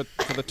for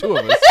the two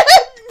of us.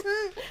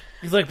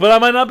 He's like, but I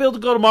might not be able to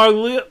go to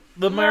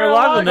the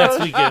Mar-a-Lago next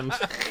weekend.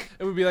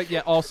 It would be like, yeah,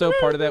 also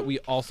part of that, we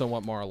also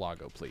want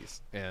Mar-a-Lago,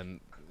 please.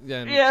 And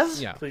then, Yes.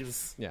 yeah.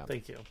 Please. Yeah.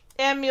 Thank you.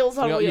 And Meals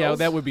on Wheels. Yeah,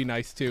 that would be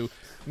nice, too.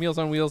 Meals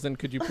on Wheels, and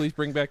could you please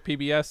bring back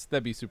PBS?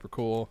 That'd be super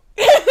cool.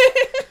 Why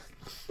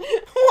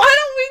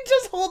don't we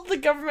just hold the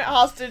government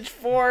hostage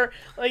for,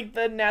 like,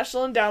 the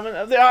National Endowment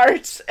of the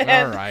Arts? And...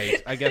 All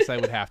right. I guess I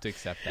would have to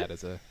accept that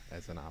as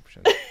an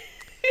option.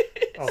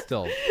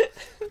 Still.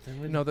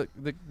 No,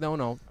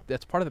 no,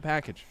 that's part of the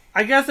package.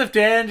 I guess if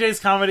Dan and Jay's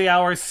Comedy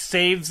Hour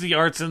saves the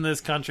arts in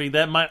this country,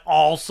 that might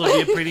also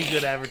be a pretty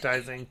good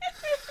advertising.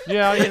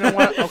 Yeah, you know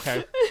what?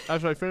 Okay.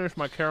 As I finish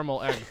my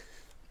caramel egg,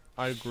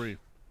 I agree.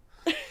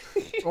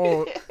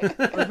 Oh,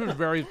 this is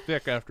very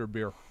thick after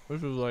beer.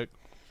 This is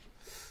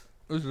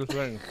the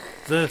thing.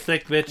 The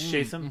thick bitch,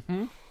 Jason.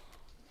 Mm-hmm.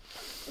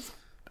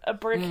 A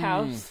brick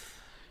house.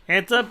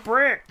 It's a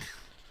brick.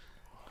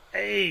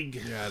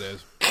 Egg. Yeah, it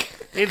is.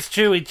 It's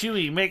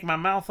chewy, make my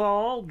mouth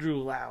all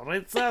drool out.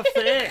 It's a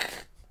thick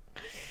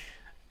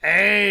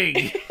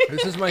egg.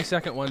 This is my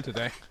second one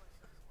today.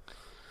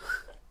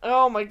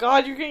 Oh my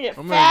god, you're gonna get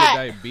I'm fat.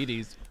 gonna get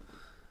diabetes.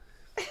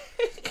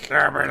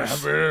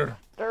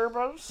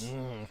 Turbos.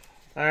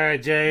 All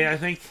right, Jay. I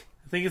think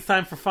it's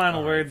time for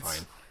final words.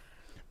 Fine.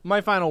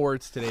 My final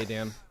words today,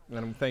 Dan,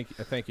 and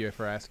thank you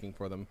for asking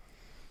for them,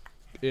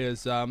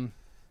 is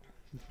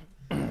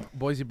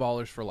Boise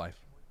Ballers for life.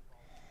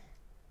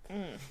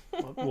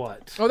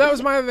 What? Oh, that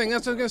was my other thing.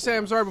 That's what I was going to say.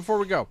 I'm sorry before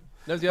we go.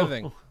 That's the other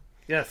thing.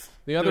 Yes.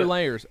 The other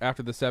layers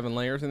after the 7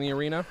 layers in the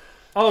arena.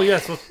 Oh,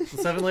 yes. Well, the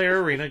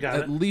 7-layer arena. Got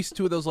At it. least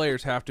 2 of those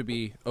layers have to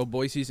be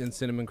Boise's and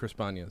Cinnamon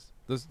Crispañas.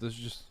 This is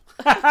just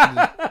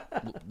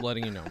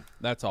letting you know.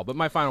 That's all. But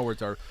my final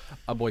words are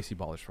Boise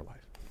Ballers for life.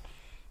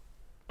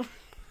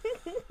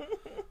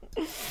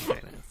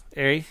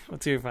 Ari,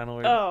 what's your final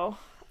word? Oh,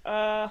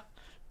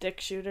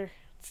 dick shooter.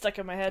 It's stuck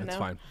in my head That's now.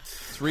 fine.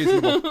 It's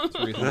reasonable. It's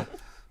reasonable.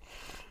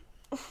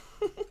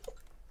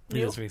 It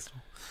is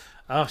reasonable.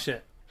 Oh,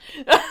 shit.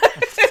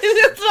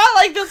 It's not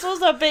like this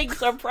was a big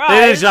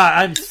surprise.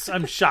 I'm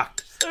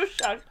shocked. So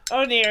shocked.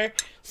 Oh dear.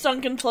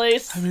 Sunken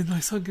place. I'm in my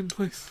sunken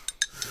place.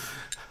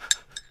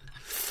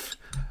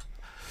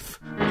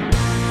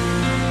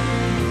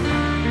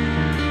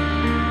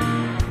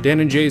 Dan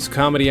and Jay's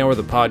Comedy Hour,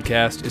 the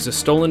podcast, is a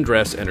Stolen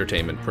Dress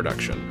Entertainment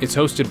production. It's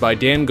hosted by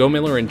Dan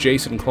Gomiller and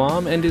Jason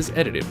Klom and is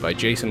edited by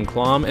Jason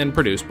Klom and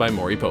produced by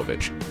Maury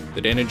Povich. The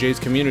Dan and Jay's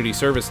Community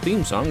Service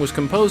theme song was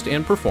composed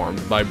and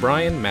performed by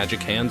Brian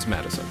Magic Hands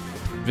Madison.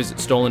 Visit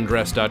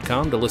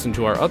stolendress.com to listen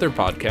to our other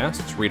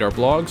podcasts, read our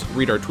blogs,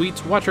 read our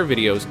tweets, watch our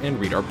videos, and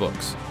read our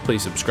books.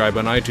 Please subscribe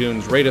on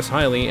iTunes, rate us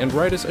highly, and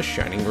write us a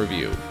shining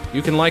review.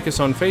 You can like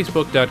us on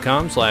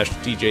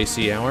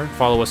facebook.com/DJCHour,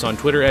 follow us on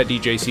Twitter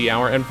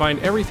 @DJCHour, and find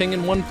everything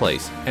in one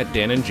place at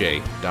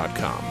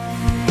danandjay.com.